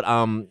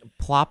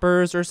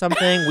ploppers or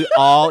something. We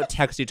all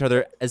text each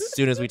other as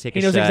soon as we take He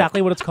a knows shit.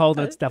 exactly what it's called,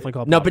 and it's definitely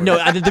called. No, but no,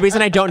 Poppers. the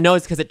reason I don't know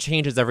is because it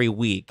changes every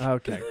week.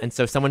 Okay. And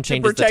so someone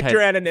changes protect the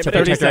your anonymity. To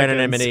protect 30 your seconds.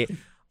 anonymity.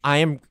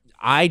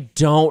 I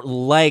don't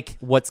like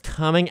what's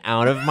coming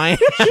out of my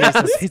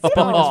Jesus, he's been like this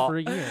asshole. for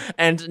a year.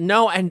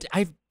 And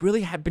I've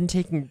really have been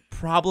taking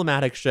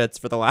problematic shits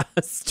for the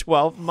last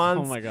 12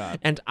 months. Oh my god.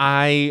 And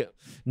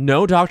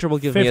no doctor will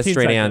give me a 15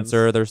 straight seconds.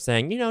 answer. They're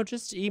saying,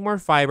 just eat more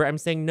fiber. I'm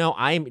saying, no,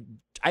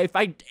 if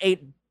I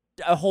ate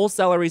a whole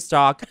celery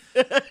stalk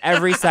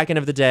every second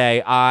of the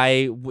day,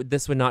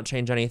 this would not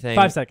change anything.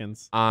 5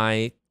 seconds.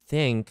 I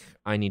think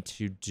I need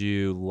to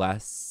do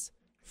less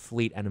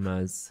fleet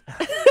enemas.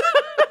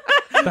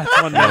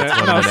 That's 1 minute. That's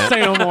 1 No, minute.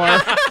 say no more.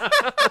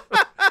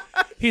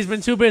 He's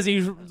been too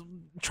busy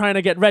trying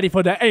to get ready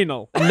for the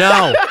anal.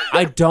 No,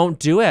 I don't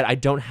do it. I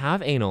don't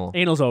have anal.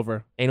 Anal's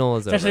over. Anal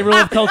is Especially over. rule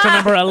of culture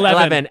number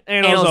 11.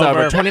 Anal's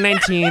over.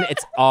 2019,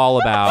 it's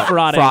all about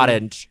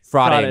Frauding.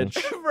 fraudage.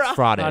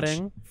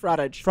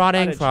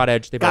 Frauding.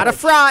 Fraudage. They Gotta both-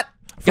 fraught.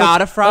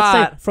 Gotta Let's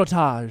fraud. say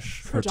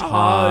frottage.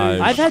 Frottage.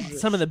 I've had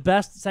some of the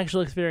best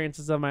sexual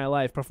experiences of my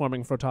life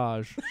performing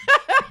frottage.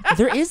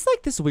 There is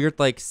like this weird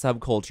like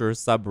subculture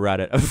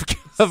subreddit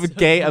of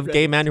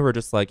gay men who are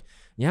just like,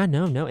 yeah,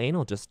 no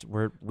anal.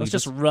 Let's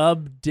just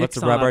rub dicks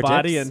let's on rub our our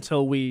body dicks.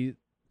 until we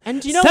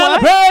and you know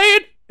celebrate.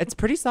 what? It's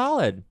pretty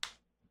solid,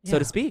 so Yeah,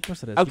 to speak. Of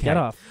course it is. Okay. Get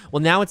off.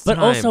 Well, now it's But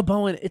time. also,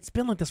 Bowen, it's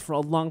been like this for a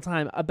long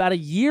time. About a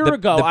year The-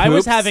 ago, the I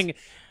was poops? having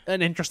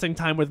an interesting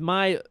time with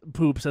my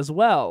poops as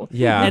well.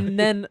 Yeah. And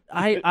then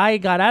I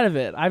got out of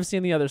it. I've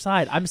seen the other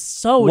side. I'm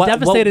so What-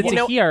 devastated what-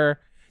 to hear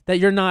that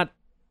you're not.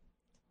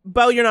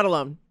 Bo, you're not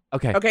alone.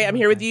 okay. Okay, I'm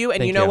here with you, and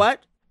Thank you know you.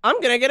 what? I'm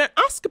gonna get an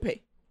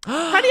oscopy.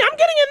 Honey, I'm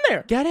getting in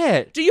there. Get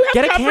it. Do you have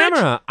Get coverage? a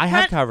camera. I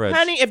have coverage.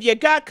 Honey, if you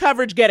got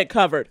coverage, get it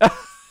covered.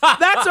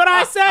 That's what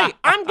I say.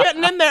 I'm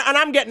getting in there and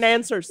I'm getting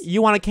answers.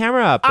 You want a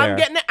camera up there? I'm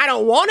getting it. I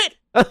don't want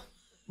it,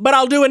 but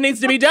I'll do what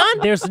needs to be done.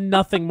 There's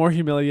nothing more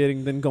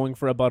humiliating than going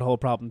for a butthole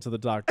problem to the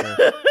doctor.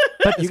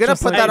 But you gonna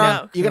just put like- that I on?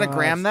 know. You gonna Gosh.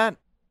 gram that?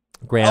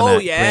 Graham Oh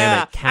it,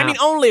 yeah. Graham I mean,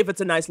 it. only if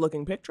it's a nice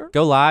looking picture.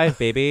 Go live,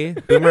 baby.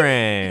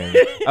 Boomerang.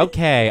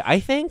 Okay, I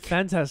think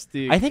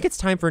Fantastic. it's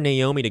time for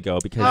Naomi to go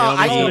because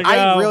Naomi's gonna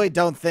I go. really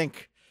don't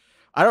think.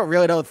 I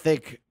really don't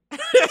think.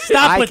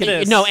 Stop I with can-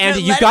 this. no, Andy,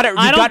 Let- you've got it.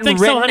 I You've don't gotten think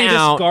so, written honey. This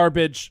out.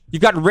 garbage.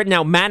 You've got it written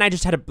out. Matt and I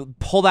just had to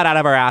pull that out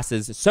of our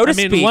asses, so to I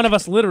mean, speak. one of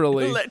us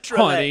literally.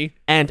 Literally. Honey.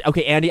 And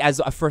okay, Andy, as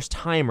a first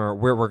timer,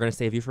 we're gonna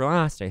save you for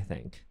last, I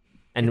think.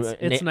 And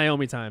It's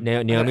Naomi time.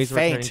 Naomi's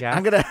returning faint. guest.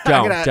 I'm gonna.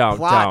 Don't.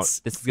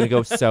 plots. This is gonna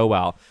go so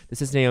well.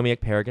 This is Naomi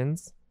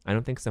Ekperigins. I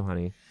don't think so,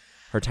 honey.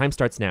 Her time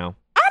starts now.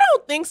 I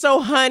don't think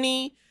so,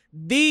 honey.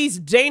 These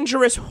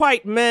dangerous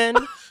white men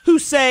who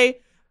say,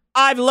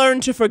 I've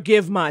learned to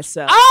forgive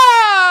myself.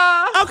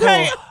 Ah!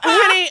 Okay,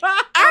 honey,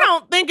 I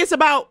don't think think it's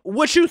about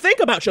what you think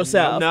about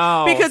yourself.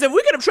 No. Because if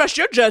we could have trusted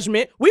your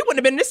judgment, we wouldn't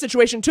have been in this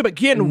situation to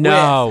begin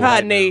No. with,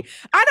 honey.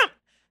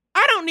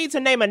 I don't need to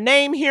name a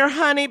name here,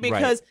 honey,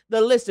 because the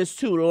list is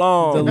too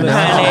long, The list is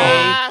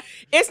honey.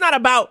 It's not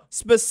about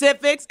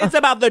specifics. It's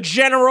about the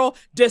general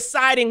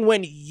deciding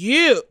when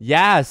you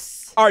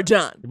Yes. are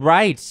done.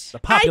 Right. The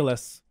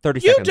populace.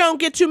 30 You seconds. don't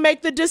get to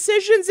make the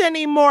decisions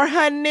anymore,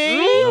 honey.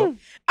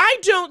 I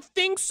don't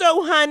think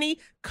so, honey.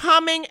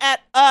 Coming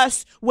at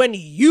us when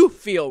you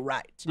feel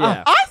right.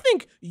 Yeah. I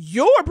think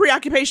your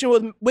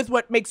preoccupation with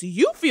what makes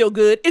you feel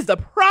good is the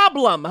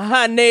problem,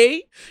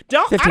 honey.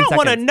 I 15 don't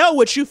want to seconds. know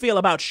what you feel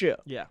about you.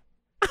 Yeah.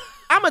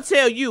 I'm going to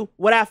tell you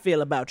what I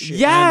feel about you.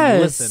 Yes.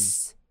 And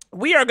listen.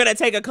 We are going to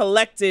take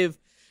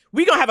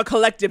we're going to have a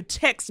collective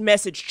text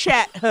message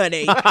chat,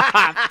 honey.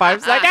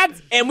 5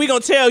 seconds. And we're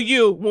going to tell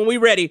you when we're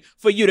ready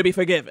for you to be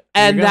forgiven.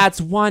 And you go.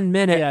 that's 1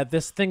 minute. Yeah,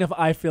 this thing of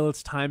I feel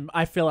it's time.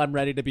 I feel I'm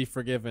ready to be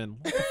forgiven.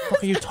 What the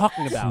fuck are you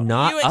talking about?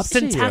 Not You up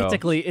to you.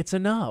 Syntactically, it's a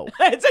no.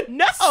 It's a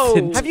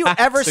no. Have you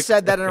ever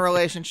said that in a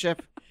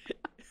relationship?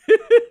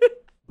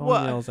 Bone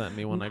What? yells at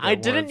me when I get I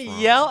didn't words wrong.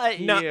 yell at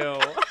No. you.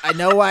 I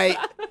know I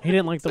He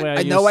didn't like the way I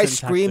I know I used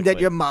screamed at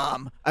syntactically. your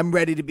mom. I'm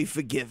ready to be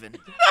forgiven.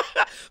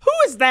 Who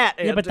is that?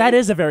 Yeah, but Andy? that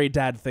is a very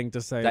dad thing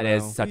to say. That though.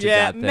 is such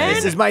Yeah, a dad man. thing.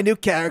 This is my new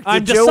character,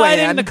 I'm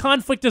deciding Joanne. the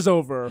conflict is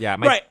over. Yeah.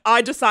 My, right.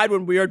 I decide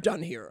when we are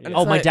done here. And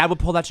Oh, it's my like, dad would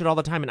pull that shit all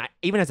the time, and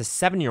even as a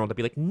 7-year-old, I'd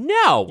be like,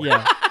 "No."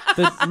 Yeah.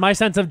 My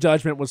sense of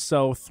judgment was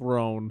so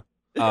thrown.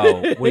 Oh,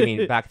 what do you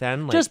mean back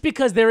then? Like, Just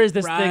because there is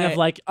this thing Right. of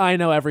like I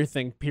know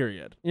everything.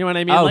 Period. You know what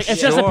I mean? Oh, like it's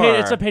just sure.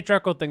 it's a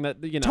patriarchal thing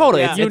that you know.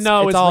 Totally, You it's-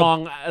 know it's it's all-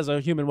 wrong as a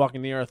human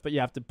walking the earth, but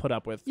you have to put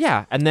up with.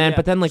 yeah, and then Yeah,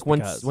 but then like just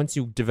once because. once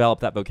you develop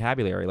that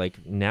vocabulary,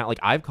 like now, like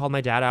I've called my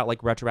dad out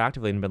like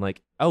retroactively and been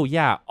like, "Oh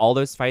yeah, all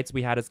those fights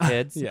we had as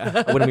kids,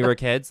 Yeah. when we were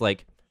kids,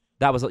 like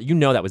that was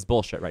that was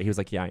bullshit, right?" He was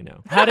like, "Yeah, I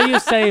know." How do you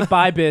say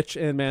 "bye, bitch"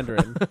 in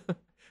Mandarin?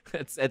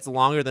 It's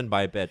longer than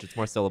by bitch. It's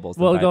more syllables.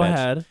 Than Well, by go bitch.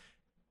 ahead.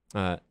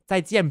 再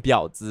见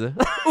婊子.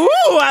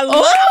 Ooh, I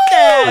love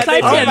that.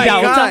再见Oh my婊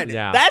子 God.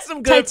 Yeah. That's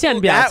some再 good.见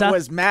婊 That 子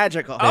was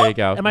magical. There you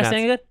go. Am I That's-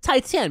 saying it? 再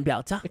见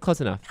婊子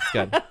Close enough. It's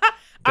good.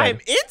 I'm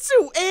Good.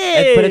 into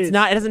it. But it's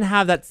not. It doesn't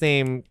have that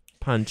same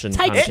punch and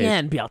再 connotation.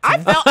 见婊子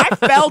I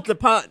felt the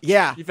punch.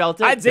 Yeah. You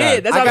felt it. I did.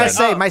 Good. That's I what gotta was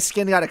say, like, my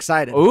skin got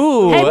excited.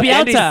 Ooh, Hey,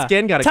 Andy's Bielta.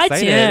 skin got 再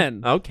excited.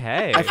 见.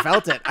 Okay. I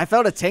felt it. I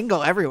felt a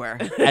tingle everywhere.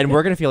 And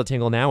we're gonna feel a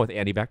tingle now with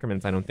Andy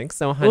Beckerman's I Don't Think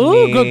So, honey.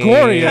 Ooh,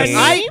 Gregorius.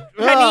 honey,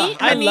 honey,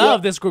 I honey,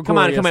 love this Come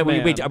Gregorius on.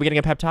 man. Wait, are we getting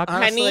a pep talk?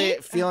 Honestly,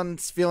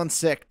 feeling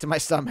sick to my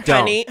stomach.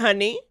 Don't.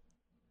 honey.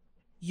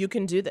 You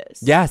can do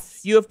this.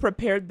 Yes. You have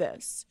prepared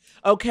this.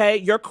 Okay,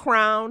 your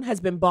crown has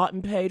been bought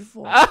and paid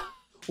for.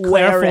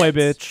 Claire Wear Foy, it.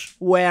 bitch.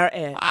 Wear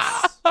it.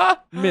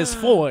 Miss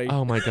Foy.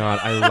 Oh my God,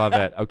 I love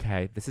it.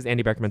 Okay, this is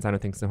Andy Beckerman's I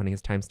Don't Think So, honey.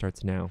 His time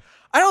starts now.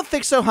 I don't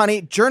think so,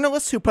 honey.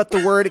 Journalists who put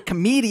the word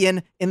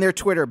comedian in their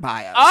Twitter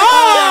bios.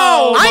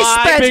 Oh, I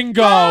my spent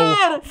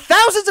bingo.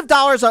 thousands of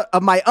dollars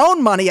of my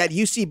own money at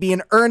UCB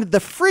and earned the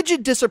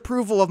frigid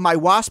disapproval of my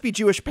waspy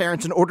Jewish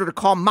parents in order to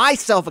call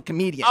myself a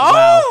comedian.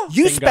 Wow.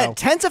 You Bingo. spent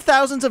tens of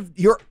thousands of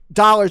your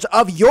dollars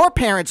of your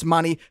parents'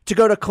 money to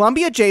go to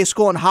Columbia J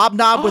School and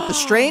hobnob with the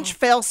strange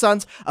fail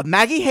sons of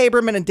Maggie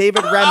Haberman and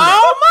David Remnick.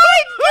 Oh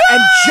my God!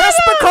 And just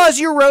because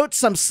you wrote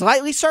some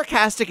slightly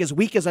sarcastic, as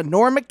weak as a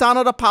Norm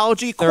Macdonald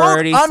apology,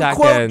 30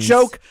 quote-unquote seconds.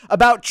 joke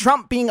about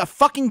Trump being a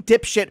fucking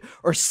dipshit,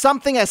 or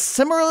something as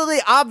similarly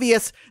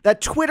obvious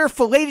that Twitter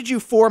filleted you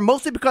for,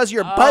 mostly because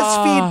your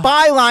BuzzFeed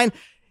byline,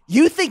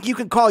 you think you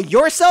can call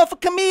yourself a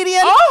comedian?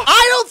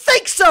 I don't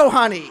think so,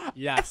 honey.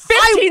 Yes.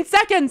 15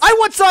 seconds. I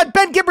once saw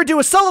Ben Gibber do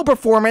a solo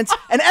performance,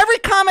 and every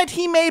comment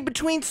he made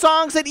between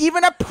songs that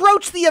even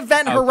approached the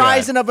event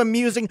horizon of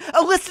amusing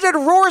elicited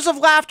roars of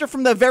laughter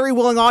from the very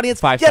willing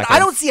audience. 5 Yet I seconds.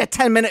 don't see a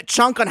 10-minute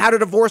chunk on how to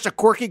divorce a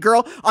quirky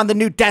girl on the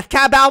new Death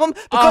Cab album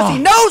because he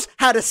knows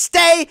how to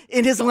stay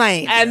in his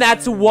lane. And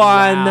that's 1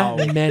 Wow.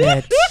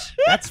 minute.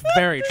 That's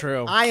very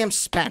true. I am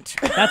spent.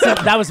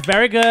 That was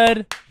very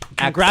good.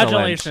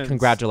 Congratulations. Excellent.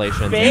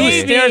 Congratulations. You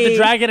Baby. stared the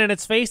dragon in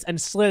its face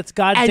and slit its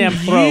goddamn And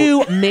throat.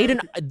 you made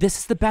this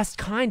is the best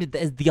kind,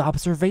 the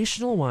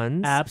observational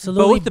ones.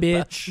 Absolutely,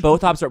 both bitch.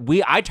 Both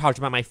I talked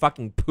about my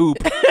fucking poop,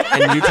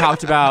 and you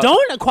talked about.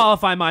 Don't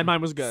qualify mine. Mine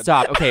was good.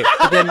 Stop. Okay,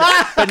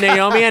 but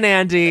Naomi and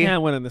Andy,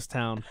 Can't win in this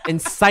town.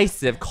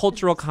 incisive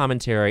cultural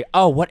commentary.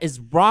 Oh, what is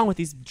wrong with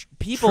these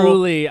people?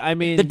 Truly, I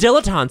mean, The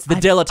dilettantes. The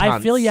dilettantes. I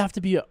feel you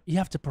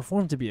have to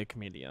perform to be a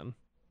comedian.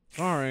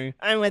 Sorry.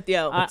 I'm with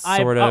you.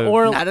 Sort of.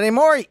 Or Not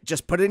anymore.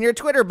 Just put it in your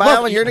Twitter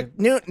bio Look, and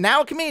you're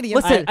now a comedian.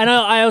 Listen,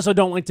 I also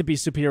don't like to be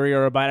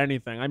superior about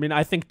anything. I mean,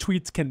 I think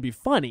tweets can be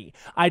funny.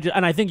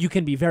 And I think you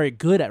can be very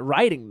good at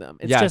writing them.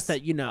 It's Yes. just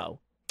that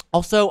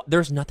also,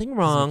 there's nothing doesn't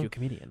make wrong you a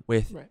comedian.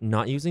 with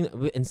not using,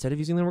 instead of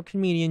using the word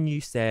comedian, you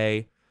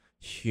say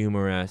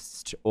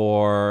humorist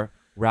or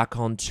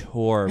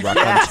raconteur,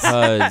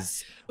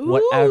 raconteuse,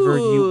 whatever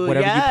you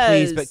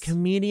please. But yes.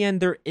 comedian,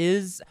 there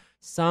is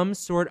some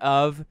sort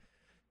of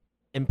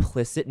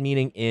implicit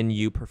meaning in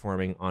you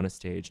performing on a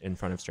stage in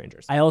front of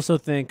strangers. I also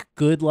think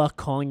good luck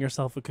calling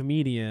yourself a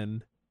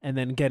comedian and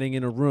then getting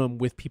in a room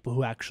with people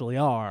who actually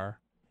are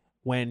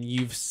when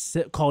you've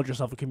called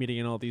yourself a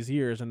comedian all these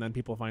years and then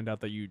people find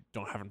out that you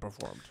haven't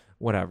performed.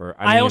 Whatever.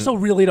 I mean, also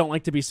really don't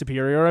like to be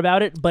superior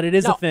about it, but it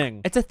is No, a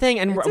thing. It's a thing.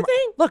 And It's a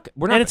thing. Look,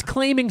 we're not. And it's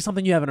claiming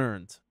something you haven't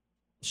earned.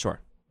 Sure.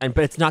 But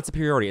it's not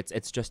superiority.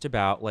 It's just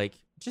about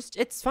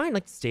it's fine.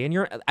 Like stay in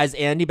your, as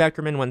Andy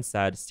Beckerman once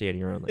said, stay in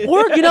your own lane.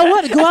 Or you know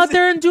what? Go out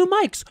there and do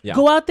mics. Yeah.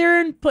 Go out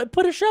there and put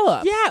a show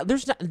up. Yeah,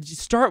 there's not,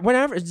 start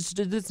whenever.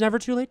 It's never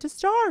too late to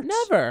start.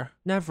 Never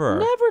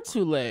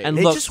too late. And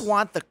They look, just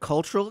want the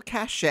cultural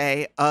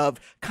cachet of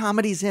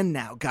comedy's in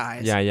now,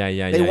 guys.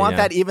 yeah. They want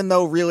that even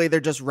though really they're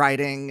just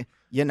writing,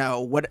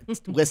 what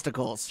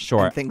listicles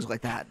Sure. and things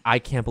like that. I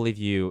can't believe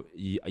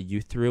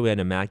you threw in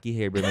a Mackie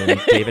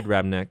Haberman, David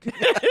Remnick,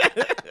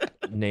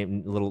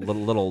 name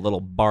little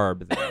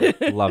Barb there.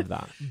 Love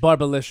that.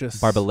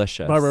 Barbalicious.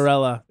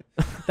 Barbarella.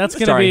 That's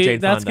Starring Jane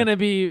that's Fonda. gonna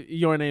be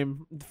your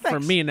name for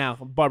Thanks. me now,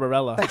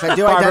 Barbarella. Thanks. I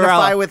do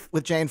Barbarella. identify with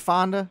Jane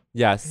Fonda.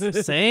 Yes.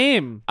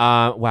 Same.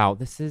 Wow,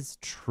 this is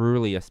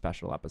truly a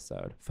special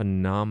episode.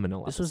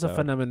 Phenomenal. This was a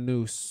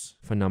phenomenous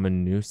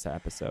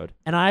episode.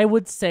 and I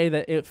would say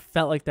that it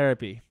felt like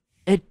therapy.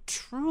 It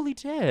truly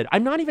did.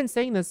 I'm not even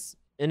saying this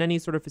in any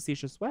sort of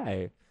facetious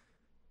way.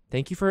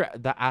 Thank you for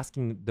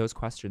asking those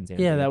questions,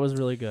 Anthony. Yeah, that was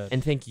really good.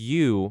 And thank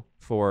you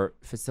for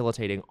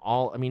facilitating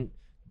all. I mean,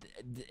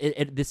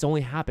 this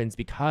only happens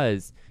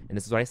because, and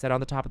this is what I said on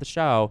the top of the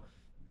show,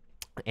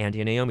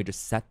 Andy and Naomi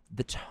just set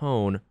the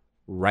tone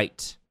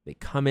right. They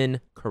come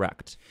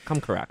correct.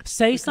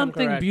 Say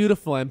something correct.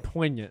 beautiful and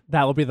poignant.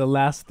 That will be the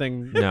last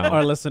thing No.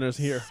 our listeners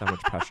hear. So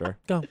much pressure.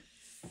 Go.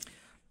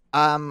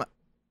 I'm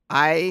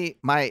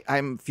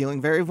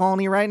feeling very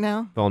vulny right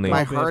now. Vulny.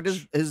 My Oh, heart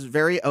bitch. is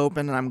very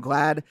open, and I'm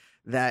glad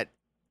that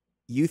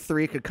you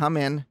three could come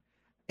in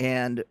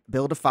and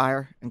build a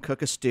fire and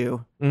cook a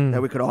stew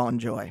that we could all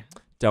enjoy.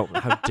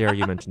 How dare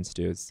you mention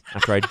stews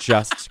after I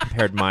just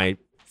compared my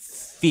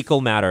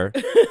fecal matter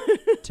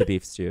to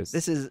beef stews.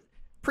 This is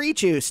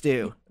pre-chew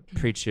stew.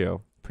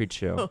 Pre-chew.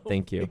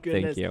 Thank you.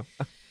 goodness. Thank you.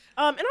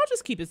 And I'll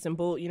just keep it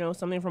simple.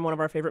 Something from one of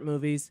our favorite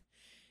movies.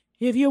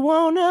 If you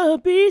wanna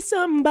be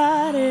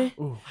somebody,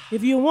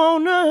 if you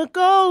wanna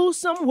go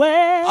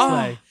somewhere,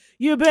 Slay.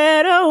 you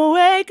better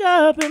wake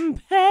up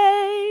and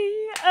pay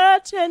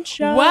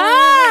attention.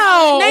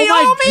 Wow! Naomi!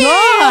 Oh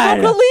my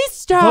God!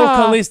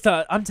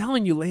 Vocalista! I'm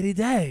telling you, Lady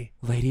Day.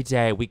 Lady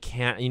Day, we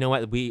can't. You know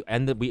what? You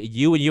and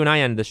I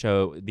end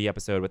the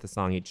episode with a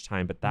song each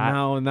time, but that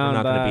No, we're not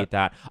that. gonna beat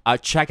that.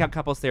 Check out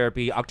Couples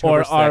Therapy October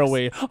Or 6th. are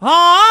we?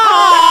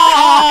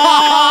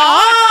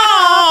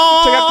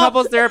 Check out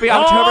Couples Therapy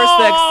October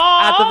 6th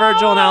at the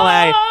Virgil in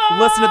LA.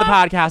 Listen to the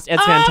podcast;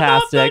 it's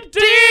fantastic.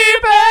 Deep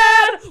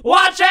end,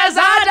 watch as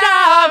I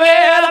dive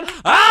in.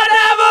 I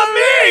never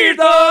meet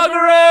the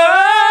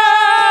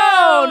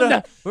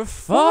ground. We're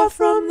far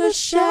from the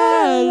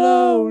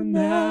shallow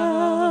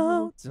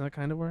now. Does that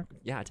kind of work?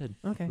 Yeah, it did.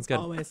 Okay. It's good.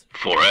 Always.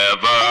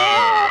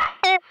 Forever.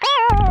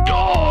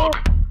 Dog.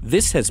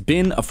 This has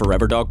been a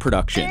Forever Dog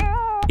production.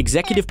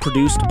 Executive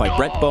produced by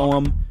Brett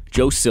Boehm,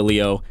 Joe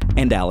Cilio,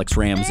 and Alex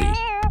Ramsey.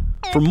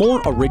 For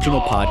more original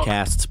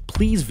podcasts,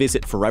 please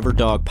visit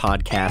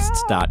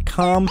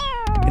foreverdogpodcasts.com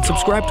and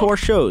subscribe to our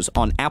shows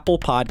on Apple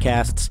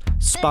Podcasts,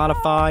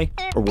 Spotify,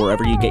 or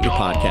wherever you get your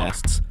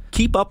podcasts.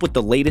 Keep up with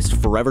the latest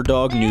Forever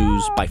Dog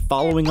news by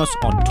following us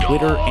on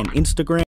Twitter and Instagram.